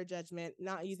own better judgment,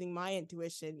 not using my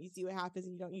intuition. You see what happens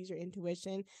when you don't use your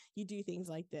intuition? You do things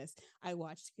like this. I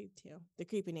watched Creep 2, The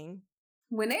Creepening.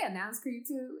 When they announced Creep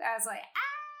 2, I was like,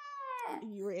 ah!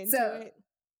 You were into it?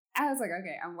 I was like,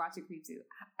 okay, I'm watching Creep 2.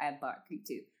 I bought Creep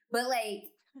 2. But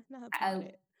like, I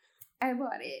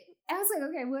bought it. I was like,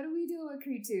 okay, what do we do with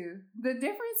Creep 2? The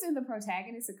difference in the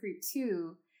protagonist of Creep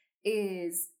 2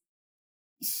 is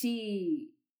she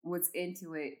was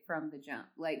into it from the jump.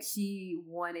 Like, she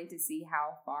wanted to see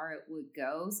how far it would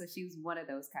go. So she was one of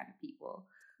those kind of people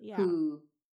who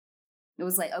it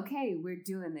was like, okay, we're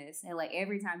doing this. And like,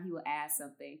 every time he would ask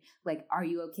something, like, are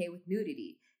you okay with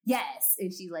nudity? Yes.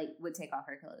 And she like would take off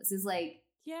her clothes. It's like,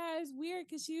 yeah, it's weird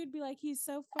because she would be like, he's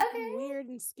so fucking weird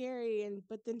and scary.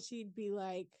 But then she'd be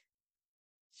like,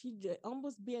 she'd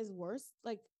almost be as worse,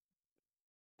 like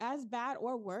as bad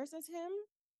or worse as him.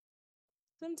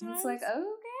 Sometimes it's like,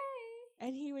 okay.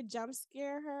 And he would jump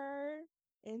scare her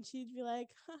and she'd be like,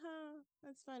 haha,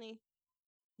 that's funny.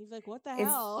 He's like, what the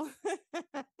hell?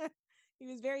 He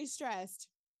was very stressed.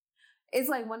 It's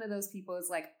like one of those people is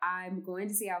like, I'm going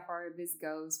to see how far this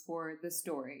goes for the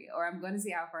story, or I'm going to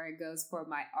see how far it goes for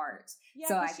my art. Yeah,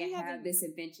 so I can have this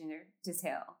adventure to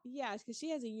tell. Yeah, because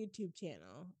she has a YouTube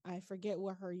channel. I forget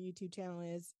what her YouTube channel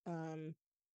is.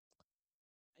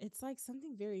 It's like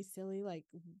something very silly, like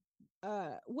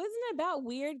wasn't it about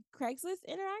weird Craigslist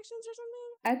interactions or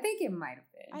something? I think it might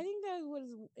have been. I think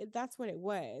that's what it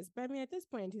was. But I mean, at this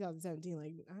point in 2017,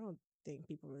 like, I don't think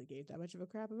people really gave that much of a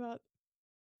crap about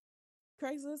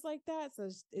Craigslist like that. So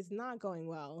it's not going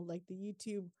well. Like, the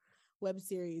YouTube web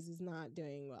series is not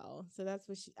doing well. So that's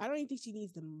what I don't even think she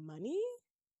needs the money.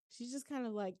 She's just kind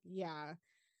of like, yeah,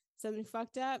 something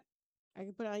fucked up, I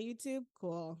can put it on YouTube.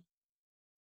 Cool.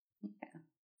 Yeah.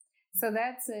 So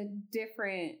that's a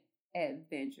different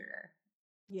adventure.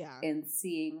 Yeah. And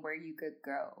seeing where you could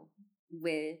go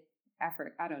with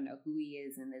effort. I don't know who he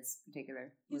is in this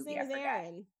particular movie. His name is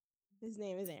Aaron. His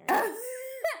name is Aaron.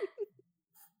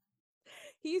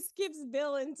 He skips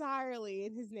Bill entirely,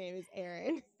 and his name is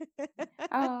Aaron.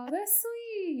 Oh, that's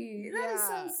sweet. That is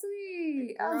so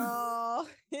sweet. Girl.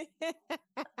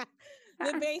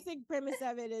 The basic premise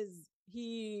of it is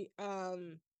he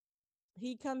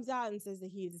comes out and says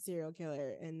that he's a serial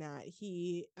killer and that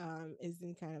he is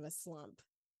in kind of a slump.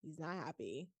 He's not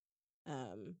happy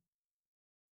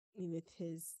with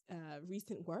his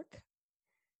recent work,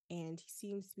 and he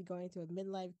seems to be going through a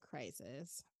midlife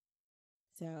crisis.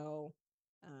 So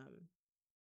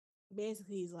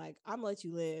basically he's like, I'm gonna let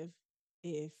you live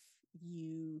if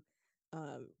you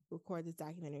record this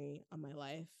documentary on my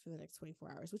life for the next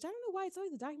 24 hours, which I don't know why it's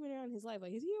always a documentary on his life.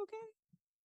 Like, is he okay?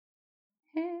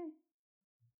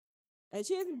 And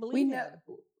she doesn't believe him.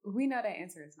 We know that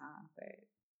answer is not, but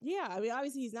yeah, I mean,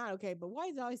 obviously he's not okay, but why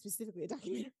is it always specifically a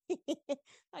documentary?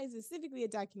 Why is specifically a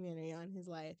documentary on his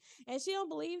life? And she don't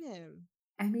believe him.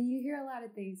 I mean, you hear a lot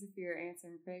of things if you're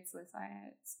answering Craigslist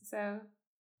ads. So,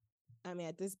 I mean,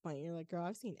 at this point, you're like, girl,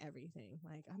 I've seen everything.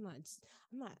 Like, I'm not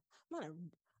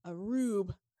a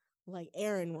rube like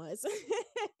Aaron was.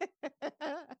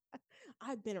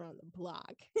 I've been around the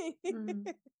block. Mm-hmm.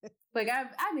 Like,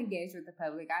 I've engaged with the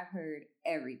public. I've heard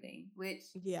everything, which,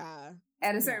 yeah,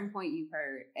 at a certain point, you've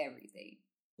heard everything.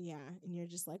 Yeah, and you're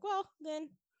just like, well, then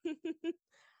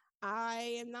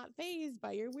I am not fazed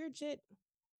by your weird shit.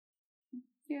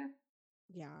 Yeah.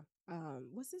 Yeah.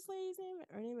 What's this lady's name?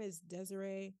 Her name is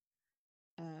Desiree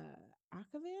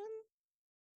Akavan.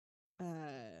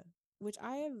 Which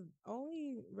I have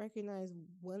only recognized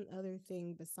one other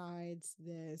thing besides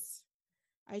this.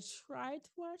 I tried to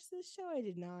watch this show. I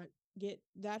did not get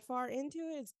that far into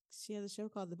it. She has a show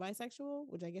called The Bisexual,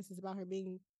 which I guess is about her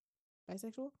being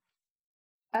bisexual.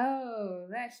 Oh,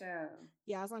 that show.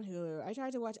 Yeah, it's on Hulu. I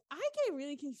tried to watch. I get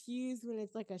really confused when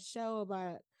it's like a show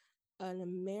about an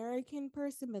American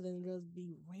person, but then there'll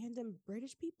be random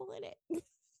British people in it.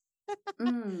 I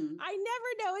never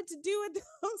know what to do with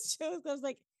those shows. I was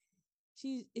like,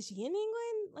 is she in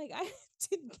England? Like I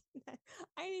didn't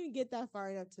even get that far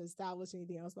enough to establish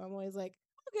anything else. But I'm always like,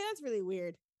 okay, that's really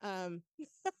weird.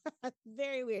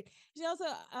 Very weird. She also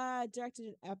directed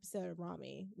an episode of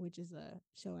Rami, which is a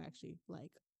show I actually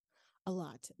like a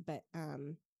lot. But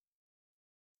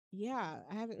yeah,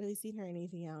 I haven't really seen her in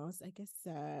anything else. I guess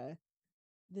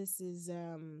this is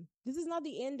not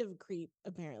the end of Creep.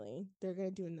 Apparently, they're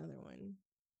gonna do another one.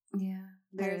 Yeah,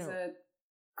 there's a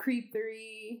Creep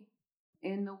 3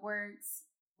 in the works.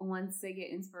 Once they get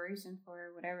inspiration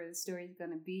for whatever the story's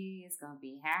gonna be, it's gonna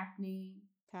be happening.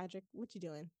 Patrick, what you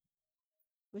doing?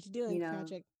 What you doing,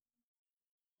 Patrick?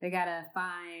 They gotta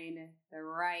find the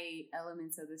right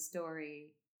elements of the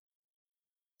story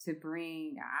to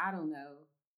bring, I don't know,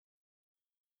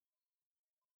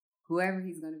 whoever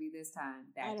he's gonna be this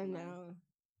time. I don't know.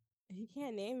 He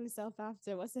can't name himself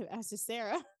after after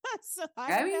Sarah. So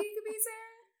I mean, he could be Sarah.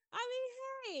 I mean,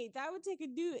 hey, that would take a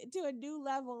new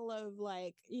level of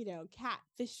like, cat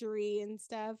fishery and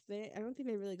stuff. I don't think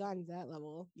they've really gotten to that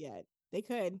level yet. They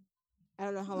could. I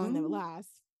don't know how long that would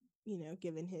last,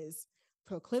 given his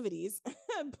proclivities,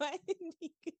 but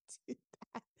he could do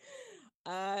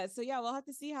that. So yeah, we'll have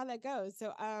to see how that goes.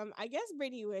 So I guess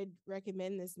Brittany would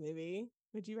recommend this movie.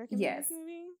 Would you recommend this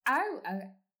movie?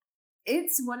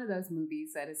 It's one of those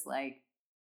movies that is like,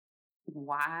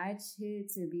 watch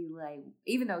it to be like,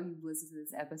 even though you've listened to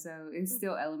this episode, it's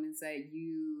still elements that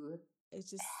you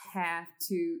have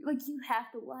to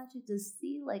watch it to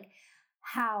see like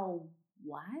how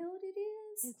wild it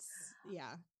is.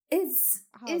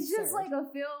 It's just like a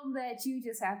film that you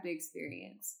just have to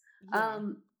experience. Yeah.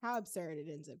 How absurd it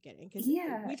ends up getting. Because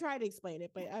we try to explain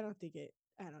it, but I don't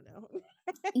know.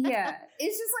 Yeah.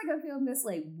 It's just like a film that's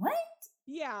like, what?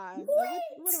 Yeah.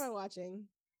 What am I watching?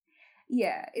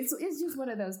 Yeah. It's just one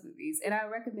of those movies. And I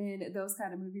recommend those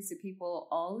kind of movies to people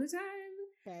all the time.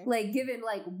 Okay. Like, given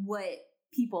like what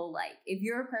people like. If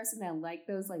you're a person that like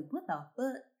those, like, what the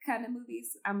fuck kind of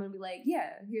movies, I'm going to be like,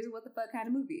 yeah, here's a what the fuck kind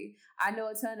of movie. I know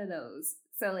a ton of those.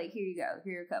 So like, here you go.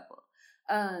 Here are a couple.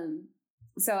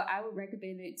 So I would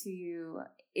recommend it to you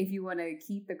if you want to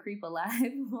keep the creep alive.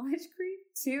 Watch Creep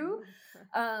 2.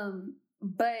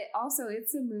 But also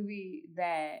it's a movie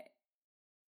that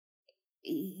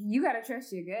you got to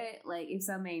trust your gut. Like if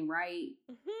something ain't right,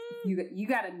 you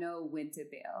got to know when to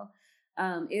bail.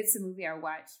 It's a movie I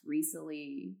watched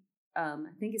recently. I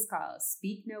think it's called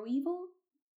Speak No Evil,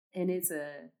 and it's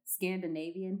a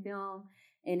Scandinavian film,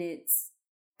 and it's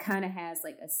kind of has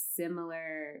like a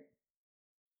similar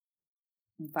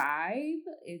vibe.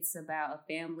 It's about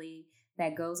a family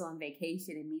that goes on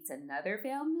vacation and meets another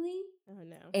family. Oh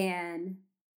no. And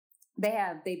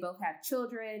they both have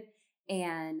children,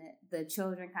 and the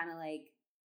children kind of like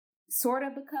sort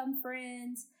of become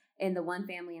friends, and the one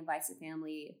family invites the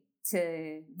family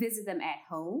to visit them at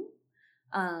home.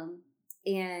 And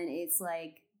it's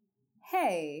like,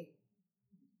 hey,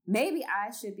 maybe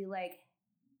I should be like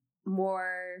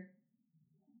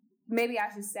maybe I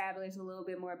should establish a little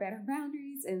bit more better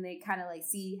boundaries, and they kind of like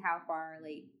see how far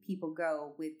like people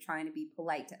go with trying to be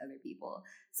polite to other people.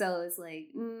 So it's like,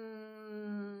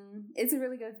 it's a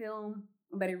really good film,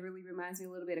 but it really reminds me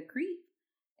a little bit of Creep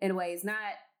in a way. It's not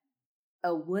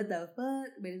a what the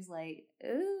fuck, but it's like, what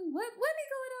be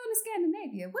going on in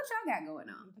Scandinavia? What y'all got going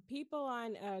on? The people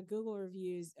on Google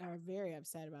reviews are very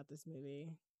upset about this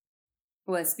movie.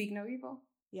 What, Speak No Evil?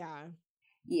 Yeah.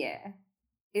 Yeah.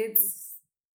 It's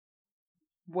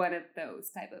one of those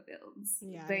type of films.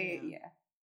 Yeah. Yeah.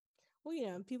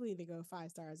 Well, people either go 5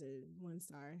 stars or 1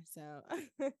 star. So,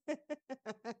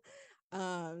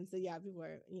 so yeah, people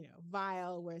are,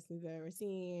 vile, worst movie I've ever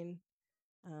seen.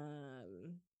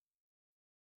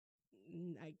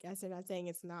 I guess they're not saying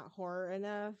it's not horror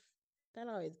enough. That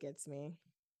always gets me.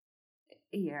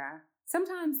 Yeah.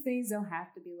 Sometimes things don't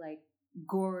have to be like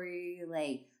gory,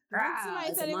 like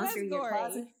somebody said it was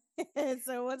gory.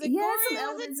 So was it Yeah, gory? some Was it-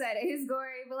 elements that is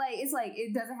gory, but like it's like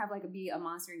it doesn't have like be a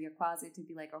monster in your closet to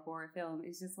be like a horror film.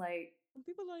 It's just like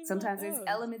People don't even sometimes like there's those.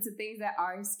 elements of things that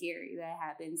are scary that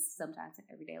happens sometimes in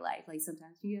everyday life. Like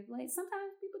sometimes you have like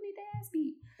sometimes people need their ass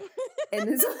beat, and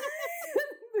this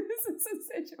this is a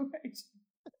situation.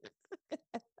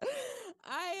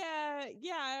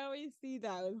 I always see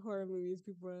that with horror movies.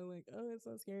 People are like, "Oh, it's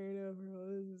so scary enough."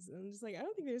 I'm just like, I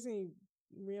don't think there's any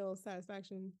real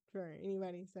satisfaction for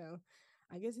anybody. So,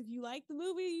 I guess if you like the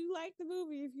movie, you like the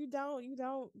movie. If you don't, you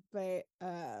don't. But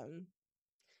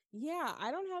yeah,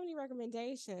 I don't have any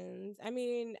recommendations. I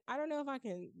mean, I don't know if I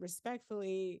can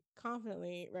respectfully,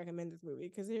 confidently recommend this movie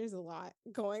because there's a lot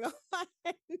going on.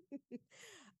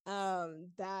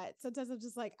 That sometimes I'm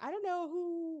just like, I don't know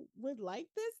who would like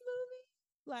this movie.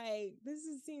 Like,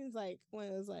 seems like one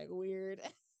of those like weird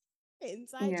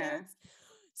inside Yeah. jokes.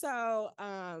 So,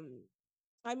 I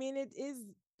mean, it is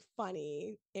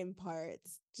funny in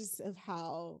parts just of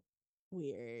how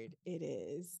weird it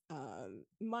is.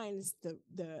 Minus the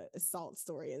assault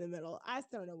story in the middle. I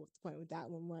still don't know what the point with that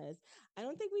one was. I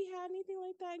don't think we had anything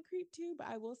like that in Creep 2, but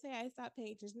I will say I stopped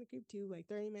paying attention to Creep 2 like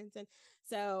 30 minutes in.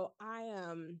 So I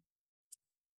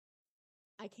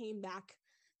came back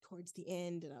towards the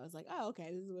end and I was like, oh, okay,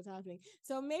 this is what's happening.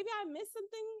 So maybe I missed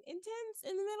something intense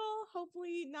in the middle.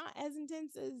 Hopefully not as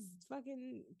intense as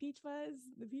fucking Peach Fuzz,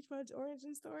 the Peach Fuzz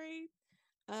origin story.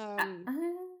 I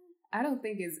don't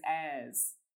think it's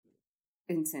as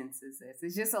intense as this.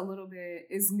 It's just a little bit.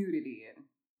 It's nudity in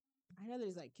I know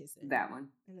there's like kissing. that one.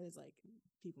 I know there's like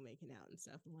people making out and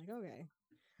stuff. I'm like, okay,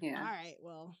 Yeah. all right.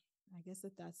 Well, I guess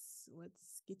that's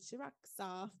what's get your rocks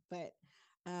off. But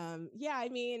yeah, I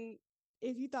mean,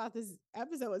 if you thought this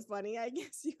episode was funny, I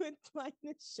guess you would find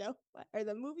the show or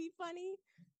the movie funny.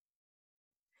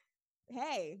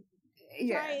 Hey,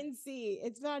 Yeah. try and see.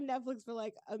 It's been on Netflix for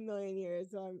like a million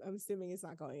years, so I'm assuming it's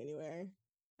not going anywhere.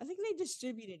 I think they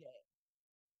distributed it.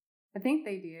 I think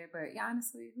they did, but yeah,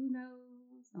 honestly, who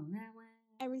knows on that one?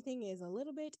 Everything is a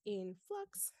little bit in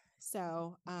flux.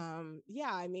 So,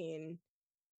 yeah, I mean,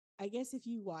 I guess if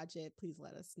you watch it, please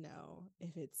let us know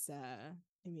if it's I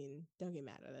mean, don't get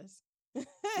mad at us.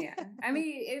 Yeah. I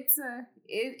mean, it's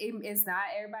not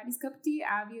everybody's cup of tea,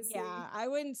 obviously. Yeah, I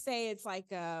wouldn't say it's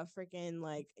like a freaking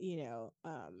like,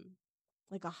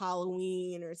 like a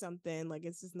Halloween or something. Like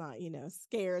it's just not,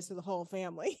 scares for the whole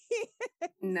family.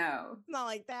 No. It's not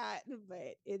like that,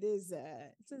 but it is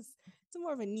it's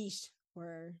more of a niche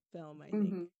horror film, I think.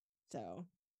 Mm-hmm. So,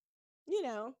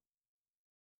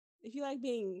 if you like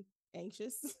being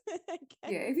anxious, yeah,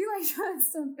 if you like trying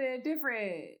something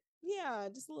different. Yeah,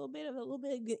 just a little bit of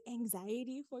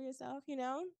anxiety for yourself,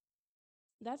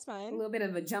 that's fine. A little bit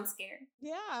of a jump scare.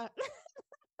 Yeah.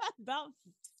 About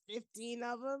 15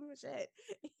 of them. Shit.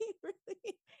 He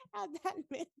really had that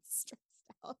man stressed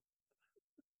out.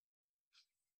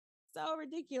 So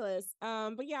ridiculous.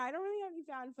 But yeah, I don't really have any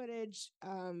found footage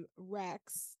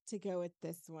Rex to go with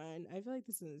this one. I feel like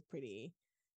this one is pretty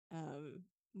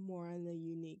more on the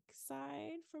unique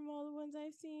side from all the ones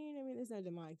I've seen. I mean, there's no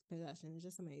demonic possession, it's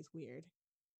just somebody's weird.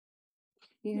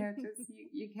 Yeah, just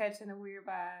you catching a weird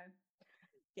vibe.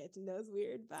 Catching those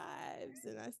weird vibes,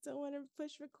 and I still want to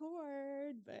push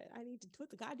record, but I need to put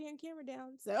the goddamn camera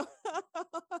down. So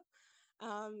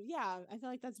yeah, I feel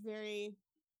like that's very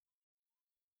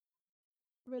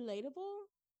relatable,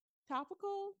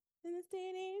 topical in this day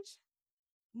and age,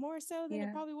 more so than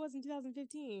it probably was in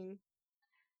 2015.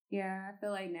 Yeah, I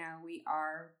feel like now we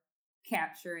are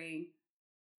capturing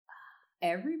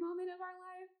every moment of our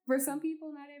life. For some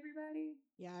people, not everybody.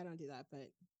 Yeah, I don't do that,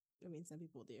 but I mean, some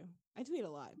people do. I tweet a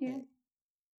lot, but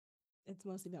it's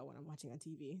mostly about what I'm watching on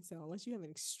TV. So unless you have an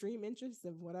extreme interest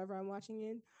of whatever I'm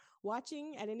watching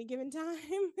at any given time.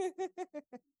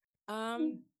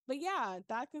 But yeah,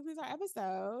 that concludes our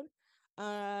episode.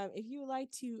 If you would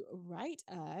like to write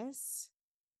us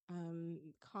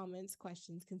comments,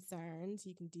 questions, concerns,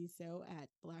 you can do so at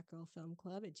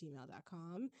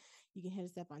blackgirlfilmclub@gmail.com. You can hit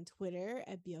us up on Twitter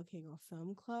at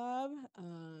BLKGirlFilmClub.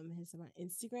 Hit us up on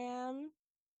Instagram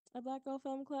at Black Girl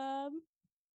Film Club.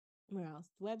 Where else?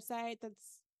 The website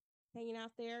that's hanging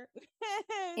out there.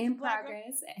 In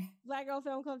progress.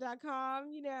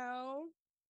 BlackGirlFilmClub.com,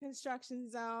 construction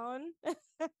zone.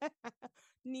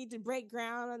 Need to break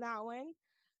ground on that one.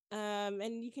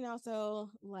 And you can also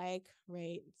like,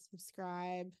 rate,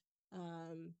 subscribe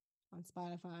on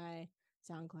Spotify,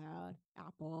 SoundCloud,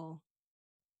 Apple,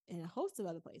 and a host of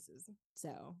other places.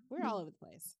 So we're all over the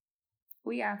place.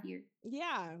 We out here.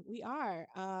 Yeah, we are.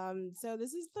 So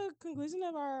this is the conclusion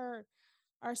of our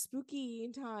spooky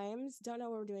times. Don't know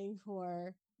what we're doing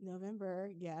for November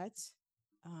yet.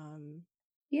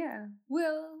 Yeah,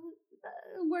 we'll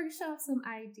workshop some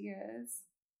ideas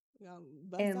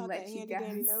Bust and out that let you handy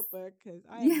dandy guys. notebook because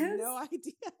I have Yes. no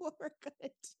idea what we're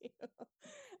gonna do.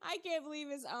 I can't believe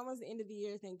it's almost the end of the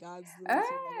year. Thank God this is the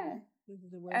worst year ever. This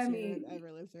is the worst year I've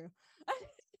ever lived through.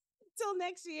 Till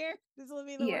next year, this will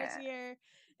be the worst year,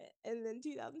 and then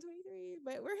 2023.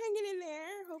 But we're hanging in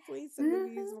there. Hopefully, some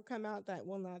movies will come out that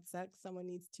will not suck. Someone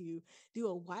needs to do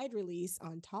a wide release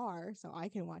on Tar so I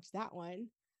can watch that one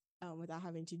without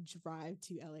having to drive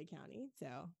to LA County.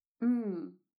 So.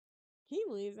 Can you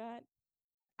believe that?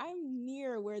 I'm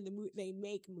near where they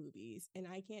make movies and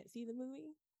I can't see the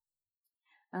movie.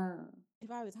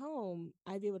 If I was home,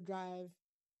 I'd be able to drive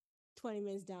 20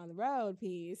 minutes down the road,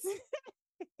 peace.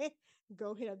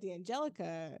 Go hit up the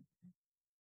Angelica.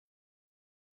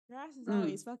 Grass is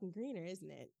always fucking greener,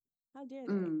 isn't it? How dare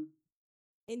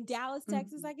they? In Dallas,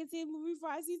 Texas, I can see a movie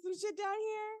before I see some shit down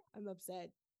here. I'm upset.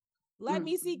 Let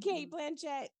me see Kate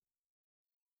Blanchett.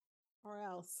 Or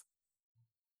else.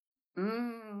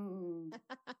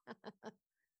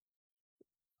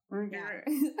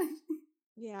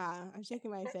 Yeah, I'm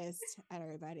shaking my fist at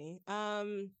everybody.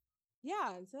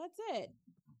 Yeah, so that's it.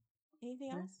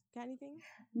 Anything else? Got anything?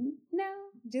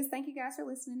 No, just thank you guys for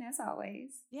listening as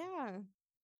always. Yeah.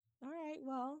 All right.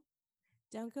 Well,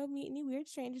 don't go meet any weird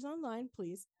strangers online,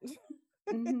 please.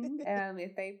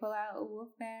 If they pull out a wolf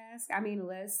mask, I mean,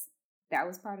 unless that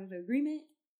was part of the agreement.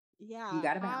 Yeah, you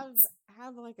gotta bounce.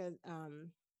 Have like a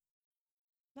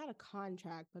not a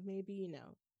contract, but maybe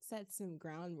set some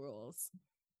ground rules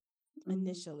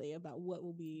initially about what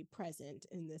will be present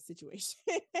in this situation.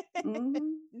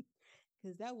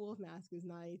 Because that wolf mask is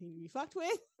not anything to be fucked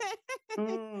with.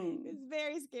 It's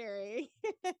very scary.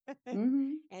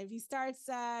 And if he starts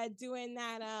doing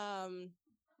that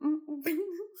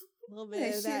little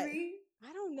bit of that,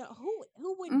 I don't know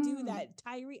who would do that.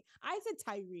 Tyrese. I said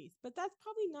Tyrese, but that's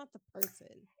probably not the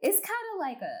person. It's kind of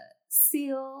like a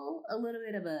Seal, a little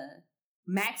bit of a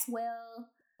Maxwell.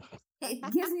 It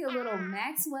gives me a little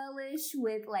Maxwell-ish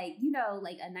with like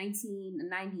a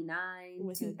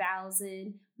 1999,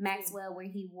 2000 Maxwell where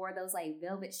he wore those like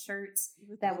velvet shirts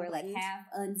that were like half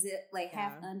unzipped, like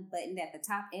half unbuttoned at the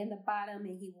top and the bottom,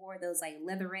 and he wore those like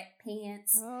leatherette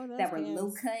pants that were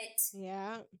low cut.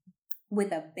 Yeah.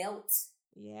 With a belt.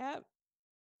 Yep.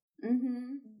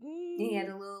 He had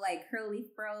a little like curly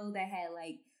fro that had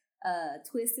like a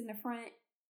twist in the front.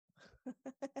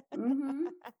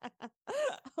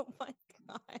 Oh my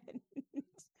God.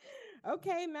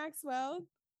 Okay, Maxwell.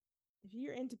 If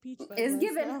you're into peach fuzz, it's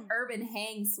given urban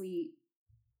hang suite.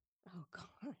 Oh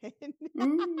God.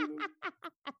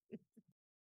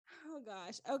 Oh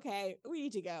gosh. Okay, we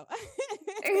need to go.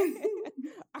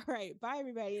 All right. Bye,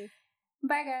 everybody.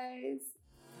 Bye, guys.